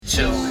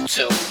two,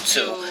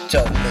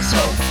 dopeless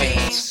hope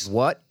fiends.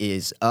 What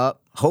is up,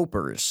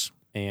 Hopers?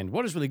 And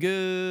what is really good,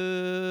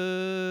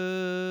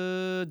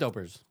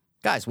 dopers?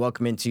 Guys,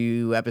 welcome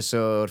into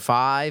episode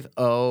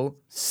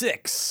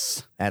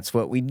 506. That's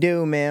what we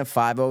do, man.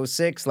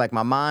 506, like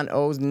my mom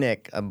owes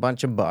Nick a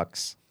bunch of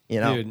bucks, you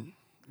know? Dude,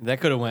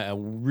 that could have went a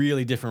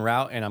really different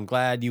route, and I'm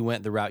glad you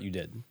went the route you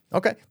did.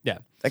 Okay. Yeah.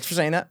 Thanks for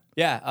saying that.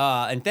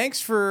 Yeah, and thanks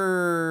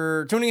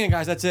for tuning in,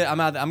 guys. That's it. I'm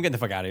out. I'm getting the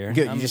fuck out of here.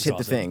 Good. I'm You just hit the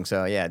exhausted. thing,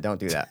 so yeah, don't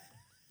do that.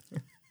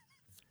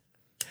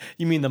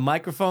 You mean the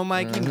microphone,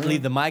 Mikey?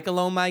 Leave the mic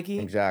alone, Mikey?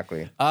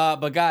 Exactly.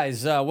 But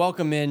guys,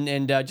 welcome in,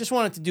 and just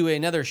wanted to do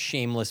another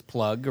shameless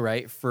plug,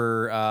 right?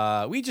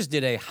 For we just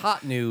did a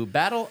hot new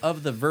Battle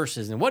of the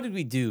Verses, and what did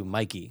we do,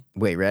 Mikey?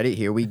 Wait, ready?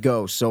 Here we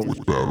go. So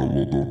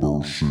Battle of the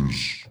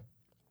Verses.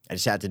 I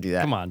just had to do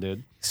that. Come on,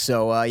 dude.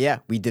 So yeah,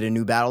 we did a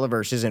new Battle of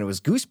Verses, and it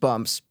was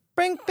Goosebumps.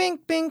 Bing, bing,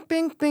 bing,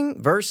 bing,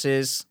 bing.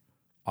 Versus.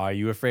 Are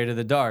you afraid of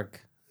the dark?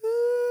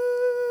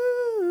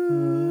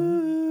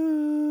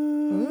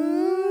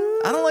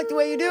 I don't like the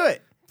way you do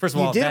it. First of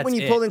all, you did it that's when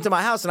you pulled into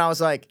my house, and I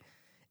was like,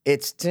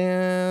 it's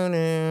it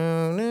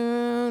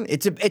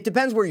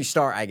depends where you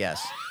start, I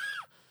guess.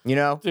 You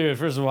know? Dude,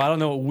 first of all, I don't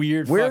know what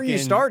weird. Where are you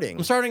starting?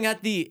 I'm starting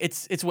at the.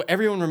 It's what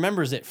everyone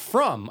remembers it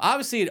from.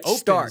 Obviously, it opens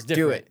Start. different.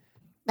 Do it.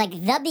 Like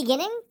the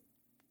beginning?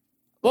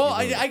 Well,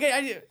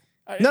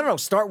 No.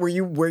 Start where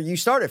you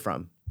started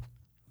from.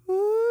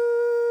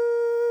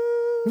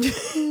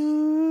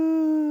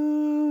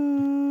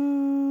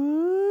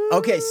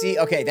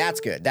 Okay,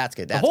 that's good. That's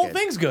good. That's whole good.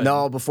 thing's good.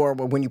 No, before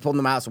when you pulled in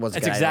the mouse, it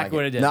wasn't That's good. exactly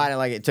what I did. No, I didn't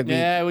like it. It took me.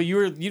 Yeah, well,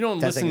 you don't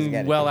 10 seconds to listen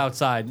get it. well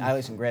outside. I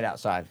listen great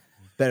outside,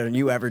 better than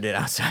you ever did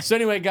outside. So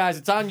anyway, guys,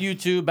 it's on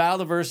YouTube. Battle of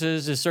the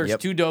Verses. Just search Yep.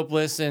 Two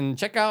Dopeless and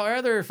check out our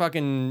other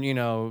fucking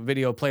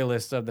video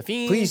playlist of the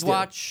Fiends. Please do.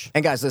 Watch.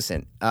 And guys,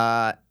 listen.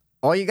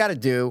 All you got to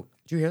do.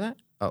 Did you hear that?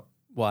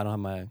 Well, I don't have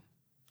my.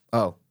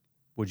 Oh.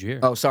 What'd you hear?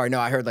 Oh, sorry. No,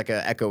 I heard like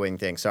a echoing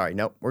thing. Sorry.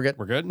 Nope. We're good.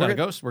 We're good. Not a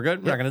ghost. We're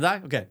good. We're not gonna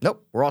die. Okay.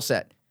 Nope. We're all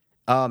set.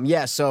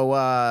 Yeah. So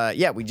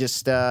we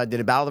just did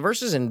a Battle of the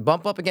Verses and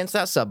bump up against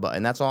that sub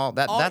button. That's all.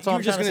 That's all. You're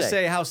I'm just trying to gonna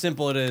say. say how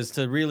simple it is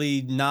to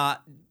really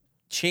not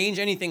change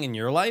anything in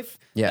your life.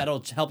 Yeah.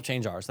 That'll help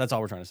change ours. That's all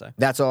we're trying to say.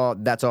 That's all.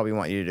 That's all we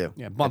want you to do.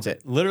 Yeah, bump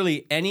That's it.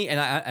 Literally any,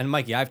 and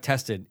Mikey, I've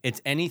tested.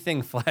 It's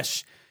anything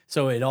flesh,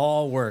 so it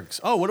all works.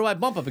 Oh, what do I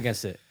bump up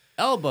against it?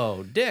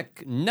 Elbow,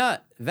 dick,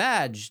 nut,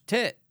 vag,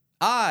 tit,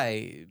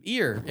 eye,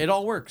 ear. It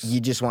all works. You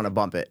just want to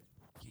bump it.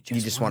 You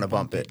just want to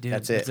bump it. dude.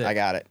 That's it. I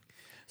got it.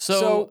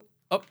 So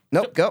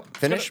Nope. Go.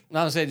 Finish.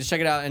 No, I'll say just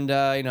check it out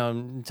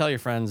and tell your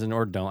friends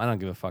or don't. I don't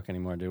give a fuck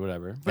anymore, dude.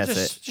 Whatever. But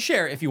That's just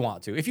share it if you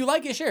want to. If you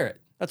like it, share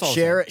it. That's all.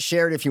 Share it.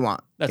 Share it if you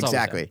want. That's all I'm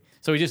exactly. saying.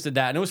 So we just did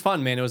that, and it was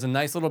fun, man. It was a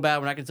nice little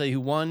battle. We're not gonna tell you who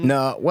won.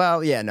 No.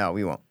 Well, yeah. No,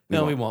 we won't.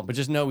 We won't. But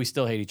just know we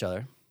still hate each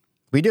other.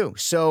 We do.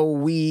 So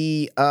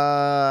we.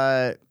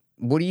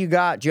 What do you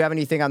got? Do you have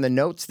anything on the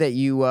notes that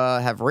you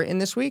have written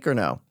this week or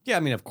no? Yeah, I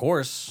mean, of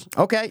course.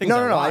 Okay. Things No.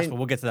 I I watched, didn't- but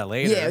we'll get to that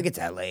later. Yeah, we'll get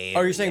to that later.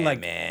 Oh, you're saying, Yeah,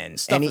 like, man,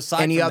 stuff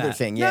aside any from other that?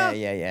 thing? No.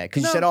 Yeah.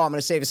 Because you No. said, "Oh, I'm going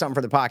to save something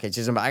for the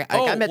podcast."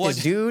 I met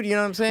this dude. You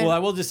know what I'm saying? Well, I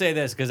will just say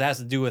this because it has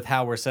to do with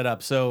how we're set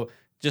up. So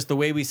just the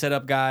way we set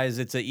up, guys,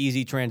 it's an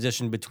easy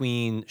transition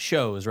between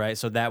shows, right?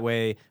 So that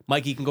way,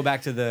 Mikey can go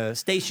back to the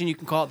station. You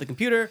can call it the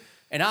computer.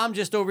 And I'm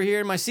just over here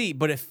in my seat.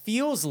 But it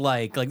feels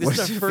like this What is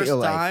does the it first feel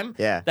like? time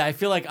Yeah. that I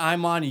feel like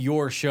I'm on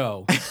your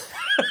show.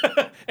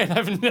 And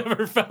I've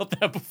never felt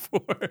that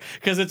before.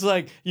 Because it's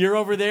like, you're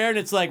over there and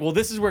it's like, well,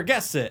 this is where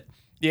guests sit.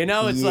 You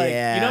know, it's like, you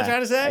know what I'm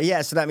trying to say?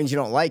 Yeah, so that means you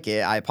don't like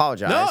it. I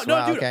apologize. No,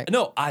 Wow, dude. okay.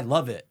 No, I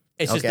love it.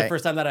 It's just the Okay.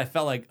 first time that I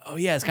felt like, oh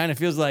yeah, it kind of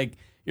feels like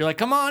you're like,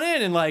 come on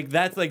in, and like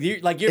that's like you're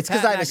It's because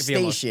Pat I have a McAfee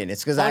almost. station.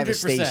 It's because I have a 100%.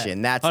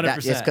 station. It's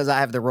 100%. because I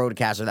have the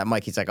roadcaster. That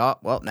Mikey's like, oh,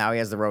 well, now he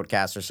has the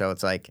roadcaster, so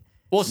it's like,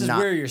 Well, it's just not-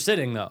 where you're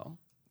sitting though.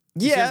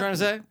 You see what I'm yeah, trying to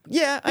say?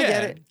 yeah, I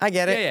get it. I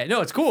get it. Yeah.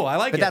 No, it's cool. I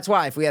like But it. that's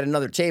why if we had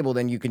another table,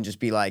 then you can just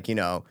be like,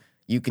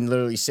 you can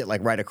literally sit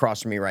like right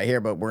across from me right here,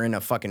 but we're in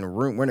a fucking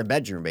room. We're in a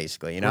bedroom,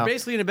 basically. You know, We're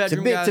basically in a It's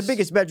bedroom, It's guys. the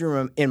biggest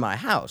bedroom in my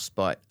house,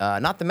 but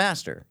not the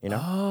master. You know,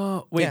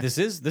 Oh, wait, Yeah. this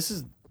is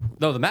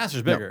no, the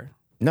master's bigger.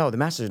 no, the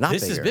master's not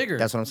This bigger. is bigger.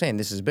 That's what I'm saying.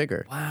 This is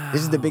bigger. Wow.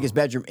 This is the biggest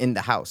bedroom in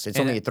the house. It's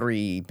And only a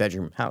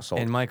 3-bedroom household.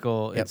 And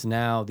Michael, it's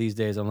now these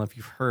days. I don't know if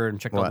you've heard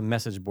and checked out What? the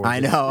message board. I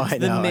know. It's I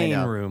know. the main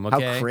I know. room.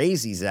 Okay, How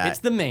crazy is that? It's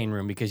the main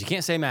room because you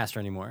can't say master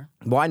anymore.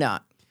 Why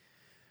not?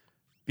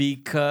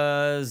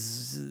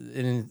 Because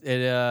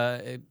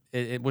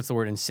it what's the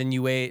word?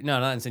 Insinuate? No,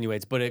 not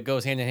insinuates, but it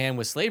goes hand in hand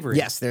with slavery.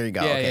 Yes, there you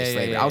go. Yeah, Okay, yeah,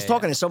 slavery. yeah, I was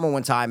talking to someone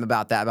one time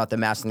about the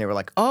master, and they were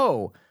like,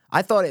 "Oh,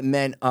 I thought it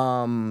meant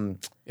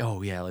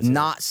Oh yeah. Let's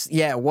not.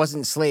 Yeah, it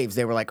wasn't slaves.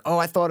 They were like, oh,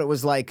 I thought it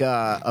was like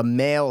a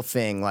male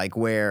thing, like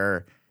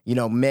where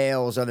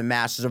males are the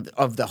masters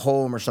of the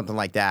home or something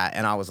like that."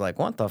 And I was like,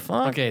 what the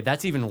fuck? Okay,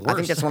 that's even worse. I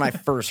think that's when I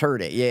first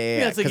heard it.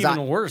 Yeah. That's like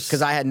even worse.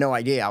 Because I had no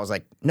idea. I was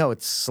like, no,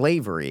 it's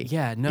slavery.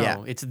 Yeah, no,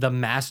 Yeah. it's the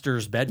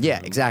master's bedroom.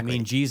 Yeah, exactly. I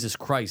mean, Jesus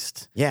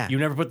Christ. Yeah. You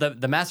never put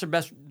the master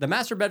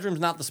bedroom's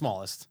not the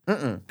smallest.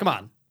 Come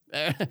on.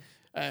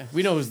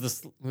 We know who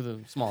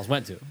the smallest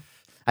went to.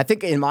 I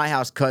think in my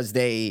house, because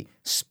they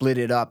split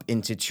it up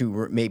into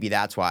two, maybe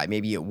that's why.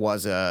 Maybe it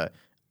was a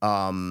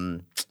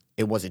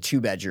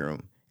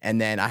 2-bedroom. And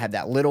then I have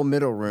that little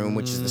middle room,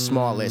 which is the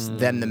smallest,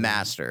 then the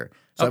master.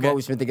 So I've Okay.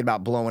 always been thinking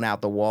about blowing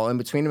out the wall in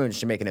between them and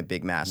just making a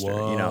big master,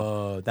 you know?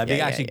 Whoa, that'd be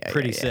actually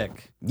pretty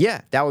sick.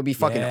 Yeah, that would be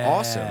fucking Yeah,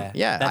 awesome.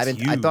 Yeah, that's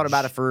I thought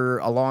about it huge. for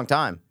a long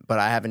time, but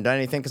I haven't done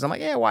anything because I'm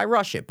like, yeah, why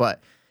rush it?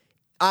 But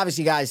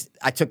obviously, guys,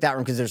 I took that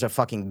room because there's a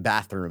fucking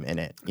bathroom in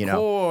it. You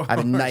know, I have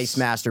a nice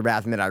master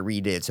bathroom that I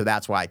redid, so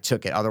that's why I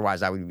took it.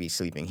 Otherwise, I would be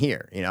sleeping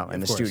here, you know,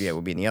 and the course. studio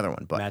would be in the other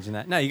one. But Imagine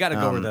that. No, you got to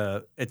go where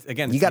the. It's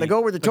again. you gotta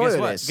go where the but guess toilet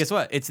what? is. Guess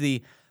what? It's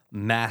the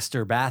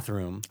master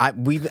bathroom.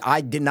 I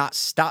did not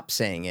stop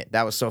saying it.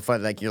 That was so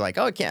funny. Like you're like,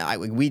 oh, I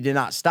can't. We did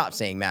not stop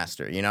saying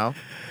master. You know.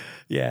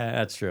 Yeah,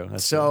 that's true.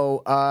 That's true.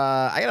 So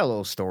I got a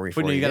little story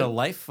for But no, you. you got a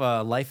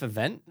dude. life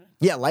event.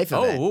 Yeah, life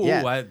event. Oh,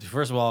 yeah.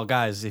 first of all,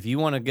 guys, if you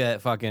want to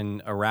get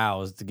fucking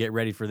aroused to get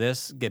ready for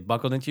this, get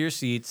buckled into your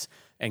seats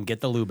and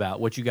get the lube out.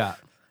 What you got?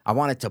 I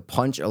wanted to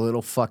punch a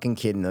little fucking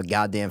kid in the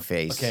goddamn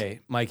face. Okay,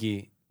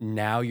 Mikey.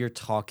 Now you're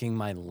talking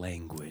my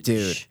language,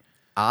 Dude,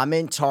 I'm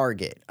in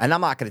Target, and I'm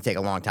not going to take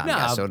a long time, No,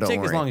 guys, so don't take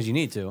worry. as long as you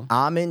need to.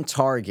 I'm in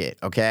Target,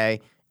 okay?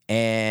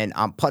 And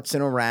I'm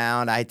putzing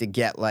around. I had to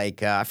get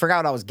like I forgot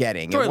what I was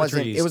getting.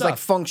 Toiletries, It was like stuff.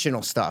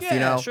 functional stuff, you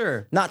Yeah, know?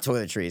 sure. Not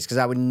toiletries, because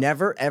I would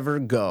never ever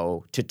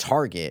go to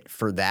Target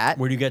for that.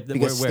 Where do you get the-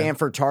 because where?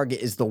 Stanford Target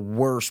is the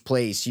worst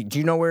place. Do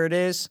you know where it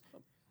is?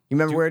 You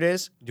remember where it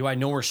is? Do I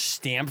know where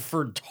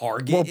Stamford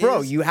Target Well, bro,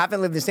 is? you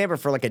haven't lived in Stanford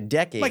for like a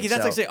decade. Mikey,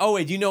 that's so- like saying, oh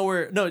wait, do you know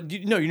where? No,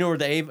 you know where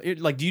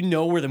do you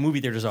know where the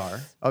movie theaters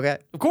are? okay.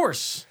 Of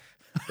course.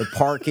 The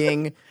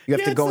parking, you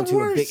have Yeah, to go it's the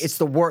into a big. worst. It's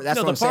the worst. That's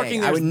No, what the I'm saying.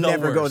 parking I would there's the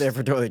never go worst. there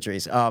for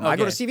toiletries. I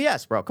go to Okay.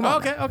 CVS, bro. Come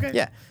on. Okay, now. okay.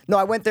 Yeah. No,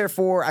 I went there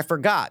for. I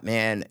forgot,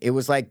 man. It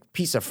was like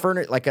piece of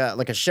furniture, like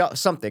a shelf,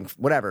 something,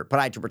 whatever. But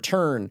I had to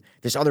return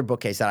this other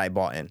bookcase that I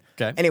bought in.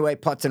 Okay. Anyway,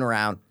 putzing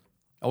around.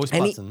 Always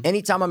putzing.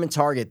 Anytime I'm in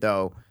Target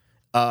though.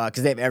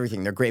 Because they have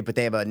everything, they're great, but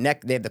they have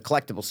they have the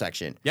collectible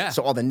section. Yeah.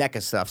 So all the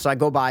NECA stuff. So I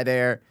go by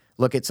there,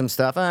 look at some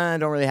stuff. I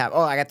don't really have. Oh,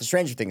 I got the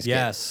Stranger Things. kit.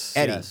 Yes,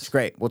 Eddie, yes. it's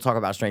great. We'll talk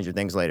about Stranger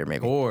Things later, maybe.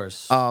 Of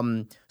course.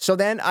 So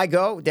then I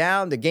go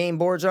down, the game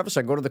board's up,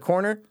 so I go to the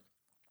corner,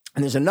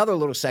 and there's another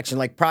little section,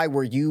 like probably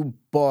where you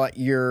bought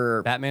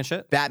your Batman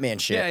shit. Batman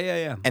shit.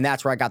 Yeah. And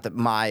that's where I got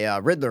my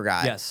Riddler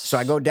guy. Yes. So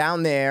I go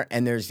down there,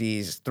 and there's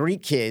these 3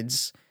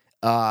 kids,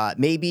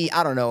 maybe,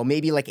 I don't know,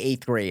 maybe like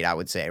 8th grade, I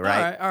would say,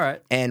 right? All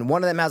right. And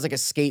one of them has like a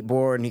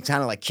skateboard, and he's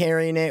kind of like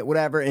carrying it,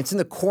 whatever, and it's in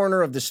the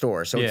corner of the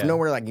store, so it's Yeah.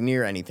 nowhere like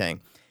near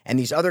anything. And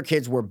these other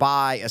kids were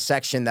by a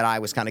section that I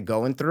was kind of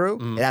going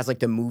through. It has like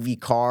the movie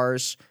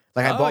Cars.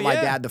 Like I Oh, bought my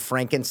yeah. dad the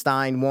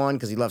Frankenstein one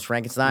because he loves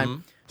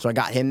Frankenstein. So I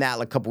got him that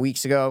like a couple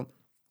weeks ago.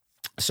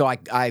 So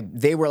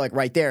they were like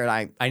right there,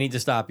 and I need to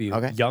stop you.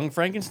 Okay. Young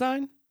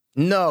Frankenstein?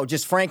 no,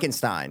 just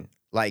Frankenstein,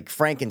 like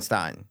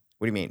Frankenstein.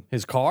 What do you mean?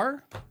 His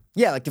car?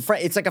 Yeah, like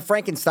it's like a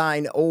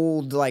Frankenstein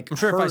old like. I'm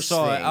sure if I hearse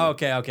saw it. thing. Oh,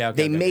 okay.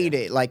 They made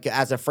it like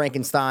as a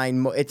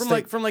Frankenstein. It's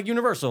from like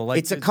Universal. Like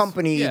it's a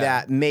company yeah.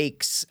 that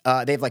makes.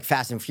 They have like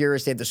Fast and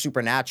Furious. They have the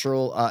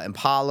Supernatural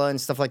Impala and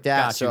stuff like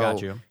that.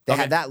 Got you. They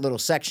Okay. had that little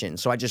section.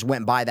 So I just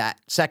went by that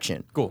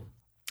section. Cool.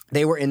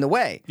 They were in the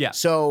way. Yeah.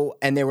 So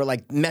and they were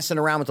like messing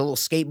around with the little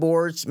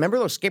skateboards. Remember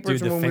those skateboards Dude,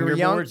 from the when we were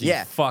young? fingerboards? You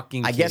Yeah.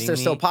 fucking I guess kidding they're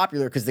still me?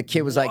 popular because the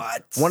kid was like,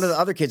 What? one of the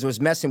other kids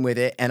was messing with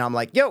it, and I'm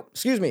like, yo,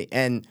 excuse me,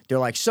 and they're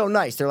like, so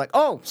nice. They're like,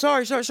 oh,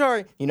 sorry,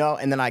 you know,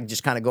 and then I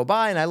just kind of go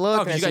by and I look.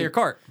 Oh, and I because you got see- your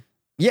cart.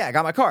 Yeah, I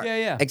got my cart.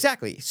 Yeah.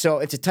 Exactly. So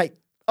it's a tight.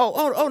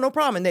 Oh, no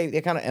problem. And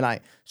they kind of, and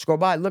I scroll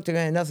by, looked at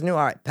it, nothing new.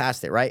 All right,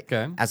 passed it, right?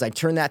 Okay. As I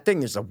turn that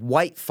thing, there's a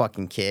white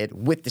fucking kid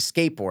with the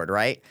skateboard,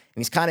 right? And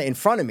he's kind of in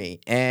front of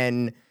me.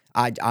 And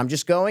I'm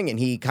just going, and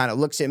he kind of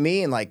looks at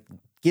me and like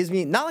gives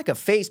me, not like a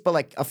face, but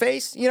like a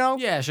face, you know?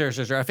 Yeah, sure. A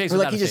face Or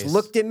like without he a just face.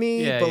 looked at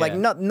me, Yeah, but like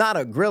yeah. not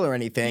a grill or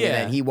anything. And Yeah.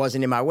 then he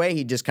wasn't in my way.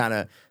 He just kind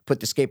of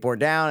put the skateboard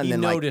down and He then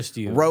noticed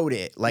like you. rode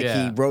it. Like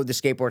Yeah. he rode the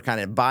skateboard kind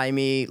of by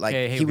me. Like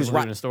Hey, he was we're right.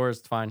 leaving the stores.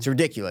 It's fine. It's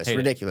ridiculous, Hate it.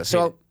 ridiculous. Hate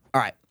So, it.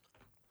 all right.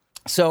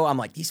 So I'm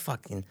like, these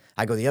fucking.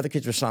 I go, the other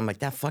kids were so. I'm like,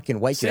 that fucking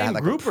white kid. I Same had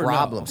like group a or no?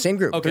 problem. Same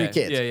group, Okay. 3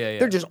 kids. Yeah.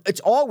 They're just. It's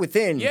all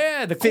within.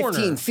 Yeah, the 15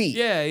 corner. feet.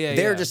 Yeah.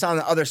 They're just on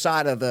the other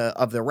side of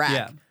the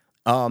rack.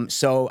 Yeah.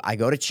 So I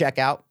go to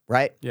checkout.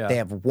 Right. Yeah. They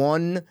have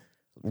one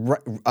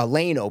a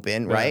lane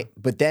open. Right.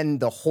 But then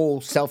the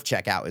whole self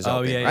checkout is Oh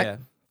open. yeah, right. yeah.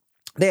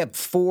 They have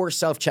 4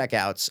 self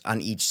checkouts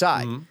on each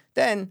side. Mm-hmm.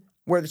 Then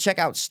where the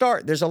checkouts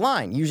start, there's a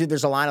line. Usually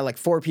there's a line of like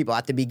 4 people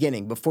at the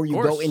beginning before you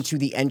go course. into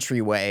the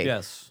entryway.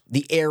 Yes.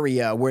 The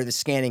area where the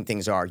scanning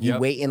things are. You Yep.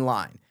 wait in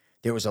line.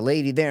 There was a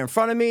lady there in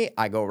front of me.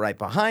 I go right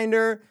behind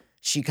her.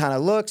 She kind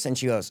of looks and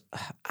she goes,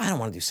 I don't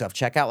want to do self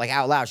checkout. Like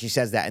out loud, she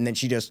says that. And then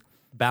she just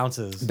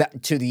Bounces.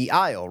 to the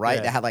aisle, right?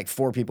 Yeah. That had like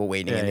 4 people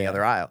waiting in the yeah.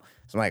 other aisle.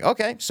 So I'm like,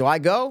 okay. So I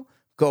go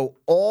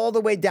all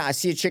the way down. I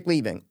see a chick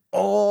leaving,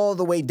 all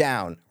the way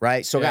down,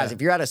 right? So guys, Yeah.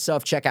 if you're at a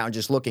self-checkout and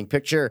just looking,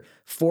 picture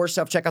 4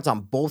 self-checkouts on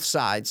both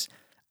sides.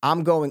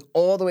 I'm going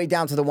all the way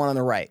down to the one on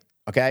the right,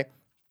 okay?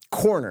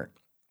 Corner.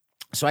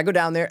 So I go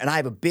down there and I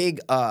have a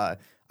big, I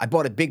I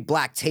bought a big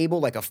black table,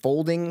 like a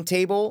folding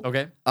table.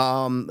 Okay.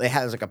 It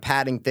has like a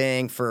padding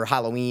thing for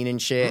Halloween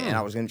and shit, and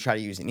I was gonna try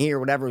to use it in here,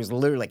 whatever. It was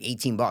literally like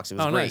 $18. It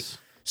was great. Nice.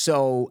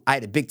 So I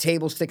had a big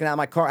table sticking out of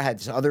my car. I had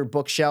this other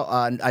bookshelf.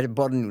 I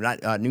bought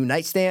a new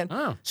nightstand.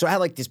 Oh. So I had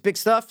like this big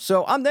stuff.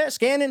 So I'm there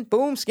scanning,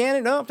 boom,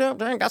 scanning. Oh,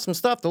 got some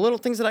stuff. The little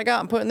things that I got,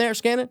 I'm putting there,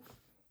 scanning.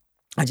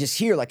 I just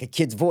hear like a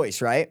kid's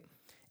voice, right?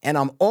 And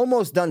I'm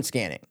almost done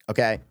scanning,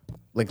 okay?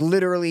 Like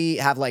literally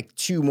have like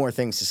 2 more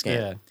things to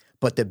scan. Yeah.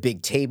 But the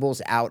big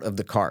table's out of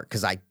the cart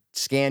because I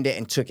scanned it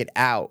and took it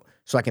out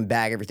so I can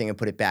bag everything and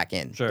put it back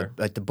in. Sure.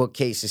 Like the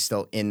bookcase is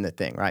still in the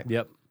thing, right?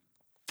 Yep.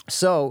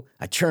 So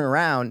I turn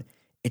around.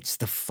 It's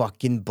the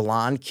fucking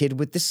blonde kid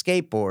with the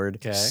skateboard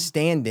Okay.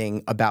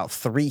 standing about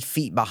 3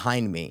 feet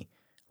behind me,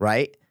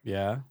 right?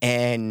 Yeah.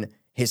 And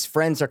his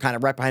friends are kind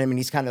of right behind him, and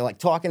he's kind of like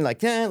talking like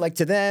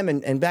to them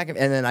and back. And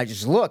then I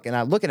just look, and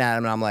I'm looking at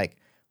him, and I'm like,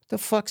 what the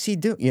fuck's he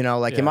doing? You know,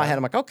 like in my Yeah. head,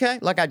 I'm like, okay,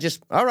 like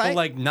all right. But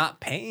like not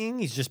paying,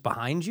 he's just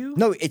behind you.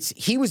 No,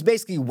 he was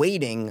basically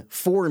waiting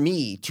for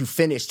me to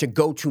finish to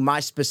go to my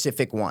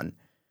specific one,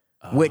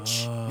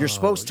 which you're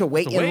supposed to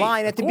wait to in wait,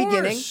 line at of the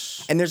beginning.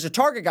 course. And there's a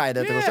Target guy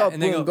there that goes, Yeah, oh,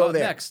 and they boom, go, go "Oh,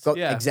 there. next." Go,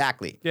 Yeah.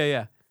 Exactly. Yeah,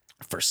 yeah.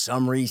 For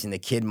some reason, the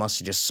kid must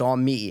have just saw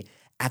me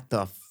at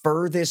the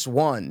furthest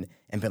one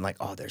and been like,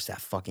 oh, there's that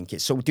fucking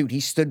kid. So, dude, he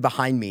stood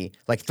behind me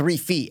like 3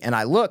 feet, and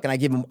I look, and I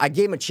gave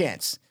him a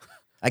chance.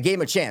 I gave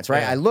him a chance,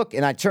 right? Yeah. I look,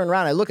 and I turn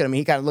around, I look at him, and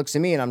he kind of looks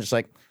at me, and I'm just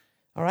like,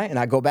 all right. And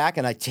I go back,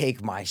 and I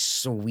take my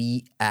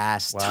sweet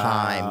ass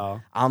time.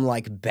 Wow. I'm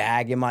like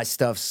bagging my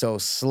stuff so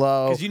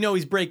slow. Because you know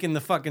he's breaking the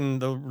fucking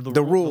the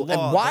The rule. law.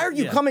 And why are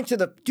you Yeah. coming to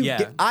the dude?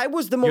 Yeah. I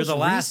was the most You're the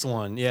last recent-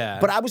 one. Yeah.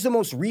 but I was the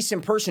most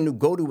recent person to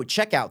go to a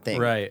checkout thing.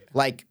 Right.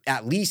 Like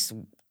at least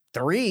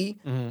 3.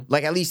 Mm-hmm.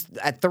 Like at least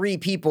at 3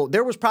 people.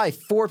 There was probably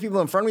 4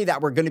 people in front of me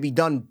that were going to be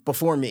done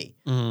before me.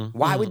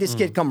 Why would this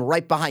kid come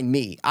right behind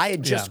me? I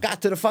had just Mm-hmm. Yeah.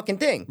 got to the fucking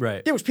thing.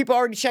 Right. There was people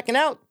already checking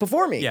out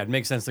before me. Yeah, it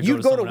makes sense to You'd go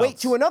to go to someone wait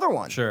else. to another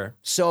one. Sure.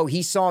 So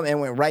he saw him and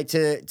went right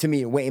to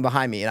me, waiting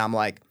behind me, and I'm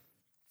like,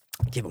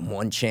 give him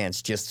one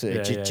chance just to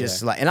Yeah.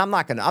 like, and I'm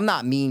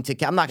not mean to,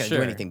 I'm not gonna do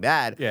Sure. anything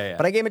bad. Yeah.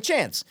 But I gave him a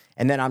chance,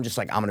 and then I'm just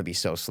like, I'm gonna be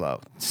so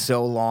slow,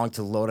 so long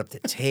to load up the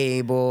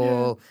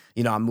table.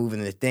 You know, I'm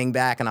moving the thing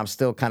back, and I'm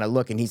still kind of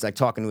looking. He's like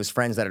talking to his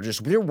friends that are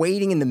they're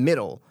waiting in the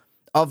middle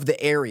of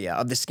the area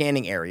of the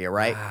scanning area,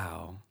 right?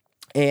 Wow.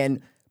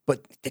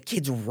 But the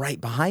kid's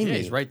right behind Yeah,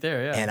 me. he's right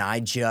there. Yeah. And I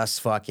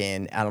just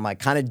fucking, and I'm like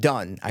kind of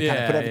done. I kind of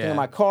Yeah, put everything yeah. in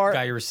my car.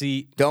 Got your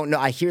receipt. Don't know.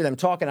 I hear them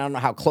talking. I don't know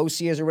how close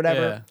he is or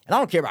whatever. Yeah. And I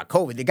don't care about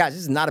COVID. Guys,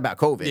 this is not about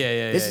COVID.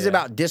 This is yeah.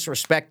 about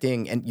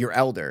disrespecting and your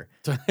elder.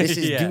 This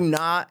is Yeah. do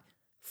not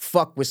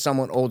fuck with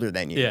someone older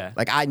than you. Yeah.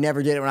 Like I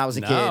never did it when I was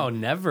a No, kid.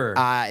 never.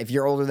 If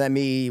you're older than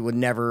me, you would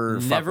never.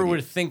 fuck Never with you.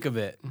 would think of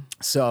it.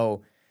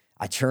 So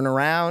I turn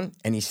around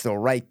and he's still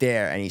right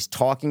there, and he's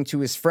talking to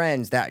his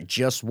friends that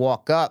just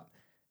walk up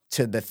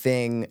to the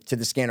thing, to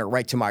the scanner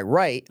right to my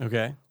right,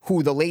 Okay.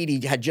 who the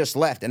lady had just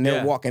left, and they're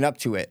Yeah. walking up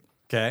to it.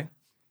 Okay.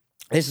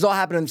 This is all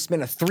happening in the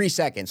span of 3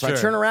 seconds. So I Sure.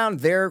 turn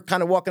around, they're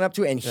kind of walking up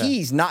to it, and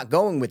he's not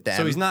going with them.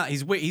 So he's not.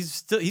 He's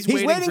still. He's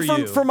He's waiting for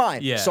you. for mine.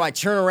 Yeah. So I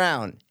turn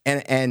around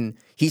and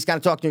he's kind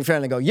of talking to his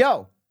friend and I go,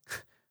 yo,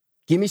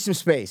 give me some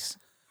space.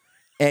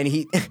 And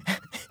he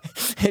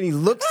and he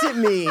looks at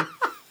me.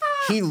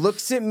 He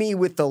looks at me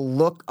with the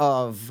look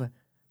of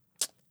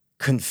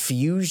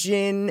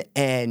confusion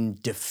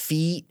and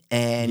defeat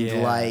and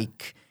Yeah.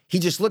 like he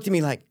just looked at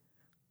me like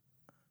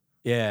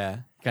Yeah.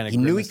 Kind of. He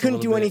knew he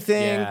couldn't do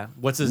anything. Yeah.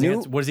 What's his Knew-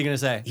 answer? What is he gonna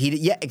say?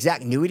 yeah,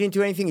 exactly. Knew he didn't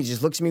do anything. He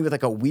just looks at me with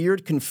like a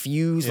weird,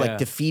 confused, Yeah. like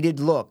defeated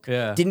look.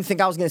 Yeah. Didn't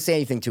think I was gonna say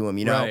anything to him,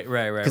 you know?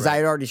 Right. Because I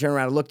had already turned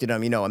around and looked at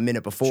him, you know, a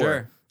minute before.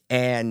 Sure.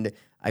 And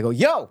I go,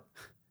 yo,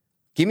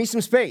 give me some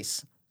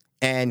space.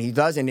 And he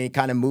does, and he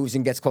kind of moves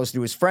and gets closer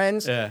to his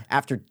friends. Yeah.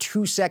 After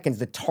 2 seconds,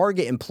 the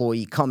Target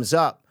employee comes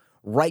up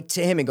right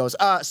to him and goes,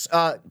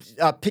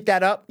 pick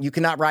that up. You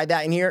cannot ride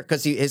that in here.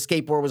 Because his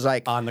skateboard was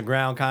like, On the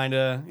ground, kind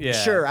of. Yeah.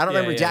 sure. I don't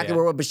remember exactly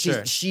where it was, but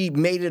Sure. she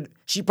made it.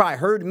 She probably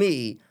heard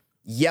me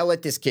yell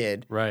at this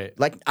kid. Right.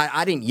 Like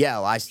I didn't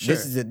yell. Sure.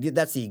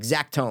 That's the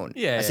exact tone.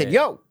 Yeah, I said,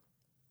 yeah. yo,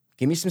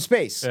 give me some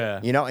space.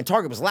 Yeah. You know, and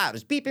Target was loud. It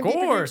was beeping. Of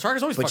course.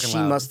 Target's always But fucking she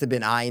loud. must have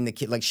been eyeing the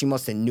kid. Like she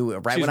must have knew it.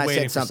 Right She was when I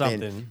waiting said for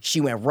something, something.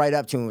 she went right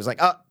up to him and was like,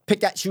 pick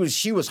that.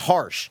 She was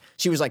harsh.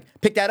 She was like,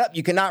 pick that up.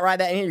 You cannot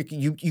ride that in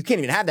here. You can't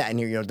even have that in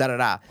here, you know, da da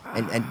da.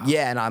 And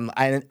yeah,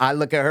 and I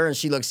look at her and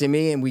she looks at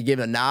me and we give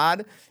a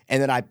nod.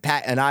 And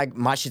then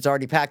my shit's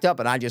already packed up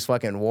and I just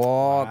fucking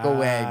walk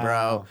away,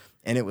 bro.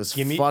 And it was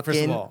fucking. First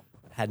of all,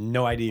 had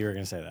no idea you were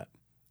gonna say that.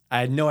 I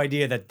had no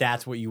idea that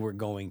that's what you were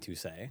going to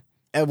say.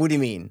 What do you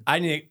mean? I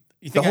didn't.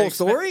 You The think I whole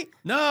expect- story?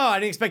 No, I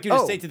didn't expect you to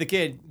Oh. say to the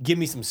kid, "Give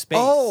me some space."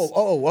 Oh,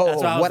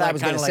 That's what I was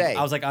kinda gonna say.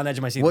 I was like on the edge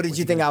of my seat. What did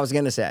you think I was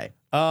gonna say?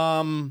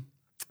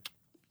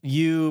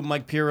 You,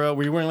 Mike Piro,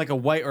 were you wearing like a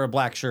white or a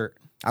black shirt?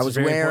 I was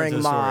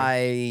wearing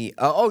my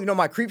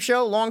my Creep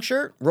Show long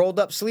shirt, rolled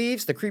up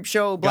sleeves, the Creep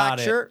Show black Got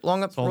it. shirt,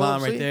 long up Hold rolled on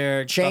up right sleeve,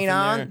 there, chain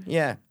stuff in on, there.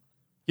 yeah.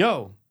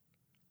 Yo,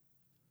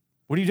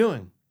 what are you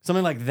doing?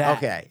 Something like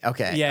that.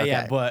 Okay.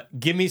 Yeah. But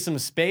give me some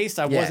space.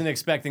 I wasn't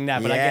expecting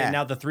that, but I get it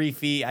now. The 3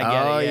 feet. I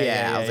get it.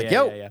 Yeah. I was like,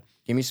 yo,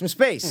 give me some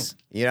space.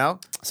 You know.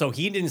 So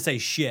he didn't say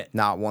shit.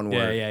 Not one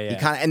word. Yeah. He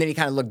and then he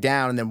kind of looked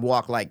down and then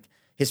walked like.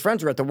 His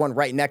friends were at the one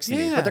right next to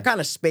me, but they're kind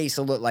of spaced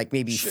a little, like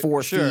maybe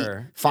 4 feet,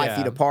 5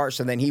 feet apart.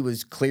 So then he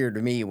was clear to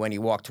me when he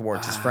walked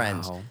towards his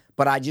friends.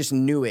 But I just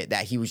knew it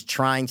that he was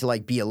trying to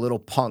like be a little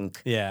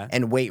punk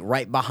and wait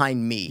right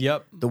behind me.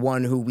 Yep. The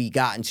one who we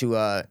got into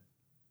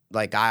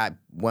like I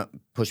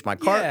pushed my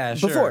cart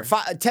before,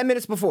 10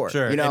 minutes before.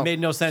 Sure. You know, it made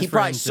no sense he for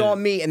probably him saw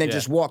me and then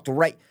just walked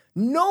right.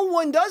 No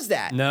one does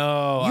that.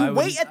 No. You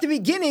wait at the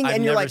beginning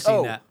and you're like,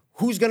 oh,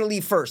 who's going to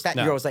leave first? That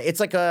girl's like, it's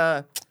like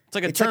a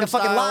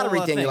fucking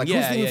lottery thing. You're like,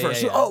 who's leaving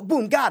first? Oh,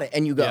 boom, got it.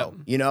 And you go,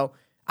 you know?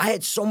 I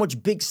had so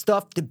much big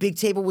stuff. The big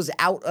table was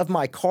out of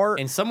my cart.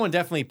 And someone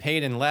definitely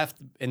paid and left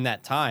in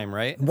that time,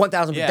 right?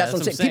 1,000. Yeah, that's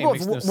what I'm saying.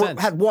 People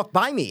had walked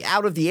by me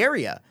out of the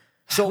area.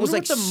 So it was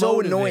like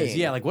so annoying. Is.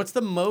 Yeah, like what's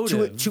the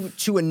motive?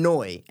 To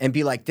annoy and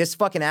be like, this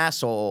fucking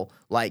asshole,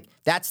 like,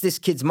 that's this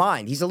kid's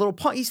mind. He's a little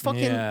punk. He's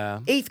fucking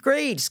 8th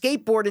grade,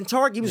 skateboard in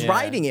Target. He was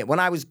riding it when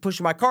I was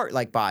pushing my cart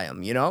like by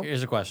him, you know?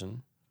 Here's a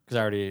question. Because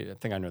I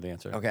think I know the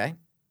answer. Okay.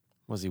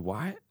 Was he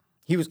white?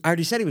 I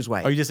already said he was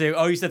white. Oh, you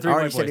said 3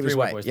 white boys. Said he was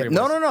white. Yep.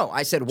 No.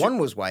 I said one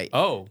was white.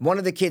 Oh. One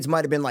of the kids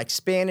might have been like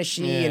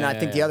Spanishy, and I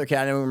think the other kid,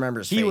 I don't remember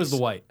his face. He was the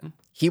white.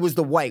 He was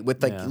the white with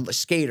the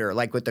skater,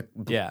 like with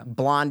the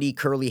blondie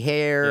curly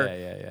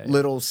hair,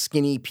 little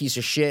skinny piece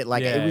of shit.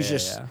 Like it was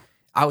just,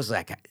 I was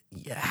like,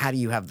 how do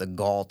you have the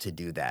gall to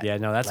do that? Yeah,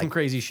 no, that's like, some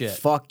crazy shit.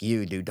 Fuck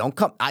you, dude. Don't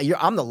come.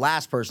 I'm the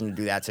last person to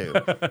do that too.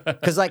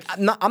 Because like,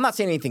 I'm not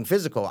saying anything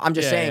physical. I'm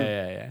just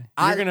saying.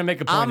 You're gonna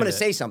make a point. I'm gonna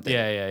say something.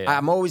 Yeah.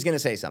 I'm always gonna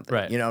say something.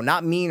 Right. You know,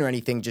 not mean or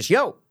anything. Just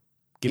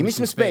give me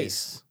some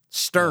space.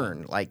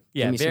 Stern, like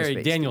give me some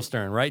space. Daniel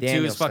Stern, right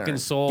Daniel to his fucking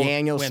soul.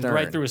 Went Stern.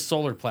 right through his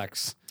solar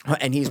plex.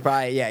 And he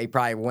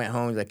probably went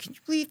home. He's like, can you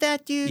believe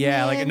that dude?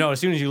 Yeah, man? like no. As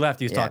soon as you left,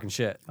 he was talking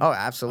shit. Oh,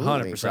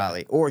 absolutely, 100%.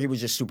 probably. Or he was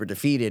just super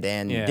defeated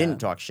and didn't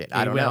talk shit.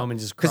 I don't went know. home and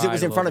just because it cried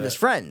was a in front of little his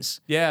friends.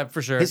 Yeah,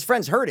 for sure. His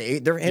friends heard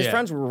it. His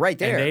friends were right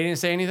there. And they didn't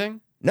say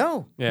anything.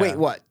 No. Yeah. Wait,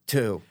 what?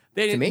 To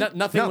They to me? didn't.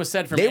 Nothing was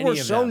said from They any were of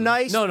so them.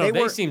 nice. No,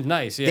 they seemed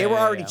nice. Yeah, they were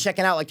yeah, already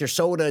checking out like their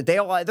soda. They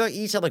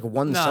each had like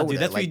one soda.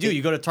 Dude, that's what you do.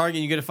 You go to Target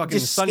and you get a fucking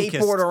just sun-kissed.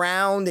 skateboard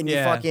around and you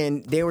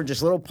fucking. They were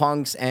just little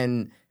punks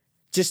and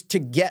just to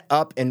get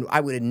up and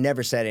I would have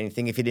never said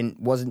anything if he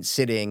wasn't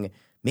sitting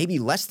maybe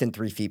less than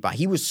 3 feet by.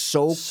 He was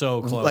so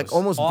close, like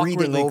almost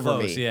breathing over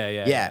close. me.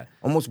 Yeah,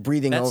 almost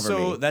breathing over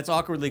me. That's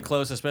awkwardly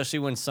close, especially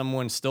when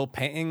someone's still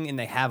painting and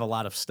they have a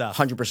lot of stuff.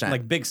 100%,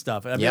 like big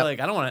stuff. I'd be like,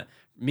 I don't want to.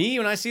 Me,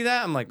 when I see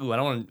that, I'm like, ooh, I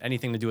don't want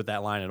anything to do with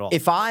that line at all.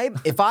 If I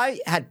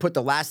had put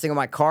the last thing on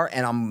my cart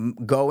and I'm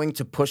going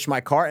to push my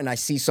cart and I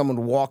see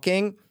someone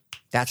walking,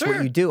 that's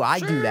what you do. I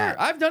do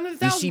that. I've done it 1,000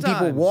 times. You see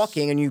people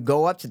walking and you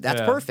go up to. That's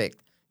perfect.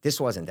 This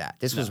wasn't that.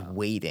 This was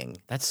waiting.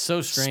 That's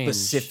so strange.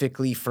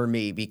 Specifically for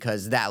me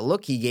because that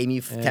look he gave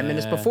me 10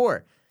 minutes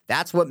before.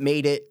 That's what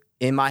made it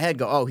in my head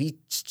go, oh, he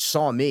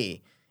saw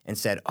me and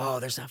said,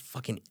 oh, there's that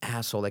fucking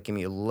asshole that gave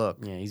me a look.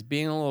 Yeah, he's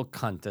being a little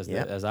cunt, as I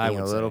would say.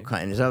 Being a little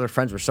cunt. And his other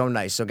friends were so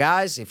nice. So,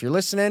 guys, if you're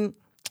listening,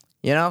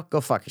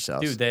 go fuck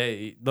yourselves.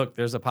 Dude,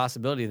 there's a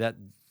possibility that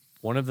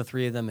one of the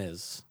 3 of them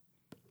is.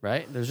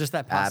 Right? There's just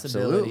that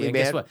possibility. Absolutely, and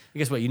man.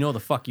 guess what? You know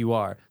the fuck you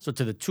are. So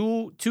to the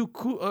two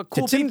cool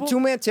people.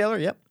 Two-man Taylor,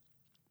 yep.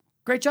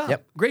 Great job.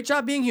 Yep. Great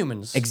job being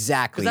humans.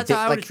 Exactly. Because that's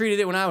how I would have treated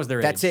it when I was their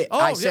age. That's it. Oh,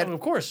 I said, of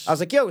course. I was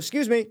like, yo,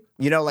 excuse me.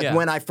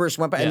 When I first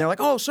went by, and they're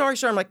like, oh, sorry,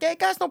 sir. I'm like, hey,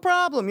 guys, no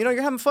problem.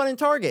 You're having fun in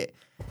Target.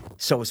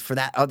 So it's for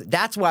that.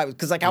 That's why,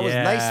 because I was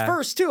nice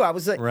first, too. I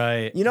was like,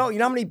 right. You know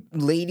how many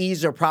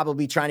ladies are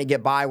probably trying to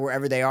get by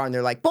wherever they are, and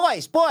they're like,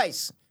 boys,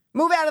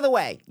 move out of the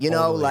way.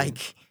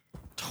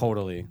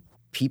 Totally.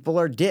 People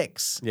are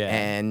dicks. Yeah.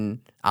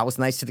 And I was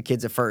nice to the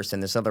kids at first,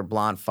 and this other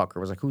blonde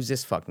fucker was like, who's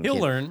this fucking kid? He'll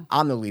learn.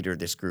 I'm the leader of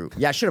this group.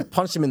 Yeah, I should have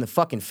punched him in the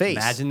fucking face.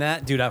 Imagine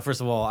that. Dude,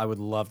 first of all, I would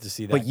love to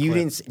see that. But you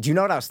didn't. Do you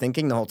know what I was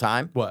thinking the whole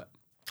time? What?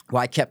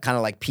 Well, I kept kind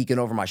of like peeking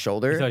over my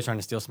shoulder. You thought he was trying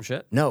to steal some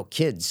shit? No,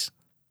 kids.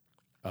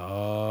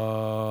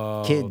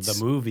 Oh. Kids.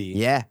 The movie.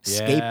 Yeah.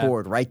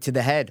 Skateboard right to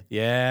the head.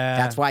 Yeah.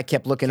 That's why I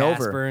kept looking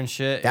Casper over. And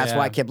shit. That's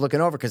why I kept looking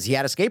over because he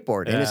had a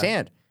skateboard in his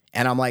hand.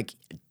 And I'm like,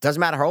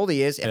 doesn't matter how old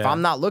he is. If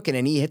I'm not looking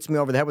and he hits me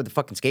over the head with the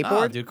fucking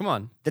skateboard, oh, dude, come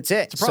on. That's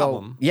it. It's a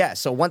problem.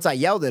 So once I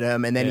yelled at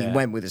him and then he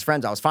went with his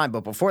friends, I was fine.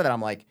 But before that,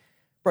 I'm like,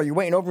 bro, you're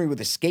waiting over me with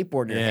a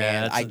skateboard in your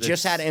hand. I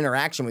just had an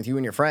interaction with you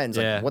and your friends.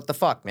 Like, what the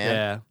fuck,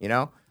 man?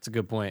 Yeah. That's a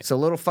good point. So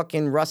little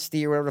fucking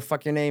Rusty or whatever the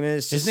fuck your name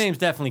is. His name's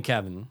definitely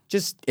Kevin.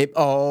 His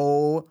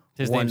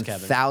name's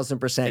Kevin.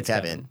 1,000%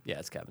 Kevin. Yeah,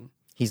 it's Kevin.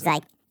 He's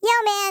like, yo,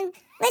 man,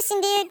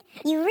 listen, dude,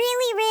 you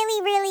really,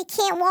 really, really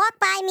can't walk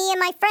by me and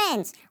my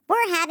friends.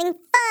 We're having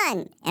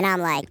fun. And I'm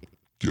like,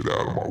 get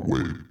out of my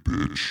way,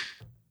 bitch.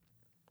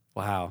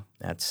 Wow.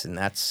 That's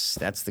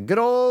the good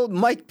old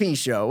Mike P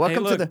show.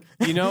 Welcome look, to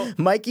the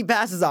Mikey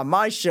passes on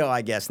my show,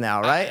 I guess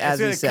now, right? As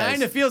he says. It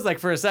kind of feels like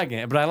for a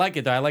second, but I like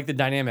it though. I like the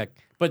dynamic.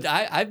 But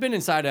I've been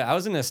inside. I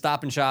was in a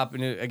Stop and Shop,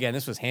 and again,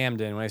 this was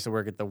Hamden when I used to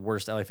work at the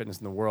worst LA Fitness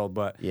in the world.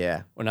 But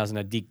yeah, when I was in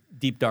a deep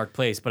dark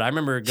place. But I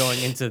remember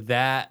going into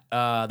that.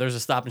 There's a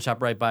Stop and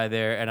Shop right by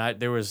there, and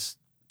there was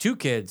 2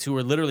 kids who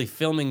were literally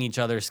filming each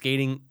other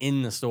skating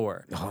in the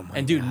store. Oh my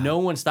and dude, God. no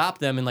one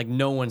stopped them, and like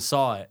no one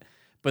saw it.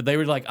 But they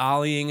were like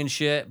ollieing and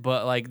shit,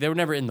 but like they were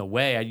never in the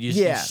way. You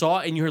saw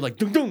it and you heard like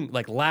dung dung,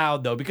 like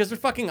loud though, because they're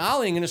fucking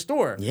ollieing in a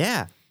store.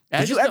 Yeah.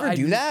 And Did you ever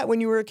do that when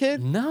you were a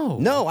kid? No.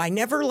 No, I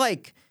never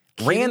like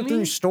ran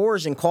through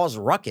stores and caused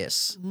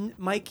ruckus.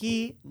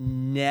 Mikey,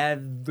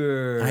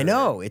 never. I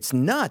know. It's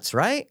nuts,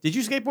 right? Did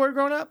you skateboard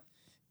growing up?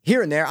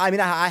 Here and there. I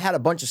mean, I had a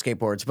bunch of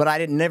skateboards, but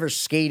I never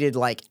skated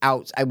like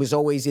out. I was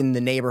always in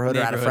the neighborhood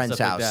or at a friend's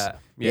stuff house. like that.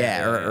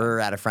 Yeah, or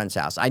at a friend's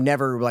house. I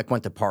never like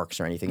went to parks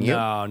or anything. You?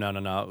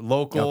 No.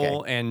 Local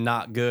Okay. and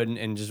not good,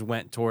 and just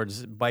went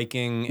towards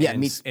biking Yeah,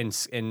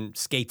 and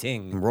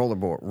skating.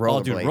 Rollerblades,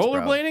 Oh, dude,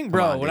 rollerblading,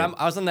 bro. When dude.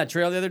 I was on that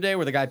trail the other day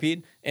where the guy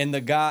peed, and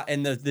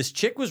this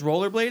chick was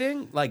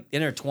rollerblading like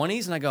in her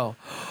 20s, and I go,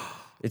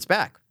 It's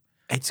back.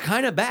 it's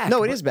kind of back.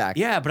 No, it but- is back.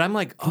 Yeah, but I'm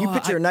like, Can you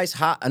picture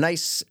a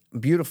nice,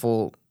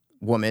 beautiful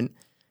woman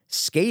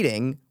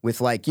skating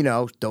with like, you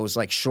know, those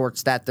like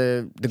shorts that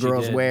the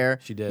girls did. wear?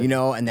 She did. You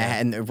know,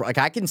 and like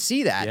I can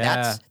see that.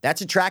 Yeah.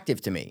 That's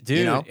attractive to me. dude,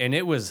 you know? and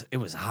it was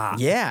hot.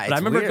 Yeah, but it's I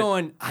remember weird.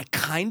 going, I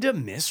kind of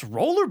miss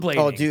rollerblading.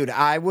 Oh, dude,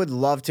 I would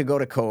love to go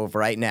to Cove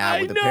right now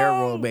I with a pair of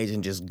know. rollerblades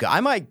and just go.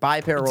 I might buy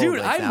a pair of rollerblades. Dude,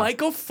 I now. might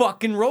go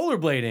fucking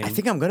rollerblading. I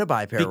think I'm gonna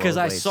buy a pair because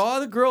of rollerblades. I saw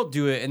the girl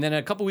do it, and then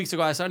a couple weeks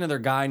ago I saw another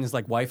guy and his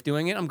like wife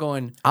doing it. I'm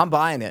going, I'm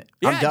buying it.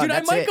 Yeah, I'm done. dude, I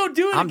That's might it. go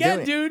do it I'm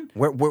again, doing it.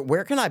 dude.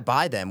 Where can I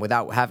buy them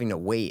without having to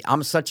wait?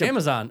 I'm such a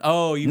Amazon.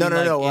 Oh, you No,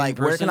 mean no. in Like,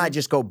 where can person? I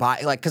just go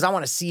buy? Like, because I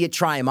want to see it,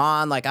 try them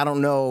on. Like, I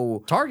don't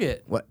know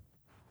Target? what.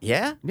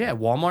 Yeah. Yeah,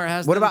 Walmart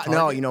has. What them, about no?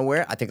 Target. You know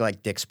where? I think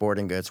like Dick's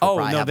Sporting Goods. Will Oh,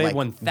 probably no, have, they like,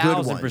 1000%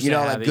 good ones. You know,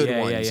 have like it. good Yeah,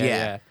 ones.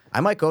 yeah. I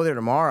might go there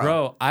tomorrow,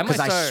 Bro, I might because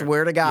I start-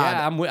 swear to God,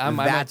 Yeah, I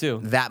might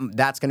too.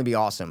 That's gonna be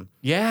awesome.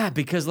 Yeah,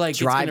 because like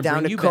Drive it's gonna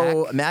down bring to you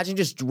Cove. back. Imagine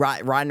just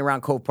riding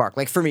around Cove Park.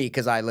 Like for me,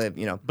 because I live,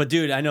 you know. But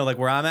dude, I know like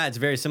where I'm at, it's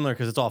very similar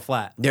because it's all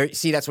flat. There,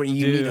 see, that's what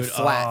you need a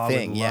flat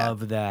thing. I would Yeah,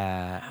 love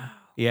that.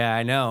 Yeah,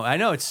 I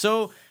know. It's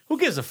so. Who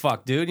gives a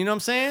fuck, dude? You know what I'm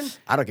saying?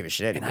 I don't give a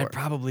shit And anymore. I'd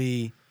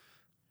probably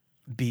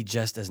be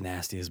just as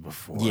nasty as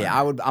before. Yeah,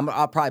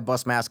 I'll probably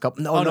bust my ass a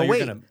couple. No, Oh, no, no, you're wait.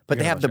 gonna- But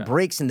you're they have gonna the bust your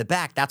brakes in the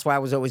back. That's why I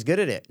was always good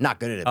at it. Not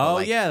good at it. but Oh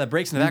like, yeah, the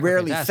brakes in the we back. were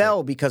rarely fantastic.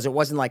 fell because it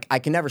wasn't like I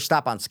can never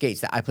stop on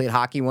skates. I played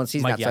hockey one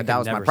season. Mikey, I that can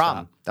was my never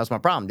problem. stop. That was my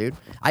problem, dude.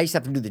 I used to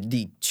have to do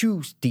the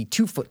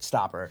 2-foot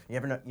stopper. You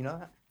ever know? You know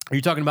that? Are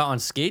you talking about on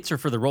skates or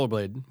for the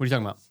rollerblade? What are you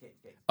talking about?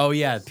 Oh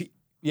yeah,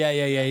 yeah.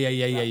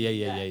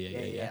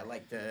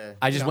 Like the.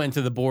 I just went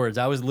into the boards.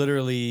 I was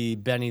literally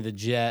Benny the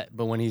Jet,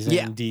 but when he's in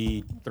Yeah.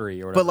 D3 or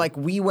whatever. But like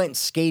we went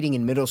skating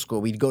in middle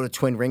school. We'd go to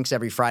Twin Rinks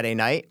every Friday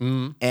night,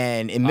 and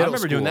in middle remember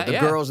school, doing that, the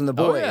yeah. girls and the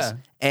Oh, boys,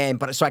 yeah.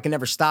 but so I could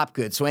never stop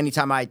good. So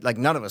anytime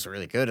none of us were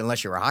really good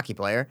unless you were a hockey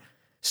player.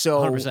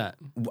 So 100%.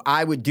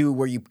 I would do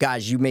where you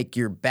make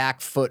your back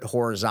foot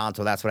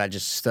horizontal. That's what I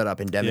just stood up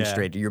and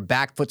demonstrated. Your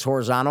back foot's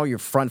horizontal, your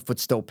front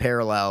foot's still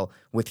parallel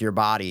with your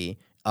body,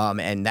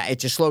 and it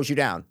just slows you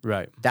down.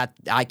 Right. That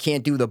I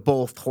can't do the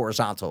both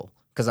horizontal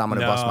because I'm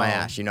gonna bust my No.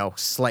 ass. You know,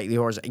 slightly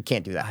horizontal. You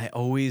can't do that. I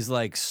always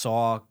like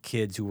saw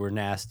kids who were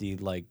nasty,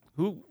 like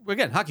who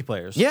again hockey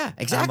players. Yeah, And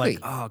exactly.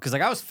 I'm like, because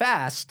like I was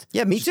fast.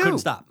 Yeah, me just too. Couldn't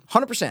stop.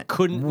 100%.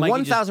 Couldn't.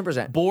 Mikey just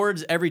 1,000%.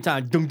 Boards every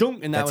time. Dunk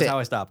dunk, and that That's was it. how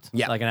I stopped.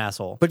 Yeah. like an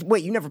asshole. But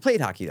wait, you never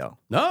played hockey though.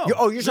 No.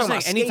 You're Just talking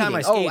about saying anytime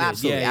I skating. skated. Oh,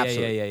 absolutely, Yeah,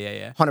 absolutely.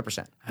 yeah. 100%.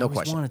 I No always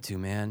question. wanted to,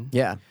 man.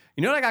 Yeah.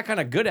 You know what I got kind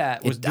of good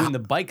at was It- doing the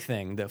bike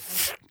thing. The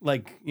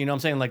like, you know what I'm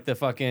saying? Like the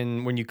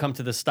fucking, when you come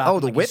to the stop, Oh,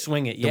 and, the like, whip? you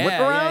swing it. The Yeah, whip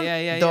around?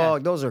 yeah.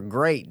 Dog, those are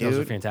great, dude. Those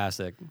are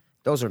fantastic.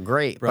 Those are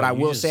great. Bro, but I you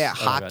will just- say a oh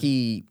my God.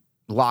 hockey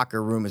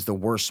locker room is the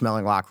worst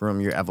smelling locker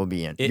room you'll ever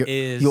be in. It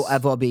is. You'll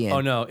ever be in.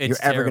 Oh no, it's You're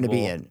ever going to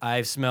be terrible. in.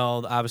 I've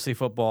smelled obviously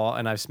football,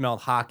 and I've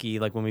smelled hockey.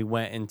 Like when we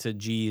went into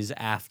G's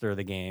after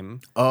the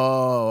game,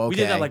 Oh, okay. we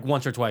did that like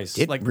once or twice.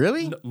 Like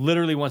really?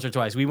 literally once or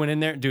twice. We went in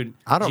there, dude.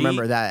 I don't G-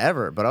 remember that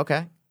ever, but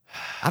okay.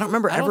 I don't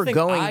remember I don't ever think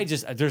going. I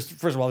just first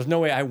of all, there's no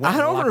way I went. I in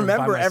the don't locker room by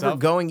remember ever myself.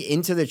 going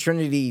into the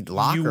Trinity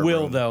locker You room.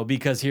 will though,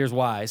 because here's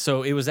why.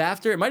 So it was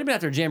after. It might have been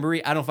after a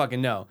Jamboree. I don't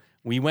fucking know.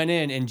 We went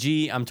in, and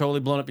G, I'm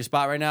totally blowing up your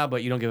spot right now,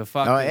 but you don't give a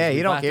fuck. Oh, because yeah, we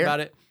you don't laughed care. about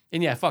it.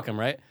 And yeah, fuck him,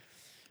 right?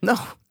 No.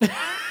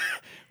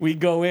 We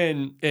go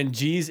in, and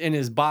G's in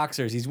his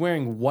boxers. He's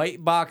wearing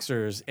white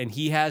boxers, and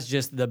he has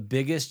just the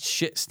biggest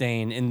shit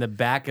stain in the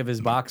back of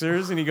his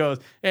boxers. And he goes,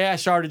 "Hey, I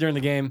sharded during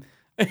the game."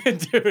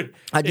 Dude,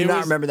 I do it not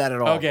was- remember that at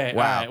all. Okay,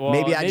 Wow. all right. Well,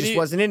 maybe I just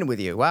wasn't in it with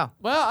you. Wow.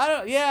 Well, I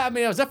don't. Yeah, I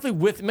mean, I was definitely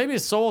with maybe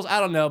his souls. I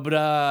don't know, but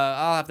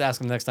I'll have to ask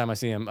him next time I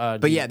see him.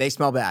 But yeah, they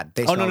smell bad.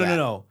 They Oh smell no.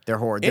 bad. They're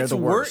horrible. They're It's the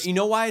worst. You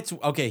know why it's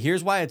okay?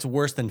 Here's why it's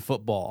worse than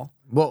football.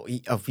 Well, yeah,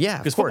 of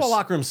Because course. football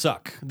locker rooms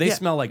suck. They Yeah,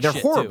 smell like they're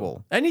shit. horrible.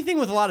 Too. Anything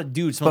with a lot of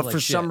dudes smells But like for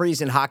shit. some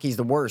reason, hockey's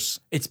the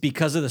worst. It's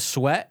because of the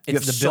sweat. It's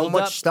have the so buildup,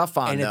 much stuff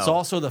on, and it's though.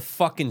 also the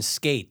fucking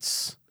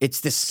skates. It's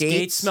the Skates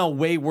skates. smell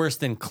way worse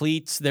than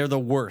cleats. They're the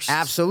worst.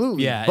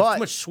 Absolutely. Yeah, but it's too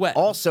much sweat.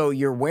 Also,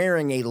 you're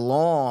wearing a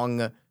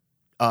long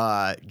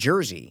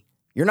jersey.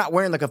 You're not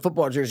wearing like a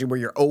football jersey where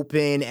you're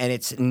open and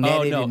it's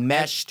netted no. and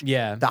meshed.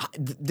 Yeah.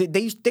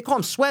 They call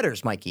them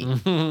sweaters, Mikey.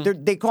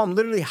 They call them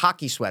literally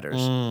hockey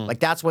sweaters. Like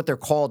that's what they're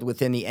called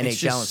within the NHL It's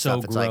just and so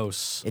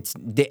stuff. It's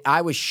gross.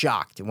 I was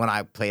shocked when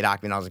I played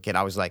hockey when I was a kid.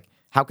 I was like,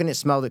 how can it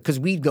smell? Because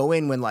we'd go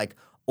in when like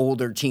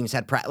older teams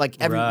had like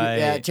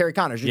Right. Terry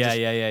Connors. Yeah.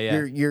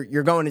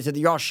 You're going into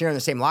you're all sharing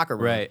the same locker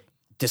room. Right.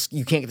 Just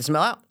you can't get the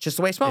smell out. Just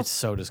the way it smells. It's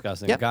so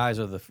disgusting. Yep. Guys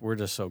we're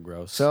just so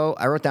gross. So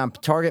I wrote down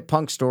Target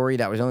punk story.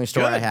 That was the only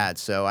story I Good. had.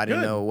 So I didn't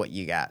Good. know what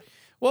you got.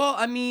 well,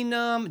 I mean,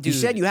 dude, You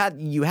said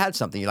you had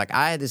something. You're like,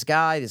 I had this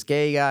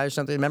gay guy or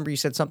something. Remember you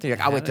said something? You're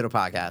like, I'll wait to the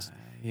podcast.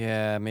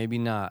 Yeah, maybe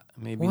not.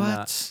 Maybe What?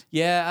 not.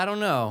 Yeah, I don't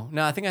know.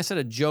 No, I think I said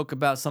a joke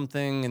about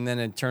something and then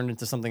it turned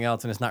into something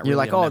else, and it's not really. You're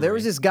like, a oh, there memory.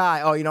 was this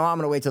guy. Oh, you know, I'm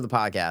gonna wait till the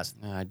podcast.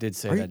 I did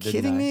say Are you that. didn't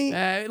kidding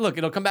I? me? Look,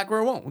 it'll come back where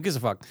it won't. Who gives a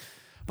fuck?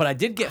 But I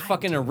did get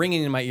fucking a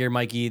ringing in my ear,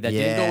 Mikey, that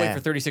didn't go away Yeah. for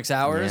 36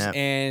 hours, Yeah.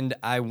 and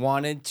I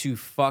wanted to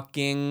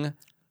fucking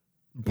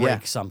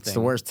break something. It's the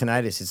worst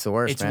tinnitus. It's the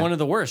worst. It's man. one of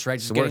the worst, right?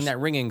 Just the getting worst. that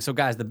ringing. So,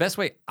 guys, the best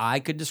way I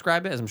could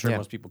describe it, as I'm sure Yeah.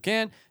 most people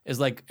can, is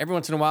like every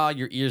once in a while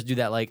your ears do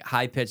that like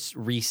high pitched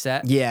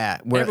reset. Yeah,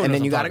 Everyone and then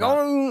knows you what gotta I'm go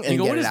talking about. and You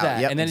go, get what it is out.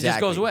 that? Yep, And then it just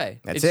goes exactly. away.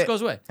 That's It just it.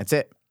 goes away. That's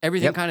it.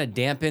 Everything Yep. kind of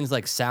dampens,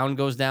 like sound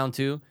goes down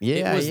too.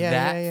 Yeah, it was yeah,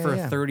 that yeah, for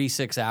yeah.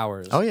 36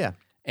 hours. Oh yeah.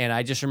 And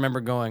I just remember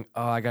going,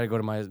 oh, I got to go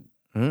to my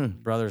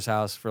brother's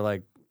house for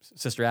like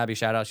Sister Abby.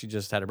 Shout out. She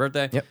just had her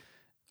birthday. Yep.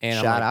 And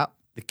I'm Shout like, out.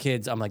 The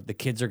kids, I'm like, the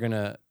kids are going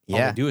to all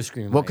Yeah. they do is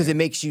scream. in Well, my because ear. it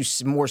makes you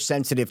more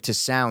sensitive to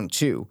sound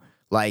too.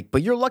 Like,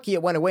 but you're lucky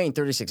it went away in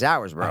 36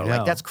 hours, bro. I Like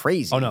know. that's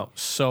crazy. Oh, no.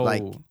 So,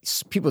 Like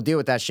people deal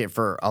with that shit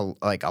for a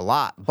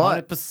lot.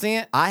 But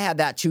 100%. I had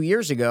that 2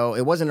 years ago.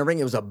 It wasn't a ring;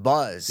 it was a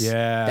buzz.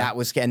 Yeah. that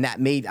was, and that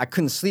made I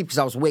couldn't sleep because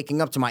I was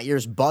waking up to my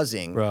ears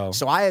buzzing. Bro.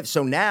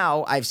 So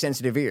now I have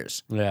sensitive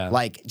ears. Yeah.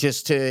 like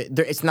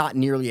it's not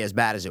nearly as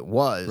bad as it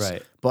was.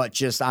 Right.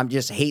 But I'm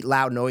just hate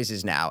loud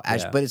noises now.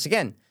 Yeah. But it's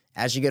again.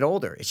 As you get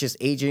older, it's just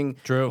aging.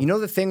 True. You know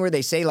the thing where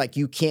they say like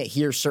you can't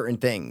hear certain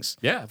things.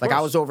 Yeah, of Like I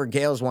course. was over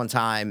Gail's one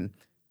time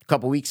a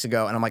couple weeks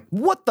ago, and I'm like,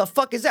 "What the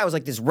fuck is that?" It was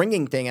like this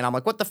ringing thing, and I'm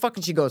like, "What the fuck?"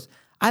 And she goes,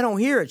 "I don't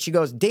hear it." She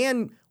goes,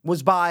 "Dan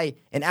was by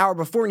an hour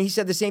before, and he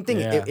said the same thing.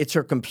 Yeah. It's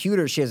her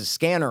computer. She has a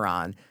scanner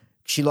on."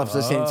 She loves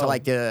listening to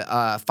like the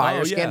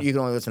fire Oh, scanner. yeah. You can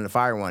only listen to the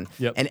fire one.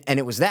 Yep. And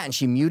it was that, and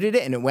she muted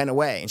it, and it went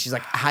away. And she's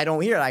like, "I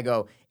don't hear it." I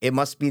go, "It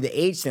must be the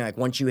age thing. Like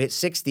once you hit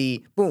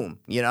 60, boom,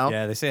 you know."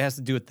 Yeah, they say it has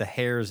to do with the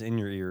hairs in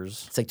your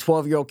ears. It's like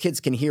 12-year-old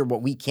kids can hear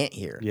what we can't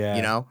hear. Yeah.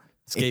 You know?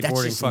 That's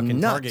Skateboarding just fucking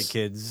nuts. Target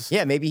kids.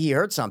 Yeah, maybe he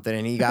heard something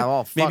and he got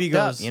all fucked Maybe he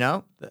goes, up, you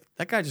know?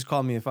 That guy just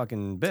called me a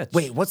fucking bitch.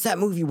 Wait, what's that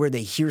movie where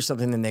they hear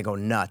something and they go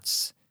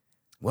nuts?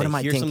 What They am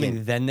I hear thinking?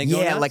 something, then they go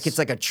Yeah, nuts? like it's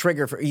like a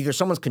trigger for either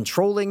someone's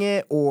controlling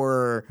it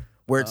or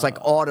where it's like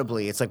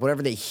audibly. It's like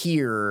whatever they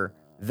hear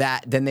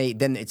that then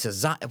it's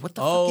a what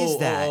the fuck is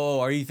that? Oh,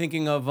 are you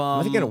thinking of Am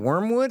I thinking of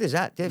Wormwood? Is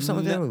that they have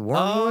something to do with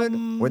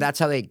Wormwood? Where that's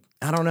how they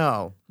I don't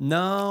know.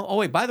 No. Oh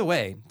wait, by the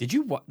way, did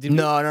you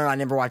No, I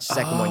never watched the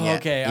second one yet.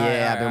 okay, Yeah, all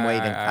right, I've been all right,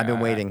 waiting. all right, I've been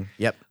all right. waiting.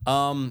 Yep.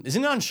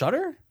 Isn't it on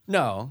Shutter?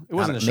 No, it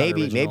wasn't a Shudder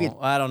maybe original.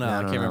 I don't know.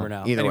 I can't remember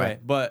now. Either anyway, way.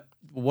 but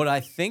what I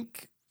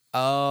think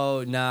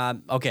oh nah.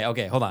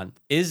 Okay, hold on.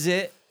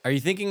 Are you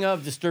thinking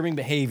of Disturbing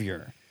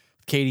Behavior?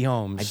 Katie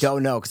Holmes. I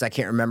don't know because I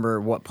can't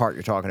remember what part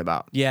you're talking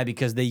about. Yeah,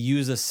 because they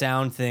use a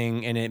sound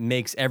thing and it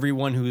makes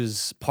everyone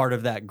who's part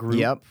of that group,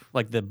 Yep.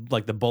 like the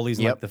bullies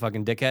and Yep. like the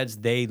fucking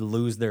dickheads, they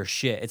lose their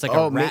shit. It's like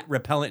Oh, a rat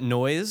repellent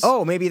noise.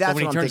 Oh, maybe But that's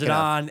when what he I'm turns it thinking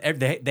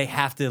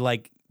on,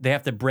 they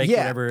have to break Yeah,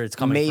 whatever it's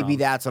coming maybe from.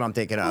 that's what I'm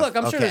thinking of. Look,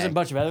 I'm sure there's Okay. a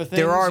bunch of other things.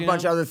 There are a you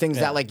bunch know? of other things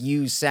Yeah. that like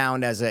use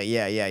sound as a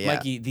yeah.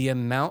 Mikey, the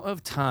amount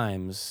of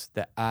times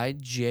that I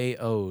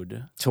J.O.'d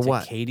To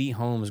what? Katie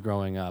Holmes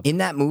growing up In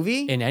that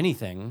movie? in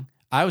anything,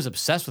 I was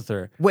obsessed with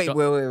her. Wait, So-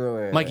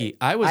 wait. Mikey,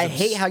 I was. I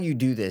hate how you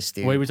do this,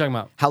 dude. What are we talking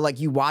about? How like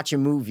you watch a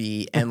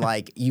movie and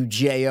like you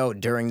J.O.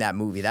 during that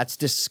movie. That's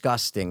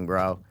disgusting,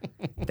 bro.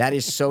 That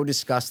is so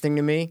disgusting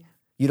to me.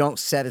 You don't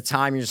set a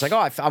time. You're just like,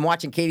 oh, I'm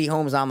watching Katie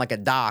Holmes on like a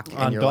dock. And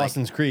On you're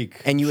Dawson's like,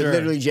 Creek. And you would Sure.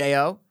 literally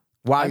J.O.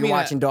 while you're mean,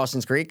 watching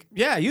Dawson's Creek?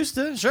 Yeah, I used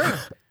to. Sure.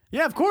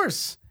 Yeah, of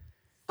course.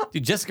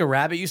 Dude, Jessica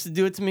Rabbit used to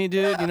do it to me,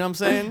 dude. You know what I'm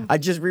saying? I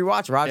just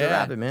rewatched Roger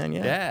Rabbit, man.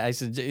 Yeah. Yeah, I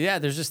said, yeah,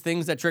 there's just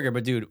things that trigger.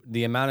 But, dude,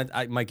 the amount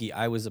of, Mikey,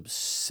 I was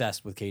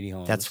obsessed with Katie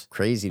Holmes. That's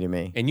crazy to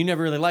me. And you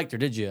never really liked her,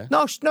 did you?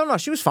 No,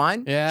 she was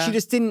fine. Yeah? She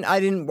just didn't, I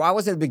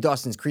wasn't a big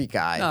Dawson's Creek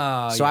guy.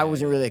 Oh, so I yeah,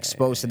 wasn't really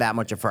exposed to that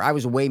much of her. I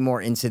was way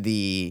more into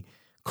the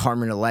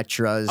Carmen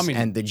Electras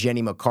and the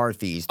Jenny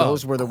McCarthy's.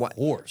 Those were the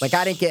ones. Like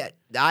I didn't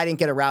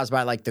get aroused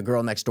by like the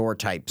Girl Next Door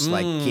types,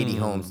 like Katie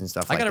Holmes and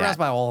stuff like that. I got aroused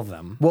by all of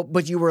them. Well,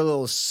 but you were a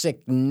little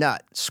sick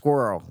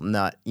squirrel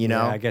nut, you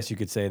know? Yeah, I guess you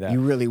could say that. You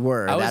really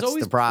were. I was That's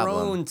always the problem.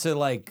 prone to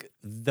like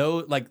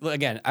though. Like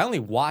again, I only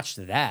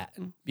watched that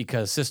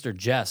because Sister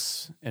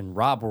Jess and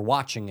Rob were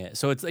watching it.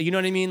 So it's you know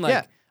what I mean? Like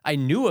Yeah. I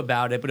knew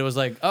about it, but it was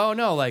like, oh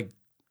no, like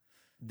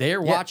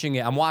they're watching it.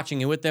 I'm watching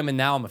it with them, and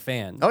now I'm a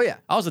fan. Oh yeah.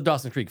 I was a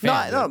Dawson's Creek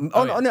fan.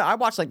 No. I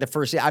watched like the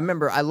first. I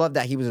remember. I love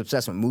that he was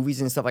obsessed with movies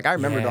and stuff. Like I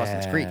remember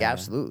Dawson's Creek,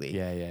 absolutely.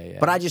 Yeah.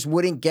 But I just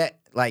wouldn't get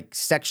like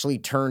sexually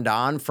turned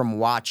on from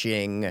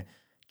watching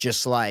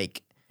just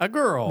like A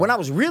girl. when I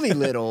was really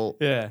little.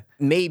 Yeah.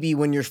 Maybe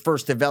when you're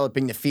first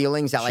developing the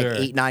feelings at like Sure.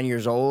 8, 9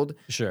 years old.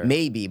 Sure.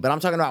 Maybe. But I'm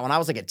talking about when I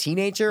was like a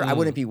teenager. I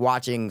wouldn't be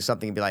watching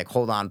something and be like,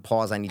 hold on,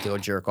 pause. I need to go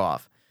jerk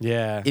off.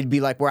 Yeah. It'd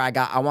be like where I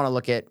want to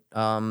look at,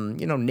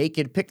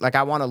 naked pic. Like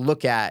I want to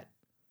look at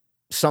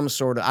some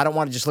sort of. I don't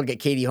want to just look at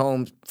Katie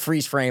Holmes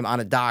freeze frame on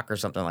a dock or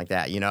something like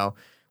that.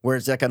 Where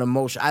it's like an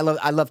emotion. I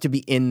love to be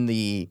in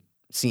the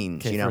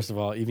scenes. Okay, first of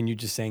all, even you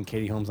just saying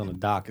Katie Holmes on the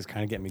dock is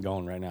kind of getting me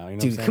going right now. You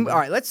know Dude, what I'm saying? all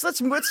right, let's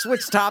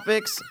switch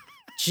topics.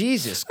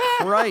 Jesus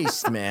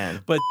Christ,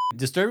 man. But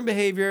disturbing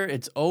behavior,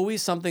 it's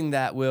always something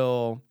that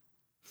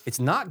it's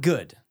not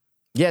good.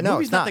 Yeah, no,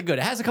 Movie's it's not that good.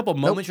 It has a couple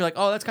moments you're like,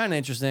 oh, that's kind of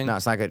interesting. No,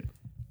 it's not good.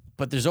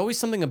 But there's always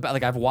something about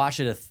like I've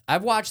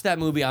watched that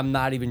movie. I'm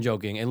not even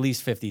joking. At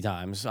least 50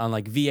 times on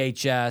like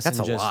VHS. That's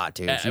and a lot,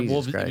 dude. Jesus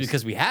well, Christ.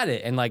 because we had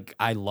it and like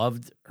I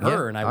loved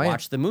her and I Oh, yeah.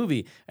 watched the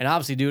movie. And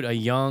obviously, dude, a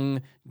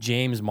young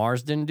James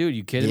Marsden, dude.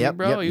 You kidding me,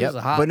 bro? He was a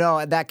hot. But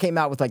no, that came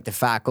out with like the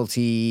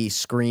Faculty,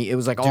 Screen. It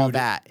was like all Dude,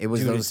 that. It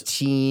was dude, those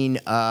teen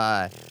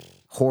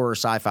horror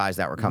sci-fis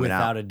that were coming out.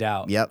 without a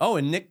doubt. Yep. Oh,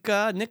 and Nick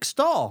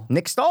Stahl.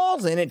 Nick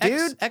Stahl's in it,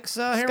 dude. Ex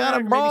got Harry a Potter,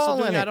 maybe ball still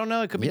doing in it. it. I don't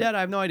know. It could be Yep. dead. I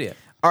have no idea.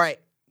 All right.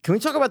 Can we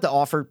talk about The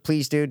Offer,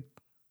 please, dude?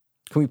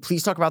 Can we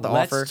please talk about The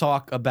Let's Offer?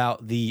 talk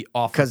about The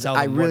Offer. Because Tell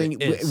I them what really,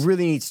 it is.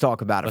 really need to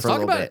talk about it Let's for a talk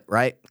little about bit, it.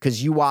 right?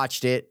 Because you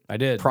watched it. I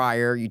did.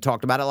 Prior. You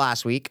talked about it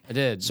last week. I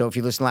did. So if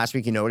you listened last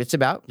week, you know what it's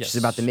about. Yes. It's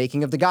about the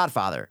making of The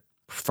Godfather,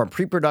 from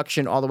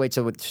pre-production all the way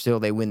till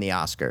they win the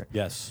Oscar.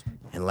 Yes.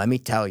 And let me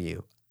tell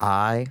you,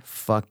 I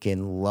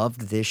fucking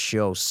loved this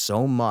show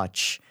so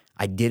much.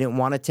 I didn't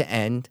want it to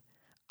end.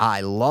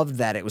 I loved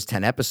that it was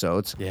 10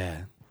 episodes.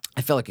 Yeah.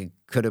 I felt like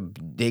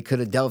they could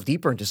have delved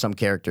deeper into some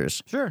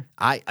characters. Sure.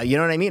 You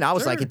know what I mean? I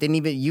was like, Sure. it didn't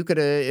even, you could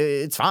have,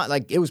 it's fine.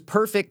 Like, it was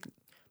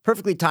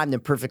perfectly timed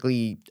and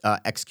perfectly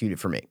executed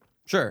for me.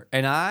 Sure.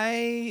 And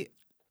I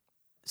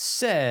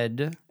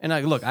said,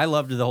 I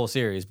loved the whole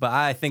series, but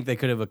I think they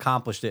could have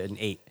accomplished it in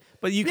 8.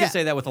 But you can Yeah.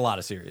 say that with a lot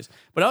of series.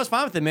 But I was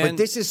fine with it, man. But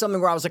this is something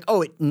where I was like,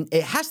 oh,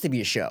 it has to be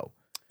a show.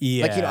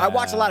 yeah. Like, I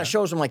watch a lot of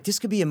shows. I'm like, this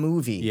could be a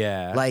movie.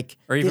 Yeah. Like,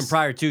 or even this-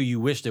 prior to, you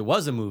wished it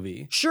was a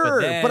movie. Sure,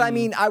 but I then-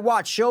 mean, I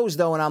watch shows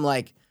though, and I'm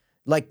like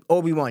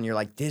Obi-Wan, you're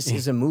like, this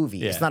is a movie.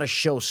 Yeah. It's not a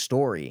show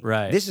story.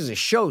 Right. This is a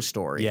show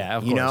story. Yeah,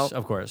 of you course. know?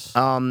 Of course.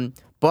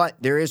 But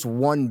there is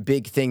one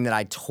big thing that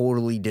I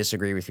totally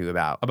disagree with you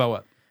about. About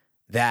what?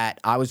 That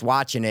I was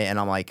watching it and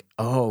I'm like,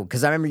 oh,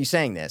 because I remember you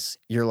saying this.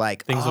 You're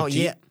like, Things oh look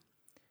cheap? yeah.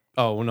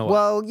 Oh, no.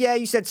 Well, yeah,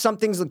 you said some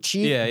things look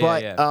cheap, Yeah,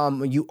 but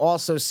yeah. You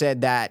also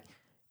said that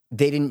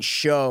they didn't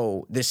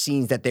show the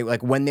scenes that they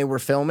like when they were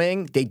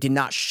filming. They did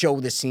not show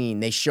the scene.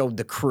 They showed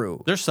the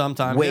crew. There's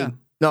sometimes, yeah.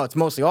 No, it's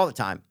mostly all the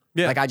time.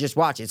 Yeah. Like I just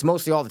watch it. It's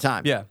mostly all the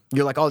time. Yeah.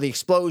 You're like, oh, the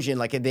explosion.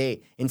 Like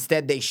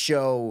instead they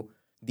show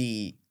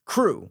the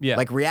crew Yeah.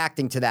 like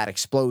reacting to that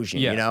explosion,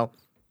 Yeah. you know?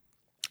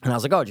 And I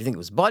was like, oh, do you think it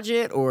was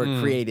budget or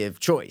creative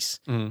choice?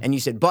 And you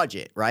said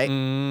budget, right?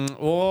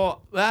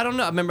 Well, I don't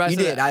know. Remember I You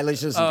said did. that. I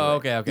listened to Oh, it.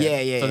 okay,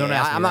 okay. Yeah. So don't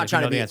ask me I'm that not if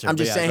trying you to know the be. answer, I'm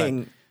but just yeah,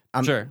 saying.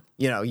 Sure.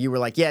 You were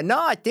like, yeah, no,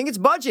 I think it's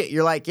budget.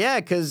 You're like, yeah,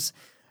 because,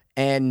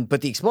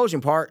 but the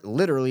explosion part,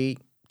 literally,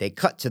 they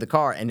cut to the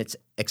car and it's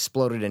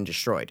exploded and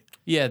destroyed.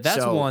 Yeah,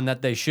 that's So- one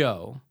that they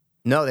show.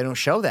 No, they don't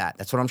show that.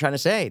 That's what I'm trying to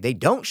say. They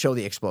don't show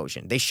the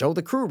explosion. They show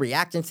the crew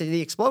reacting to the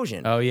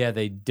explosion. Oh, yeah,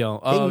 they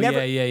don't. They Oh,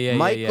 never, yeah.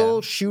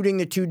 Michael shooting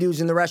the 2 dudes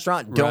in the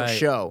restaurant, don't Right.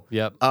 show.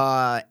 Yep.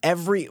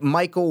 Every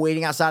Michael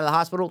waiting outside of the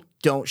hospital,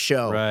 don't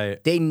show.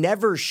 Right. They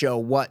never show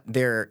what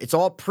it's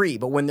all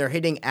but when they're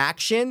hitting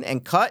action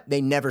and cut, they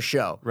never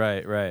show.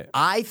 Right.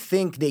 I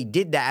think they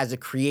did that as a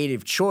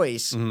creative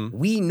choice. Mm-hmm.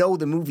 We know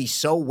the movie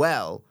so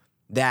well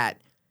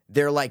that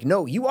they're like,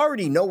 no, you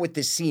already know what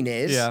this scene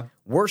is. Yeah.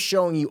 We're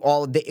showing you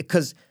all of the,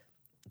 because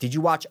did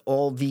you watch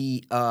all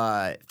the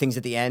things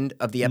at the end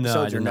of the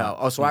episodes did or no? not.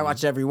 Oh, so I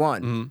watched every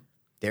one.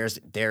 There's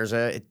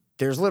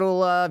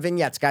little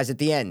vignettes, guys, at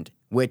the end,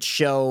 which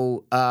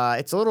show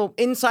it's a little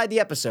inside the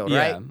episode,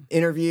 Yeah. right?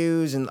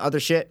 Interviews and other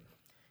shit.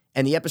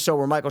 And the episode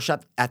where Michael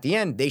shot at the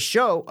end, they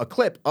show a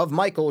clip of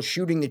Michael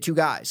shooting the 2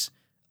 guys,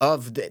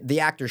 of the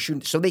actor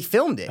shooting. So they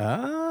filmed it.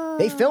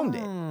 They filmed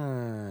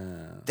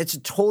it. That's a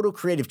total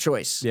creative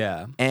choice.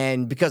 Yeah.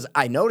 And because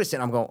I noticed it,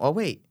 I'm going, oh,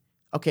 wait.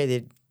 Okay,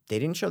 they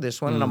didn't show this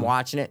one, and I'm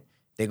watching it.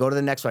 They go to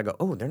the next one. I go,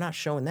 oh, they're not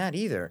showing that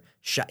either.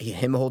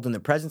 Him holding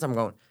the presents. I'm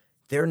going,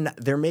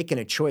 they're making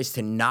a choice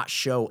to not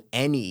show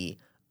any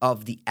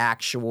of the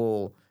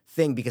actual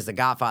thing because The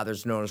Godfather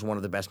is known as one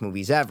of the best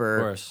movies ever.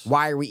 Of course.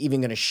 Why are we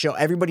even going to show?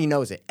 Everybody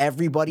knows it.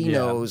 Everybody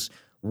knows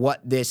what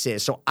this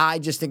is. So I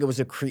just think it was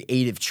a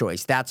creative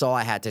choice. That's all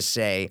I had to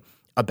say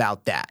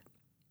about that.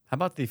 How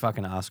about the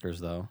fucking Oscars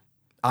though?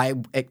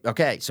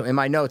 Okay, so in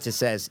my notes it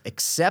says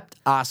accept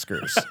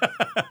Oscars.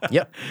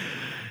 Yep.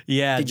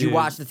 Yeah. Did you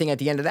watch the thing at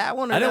the end of that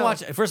one? Or I didn't no?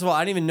 watch. First of all,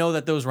 I didn't even know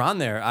that those were on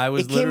there. I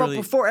was It came up literally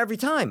before every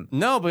time.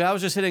 No, but I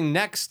was just hitting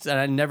next, and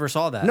I never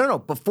saw that. No,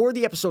 before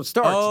the episode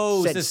starts.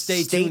 Oh, it it said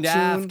says stay tuned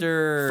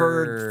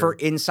after. for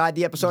inside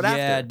the episode Yeah,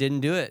 after. didn't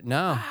do it.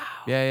 No.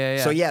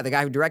 Yeah. So yeah, the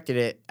guy who directed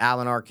it,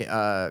 Alan Arkin,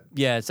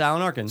 Yeah, it's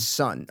Alan Arkin.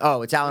 son.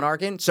 Oh, it's Alan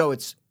Arkin. So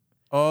it's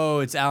Oh,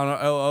 it's Alan.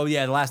 Oh,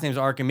 yeah. The last name's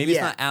Arkin. Maybe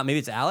Yeah. it's not Al. Maybe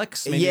it's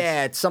Alex. Maybe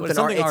yeah, it's something.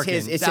 something It's Arkin.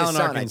 his. It's Alan his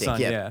son, Arkin's I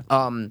think.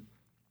 son, Yeah.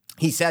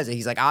 He says it.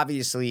 He's like,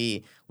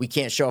 obviously, we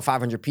can't show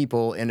 500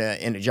 people in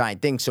a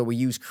giant thing, so we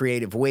use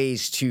creative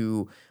ways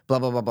to blah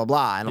blah blah blah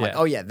blah. And I'm like, Yeah.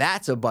 oh yeah,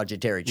 that's a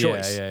budgetary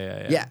choice.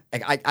 Yeah.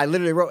 I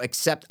literally wrote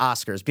accept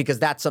Oscars because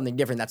that's something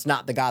different. That's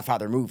not the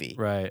Godfather movie.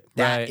 Right.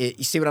 That right.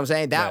 you see what I'm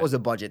saying? That Right. was a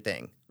budget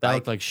thing. That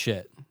looked like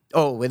shit.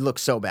 Oh, it looked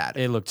so bad.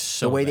 It looked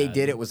so the way they bad.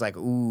 did it was like,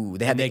 ooh,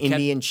 they had the They kept-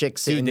 Indian chick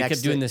sitting Dude, they next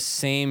kept doing to the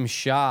same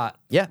shot.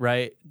 Yeah.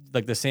 Right?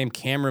 Like the same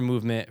camera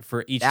movement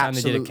for each time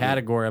they did Absolutely. a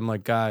category. I'm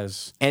like,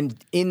 guys. And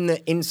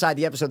inside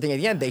the episode thing at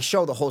the end, they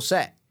show the whole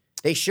set.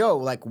 They show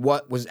like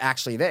what was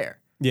actually there.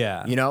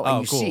 Yeah. You know, and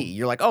Oh, you cool. see,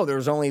 you're like, oh, there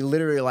was only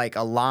literally like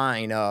a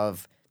line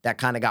of that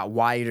kind of got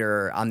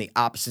wider on the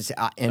opposite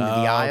end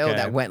of the aisle okay.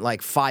 that went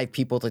like 5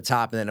 people at the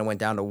top, and then it went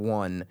down to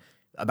 1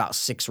 about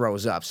 6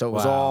 rows up. So it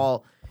was Wow.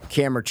 all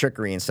camera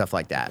trickery and stuff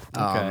like that.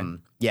 Okay.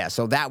 Yeah,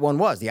 so that one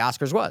was the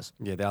Oscars was.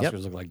 Yeah, the Oscars Yep.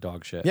 look like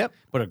dog shit. Yep.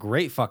 But a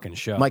great fucking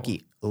show.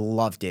 Mikey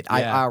loved it.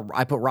 Yeah.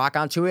 I put Rock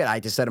onto it. I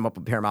just set him up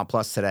with Paramount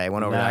Plus today. I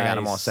went over there. I got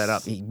him all set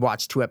up. Nice. He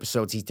watched 2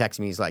 episodes. He texted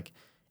me. He's like,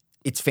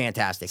 it's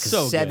fantastic. 'Cause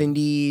So good.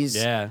 70s.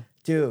 Yeah.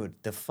 Dude,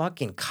 the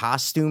fucking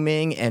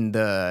costuming and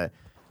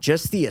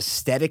just the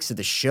aesthetics of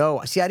the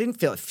show. See, I didn't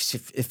feel it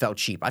felt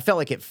cheap. I felt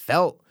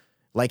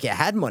like it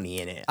had money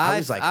in it. I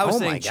was like, I was oh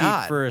saying my cheap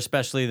God. for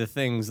especially the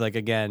things like,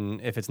 again,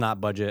 if it's not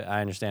budget,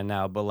 I understand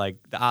now, but like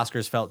the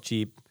Oscars felt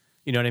cheap.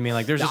 You know what I mean?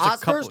 Like there's the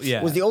just a Oscars couple.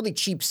 Yeah. was the only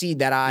cheap seed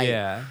that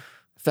I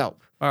felt.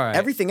 All right.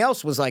 Everything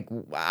else was like,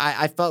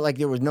 I felt like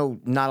there was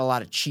not a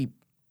lot of cheap.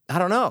 I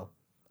don't know.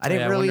 I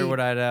didn't I really. wonder what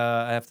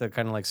I have to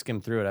kind of like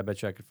skim through it. I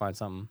bet you I could find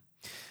something.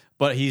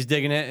 But he's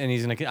digging it, and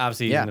he's gonna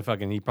obviously he's Yeah. gonna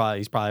fucking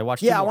he's probably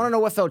watched. Yeah, I want want to know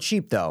what felt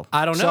cheap though.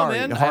 I don't know, Sorry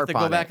man. to I have harp to go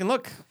on back it. and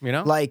look. You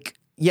know, Like,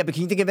 yeah, but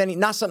can you think of any?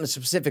 Not something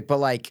specific, but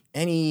like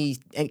any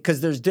because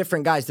there's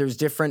different guys. There's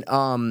different.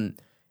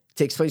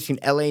 Takes place between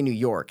L.A. New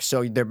York,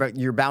 so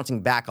you're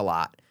bouncing back a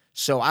lot.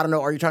 So I don't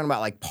know. Are you talking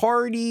about like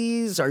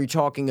parties? Are you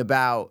talking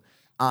about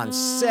on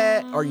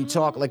set? Are you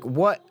talking like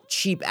what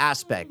cheap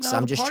aspects? No,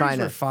 I'm the just parties trying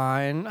to. were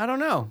fine. I don't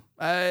know.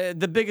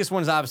 The biggest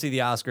one is obviously the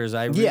Oscars.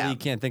 I really Yeah.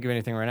 can't think of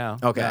anything right now.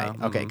 Okay,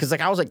 No, okay, mm-mm. because like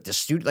I was like the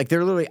studio, like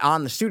they're literally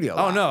on the studio.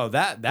 Oh lot. no,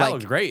 that Like-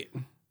 was great.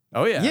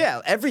 Oh yeah.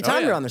 Yeah, every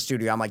time yeah. you're on the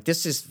studio, I'm like,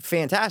 this is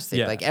fantastic.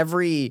 Yeah. Like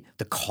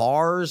the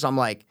cars, I'm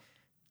like,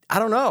 I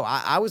don't know.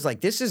 I was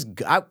like, this is.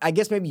 I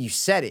guess maybe you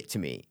said it to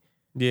me,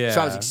 Yeah. so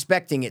I was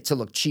expecting it to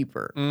look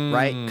cheaper,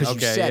 right? Because you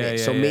okay, said yeah, it,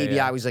 yeah, so yeah, maybe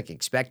yeah. I was like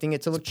expecting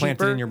it to look planted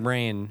cheaper. in your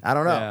brain. I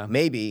don't know. Yeah.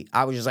 Maybe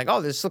I was just like,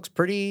 oh, this looks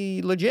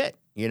pretty legit.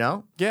 You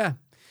know, Yeah.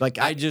 like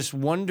I just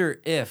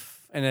wonder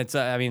if, and it's,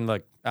 I mean,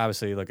 look,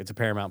 obviously, look, it's a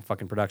Paramount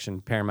fucking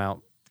production.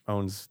 Paramount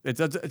owns, it's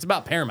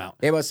about Paramount.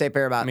 they must say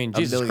Paramount. I mean, a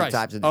Jesus billion Christ.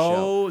 times of the show.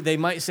 Oh, they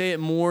might say it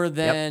more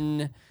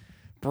than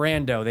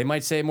Brando. They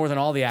might say it more than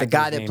all the The actors.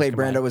 guy that names played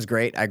combined. Brando was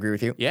great. I agree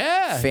with you.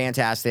 Yeah.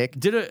 Fantastic.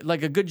 Did a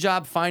good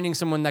job finding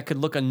someone that could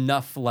look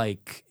enough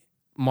like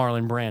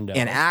Marlon Brando.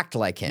 And act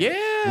like him.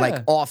 Yeah.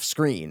 Like off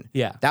screen.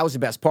 Yeah. That was the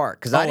best part.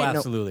 Because I Oh, didn't know.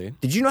 absolutely.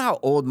 Did you know how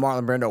old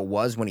Marlon Brando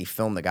was when he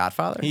filmed The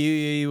Godfather?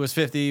 He was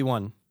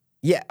 51.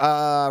 Yeah,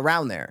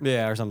 around there.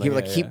 Yeah, or something. He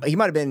like yeah, yeah. he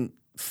might have been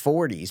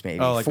 40s, maybe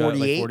Oh, like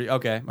 48. 40.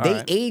 Okay. all They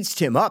right. aged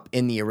him up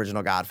in the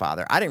original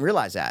Godfather. I didn't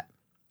realize that.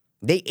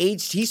 They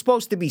aged. He's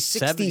supposed to be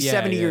 60,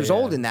 70 years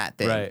old in that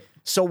thing. Right.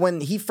 So when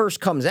he first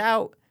comes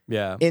out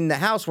Yeah. in the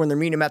house, when they're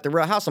meeting him at the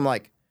real house, I'm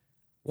like,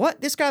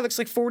 what? This guy looks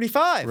like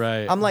 45.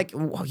 Right. I'm like,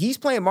 he's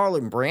playing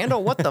Marlon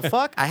Brando? What the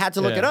fuck? I had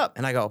to look Yeah. it up.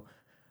 And I go,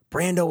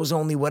 Brando was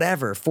only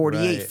whatever,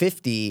 48, Right.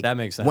 50 That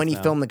makes sense when he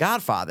now. filmed The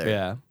Godfather.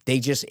 Yeah. They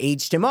just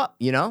aged him up,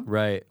 you know?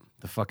 Right.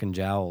 The fucking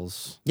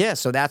jowls. Yeah,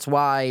 so that's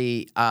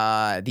why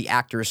the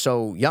actor is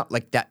so young,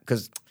 like that.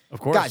 Because,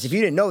 Of course. guys, if you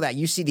didn't know that,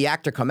 you see the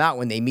actor come out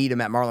when they meet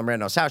him at Marlon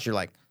Brando's house. You're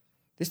like,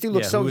 this dude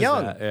looks Yeah, so who is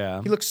young. that?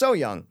 Yeah. He looks so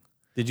young.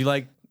 Did you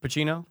like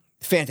Pacino?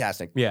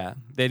 Fantastic. Yeah.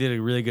 They did a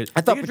really good.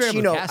 I thought they did a very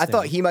good Pacino. I casting.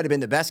 thought he might have been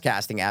the best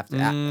casting after.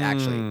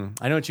 Actually,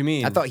 I know what you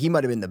mean. I thought he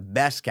might have been the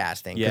best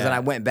casting because Yeah. then I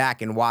went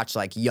back and watched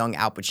like young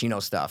Al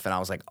Pacino stuff, and I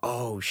was like,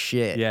 oh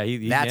shit, Yeah,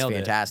 he that's nailed it.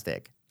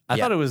 fantastic. I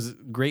Yeah. thought it was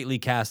greatly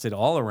casted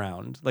all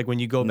around. Like when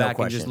you go No back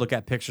and just question. look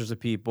at pictures of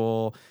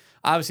people.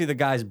 Obviously, the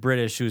guy's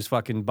British, who's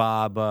fucking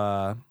Bob.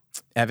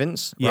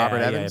 Evans, Yeah, Robert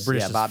yeah, Evans,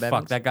 British yeah, as Bob fuck.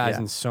 Evans. That guy's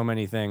Yeah. in so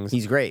many things.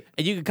 He's great.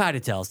 And you can kind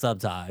of tell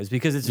sometimes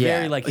because it's Yeah,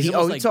 very like he's he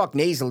almost like, talked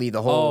nasally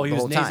the whole. he the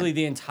was whole nasally time.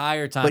 the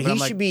entire time. But I'm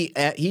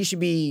he should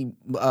be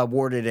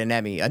awarded an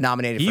Emmy,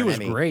 nominated he for an was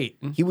Emmy. great.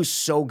 He was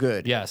so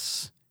good.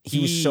 Yes. He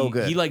was so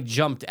good. He like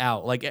jumped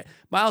out. Like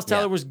Miles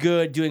Teller was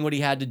good doing what he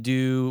had to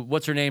do.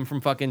 What's her name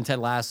from fucking Ted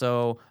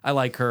Lasso? I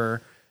like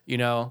her, you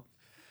know,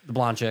 the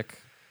blonde chick.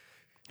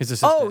 His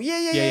assistant. Oh,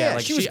 yeah.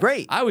 Like She was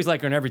great. I always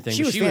like her and everything.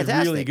 She but was she was really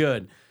fantastic.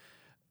 good.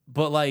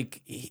 But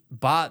like,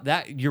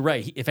 you're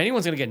right. If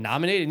anyone's gonna get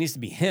nominated, it needs to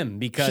be him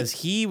because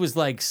he was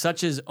like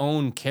such his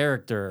own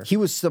character. He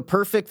was the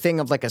perfect thing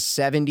of like a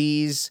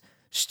 70s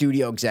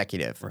studio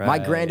executive. My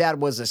Right.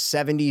 granddad was a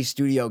 70s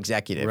studio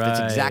executive. That's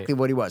Right. exactly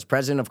what he was.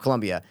 President of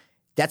Columbia.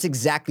 That's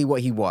exactly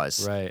what he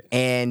was. Right.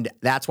 And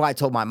that's why I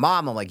told my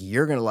mom, I'm like,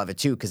 you're going to love it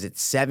too, because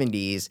it's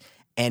 70s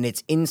and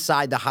it's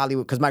inside the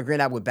Hollywood. Because my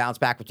granddad would bounce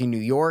back between New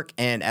York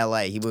and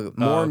LA. He would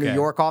more New okay.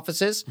 York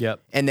offices.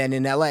 Yep. And then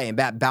in LA and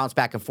bounce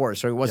back and forth.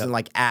 So he wasn't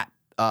like at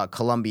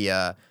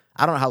Columbia.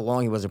 I don't know how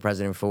long he was a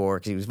president for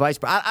because he was vice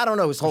president. I don't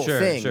know his whole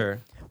thing. Sure.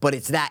 But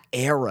it's that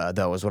era,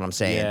 though, is what I'm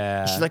saying.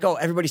 Yeah. She's like, oh,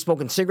 everybody's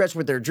smoking cigarettes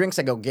with their drinks.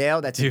 I go,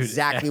 Gail, that's Dude,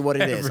 exactly what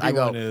it is. I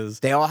go, everyone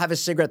is. they all have a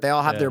cigarette. They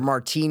all have Yeah. their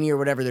martini or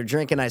whatever they're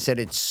drinking. I said,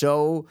 it's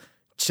so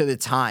to the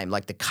time.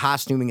 Like, the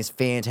costuming is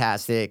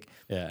fantastic.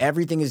 Yeah.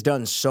 Everything is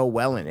done so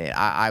well in it.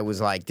 I was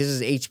like, this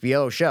is an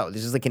HBO show.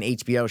 This is like an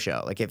HBO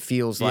show. Like, it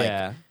feels like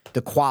Yeah.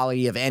 the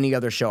quality of any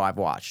other show I've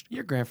watched.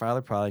 Your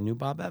grandfather probably knew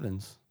Bob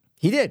Evans.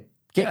 He did.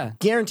 Yeah.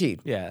 Guaranteed.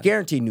 Yeah.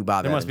 Guaranteed knew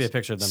Bob There Evans. must be a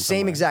picture of them Same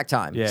somewhere. exact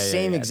time. Yeah,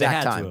 Same They exact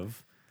had time. to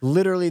have.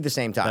 Literally the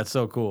same time. That's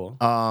so cool.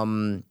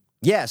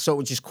 Yeah, so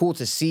it's just cool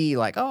to see,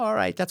 like, oh, all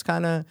right, that's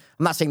kind of.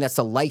 I'm not saying that's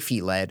the life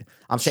he led.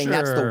 I'm saying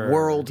that's the Sure.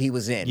 world he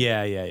was in.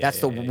 Yeah.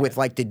 That's with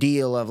like the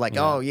deal of like,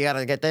 oh, you got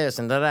to get this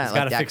and that. He's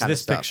got to fix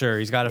this picture.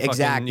 He's got to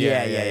Exactly.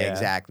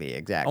 fucking Exactly.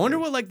 I wonder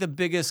what like the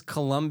biggest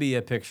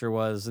Columbia picture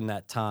was in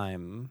that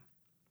time.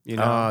 You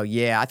know? Oh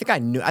yeah, I think I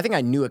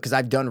knew it because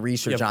I've done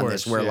research Yeah, of on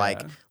this. course, Where yeah.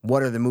 like,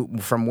 what are the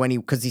from when he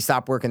because he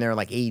stopped working there in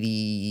like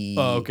 85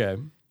 Oh, okay.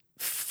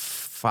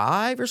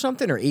 or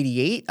something or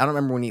 88. I don't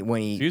remember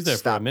when he He was there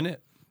stopped. for a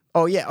minute.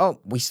 Oh yeah. Oh,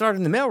 we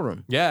started in the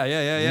mailroom. Yeah.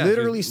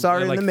 Literally He was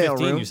started at, in like the 15,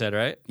 mailroom. You said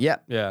right?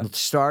 Yep. Yeah.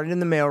 Started in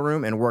the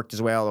mailroom and worked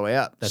his way all the way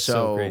up. That's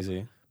so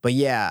crazy. But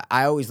yeah,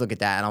 I always look at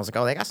that and I was like,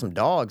 oh, they got some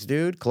dogs,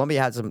 dude.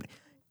 Columbia had some.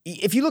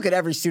 If you look at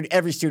every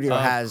studio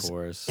Of has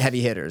course.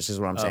 heavy hitters, is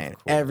what I'm saying.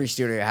 course. Every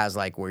studio has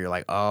like where you're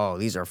like, oh,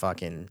 these are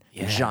fucking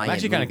giant. I'm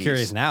actually kind of movies.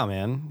 curious now,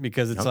 man,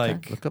 because it's Okay,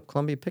 like, look up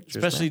Columbia Pictures,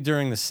 especially man.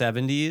 during the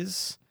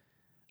 70s.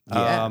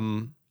 Yeah.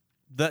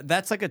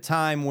 That's like a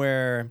time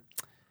where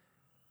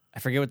I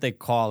forget what they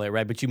call it,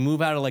 right? But you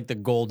move out of like the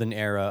golden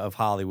era of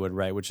Hollywood,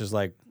 right? Which is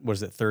like, what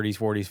is it, 30s,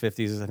 40s,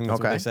 50s? I think that's what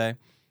Okay. they say.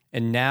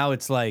 And now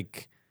it's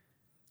like,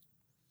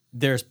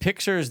 there's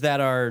pictures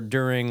that are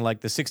during like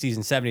the 60s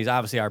and 70s.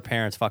 Obviously, our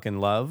parents fucking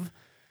love,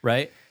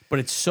 right? But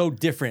it's so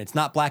different. It's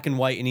not black and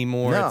white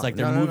anymore. No, it's like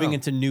they're no, no, moving no.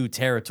 into new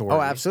territory.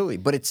 Oh, absolutely.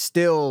 But it's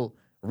still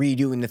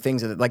redoing the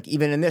things that, like,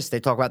 even in this, they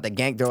talk about the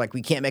gang. They're like,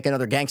 we can't make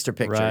another gangster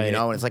picture, Right. you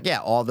know? And it's like, yeah,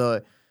 all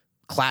the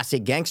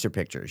classic gangster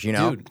pictures, you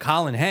know? Dude,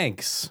 Colin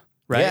Hanks,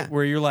 right? Yeah.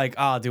 Where you're like,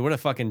 oh, dude, what a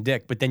fucking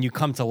dick. But then you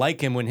come to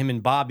like him when him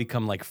and Bob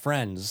become like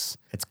friends.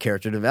 It's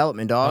character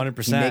development, dog.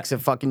 100%. He makes a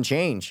fucking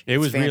change. It It's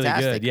was really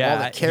fantastic. good. Yeah, All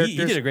the characters,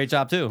 he did a great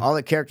job too. all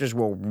the characters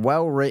were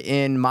well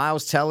written.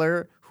 Miles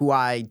Teller, who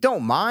I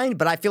don't mind,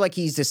 but I feel like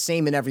he's the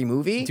same in every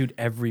movie. Dude,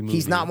 every movie.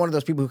 He's not one of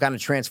those people who kind of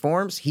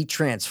transforms. He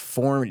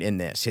transformed in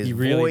this. His He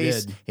really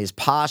voice, did. his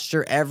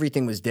posture,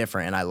 everything was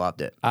different, and I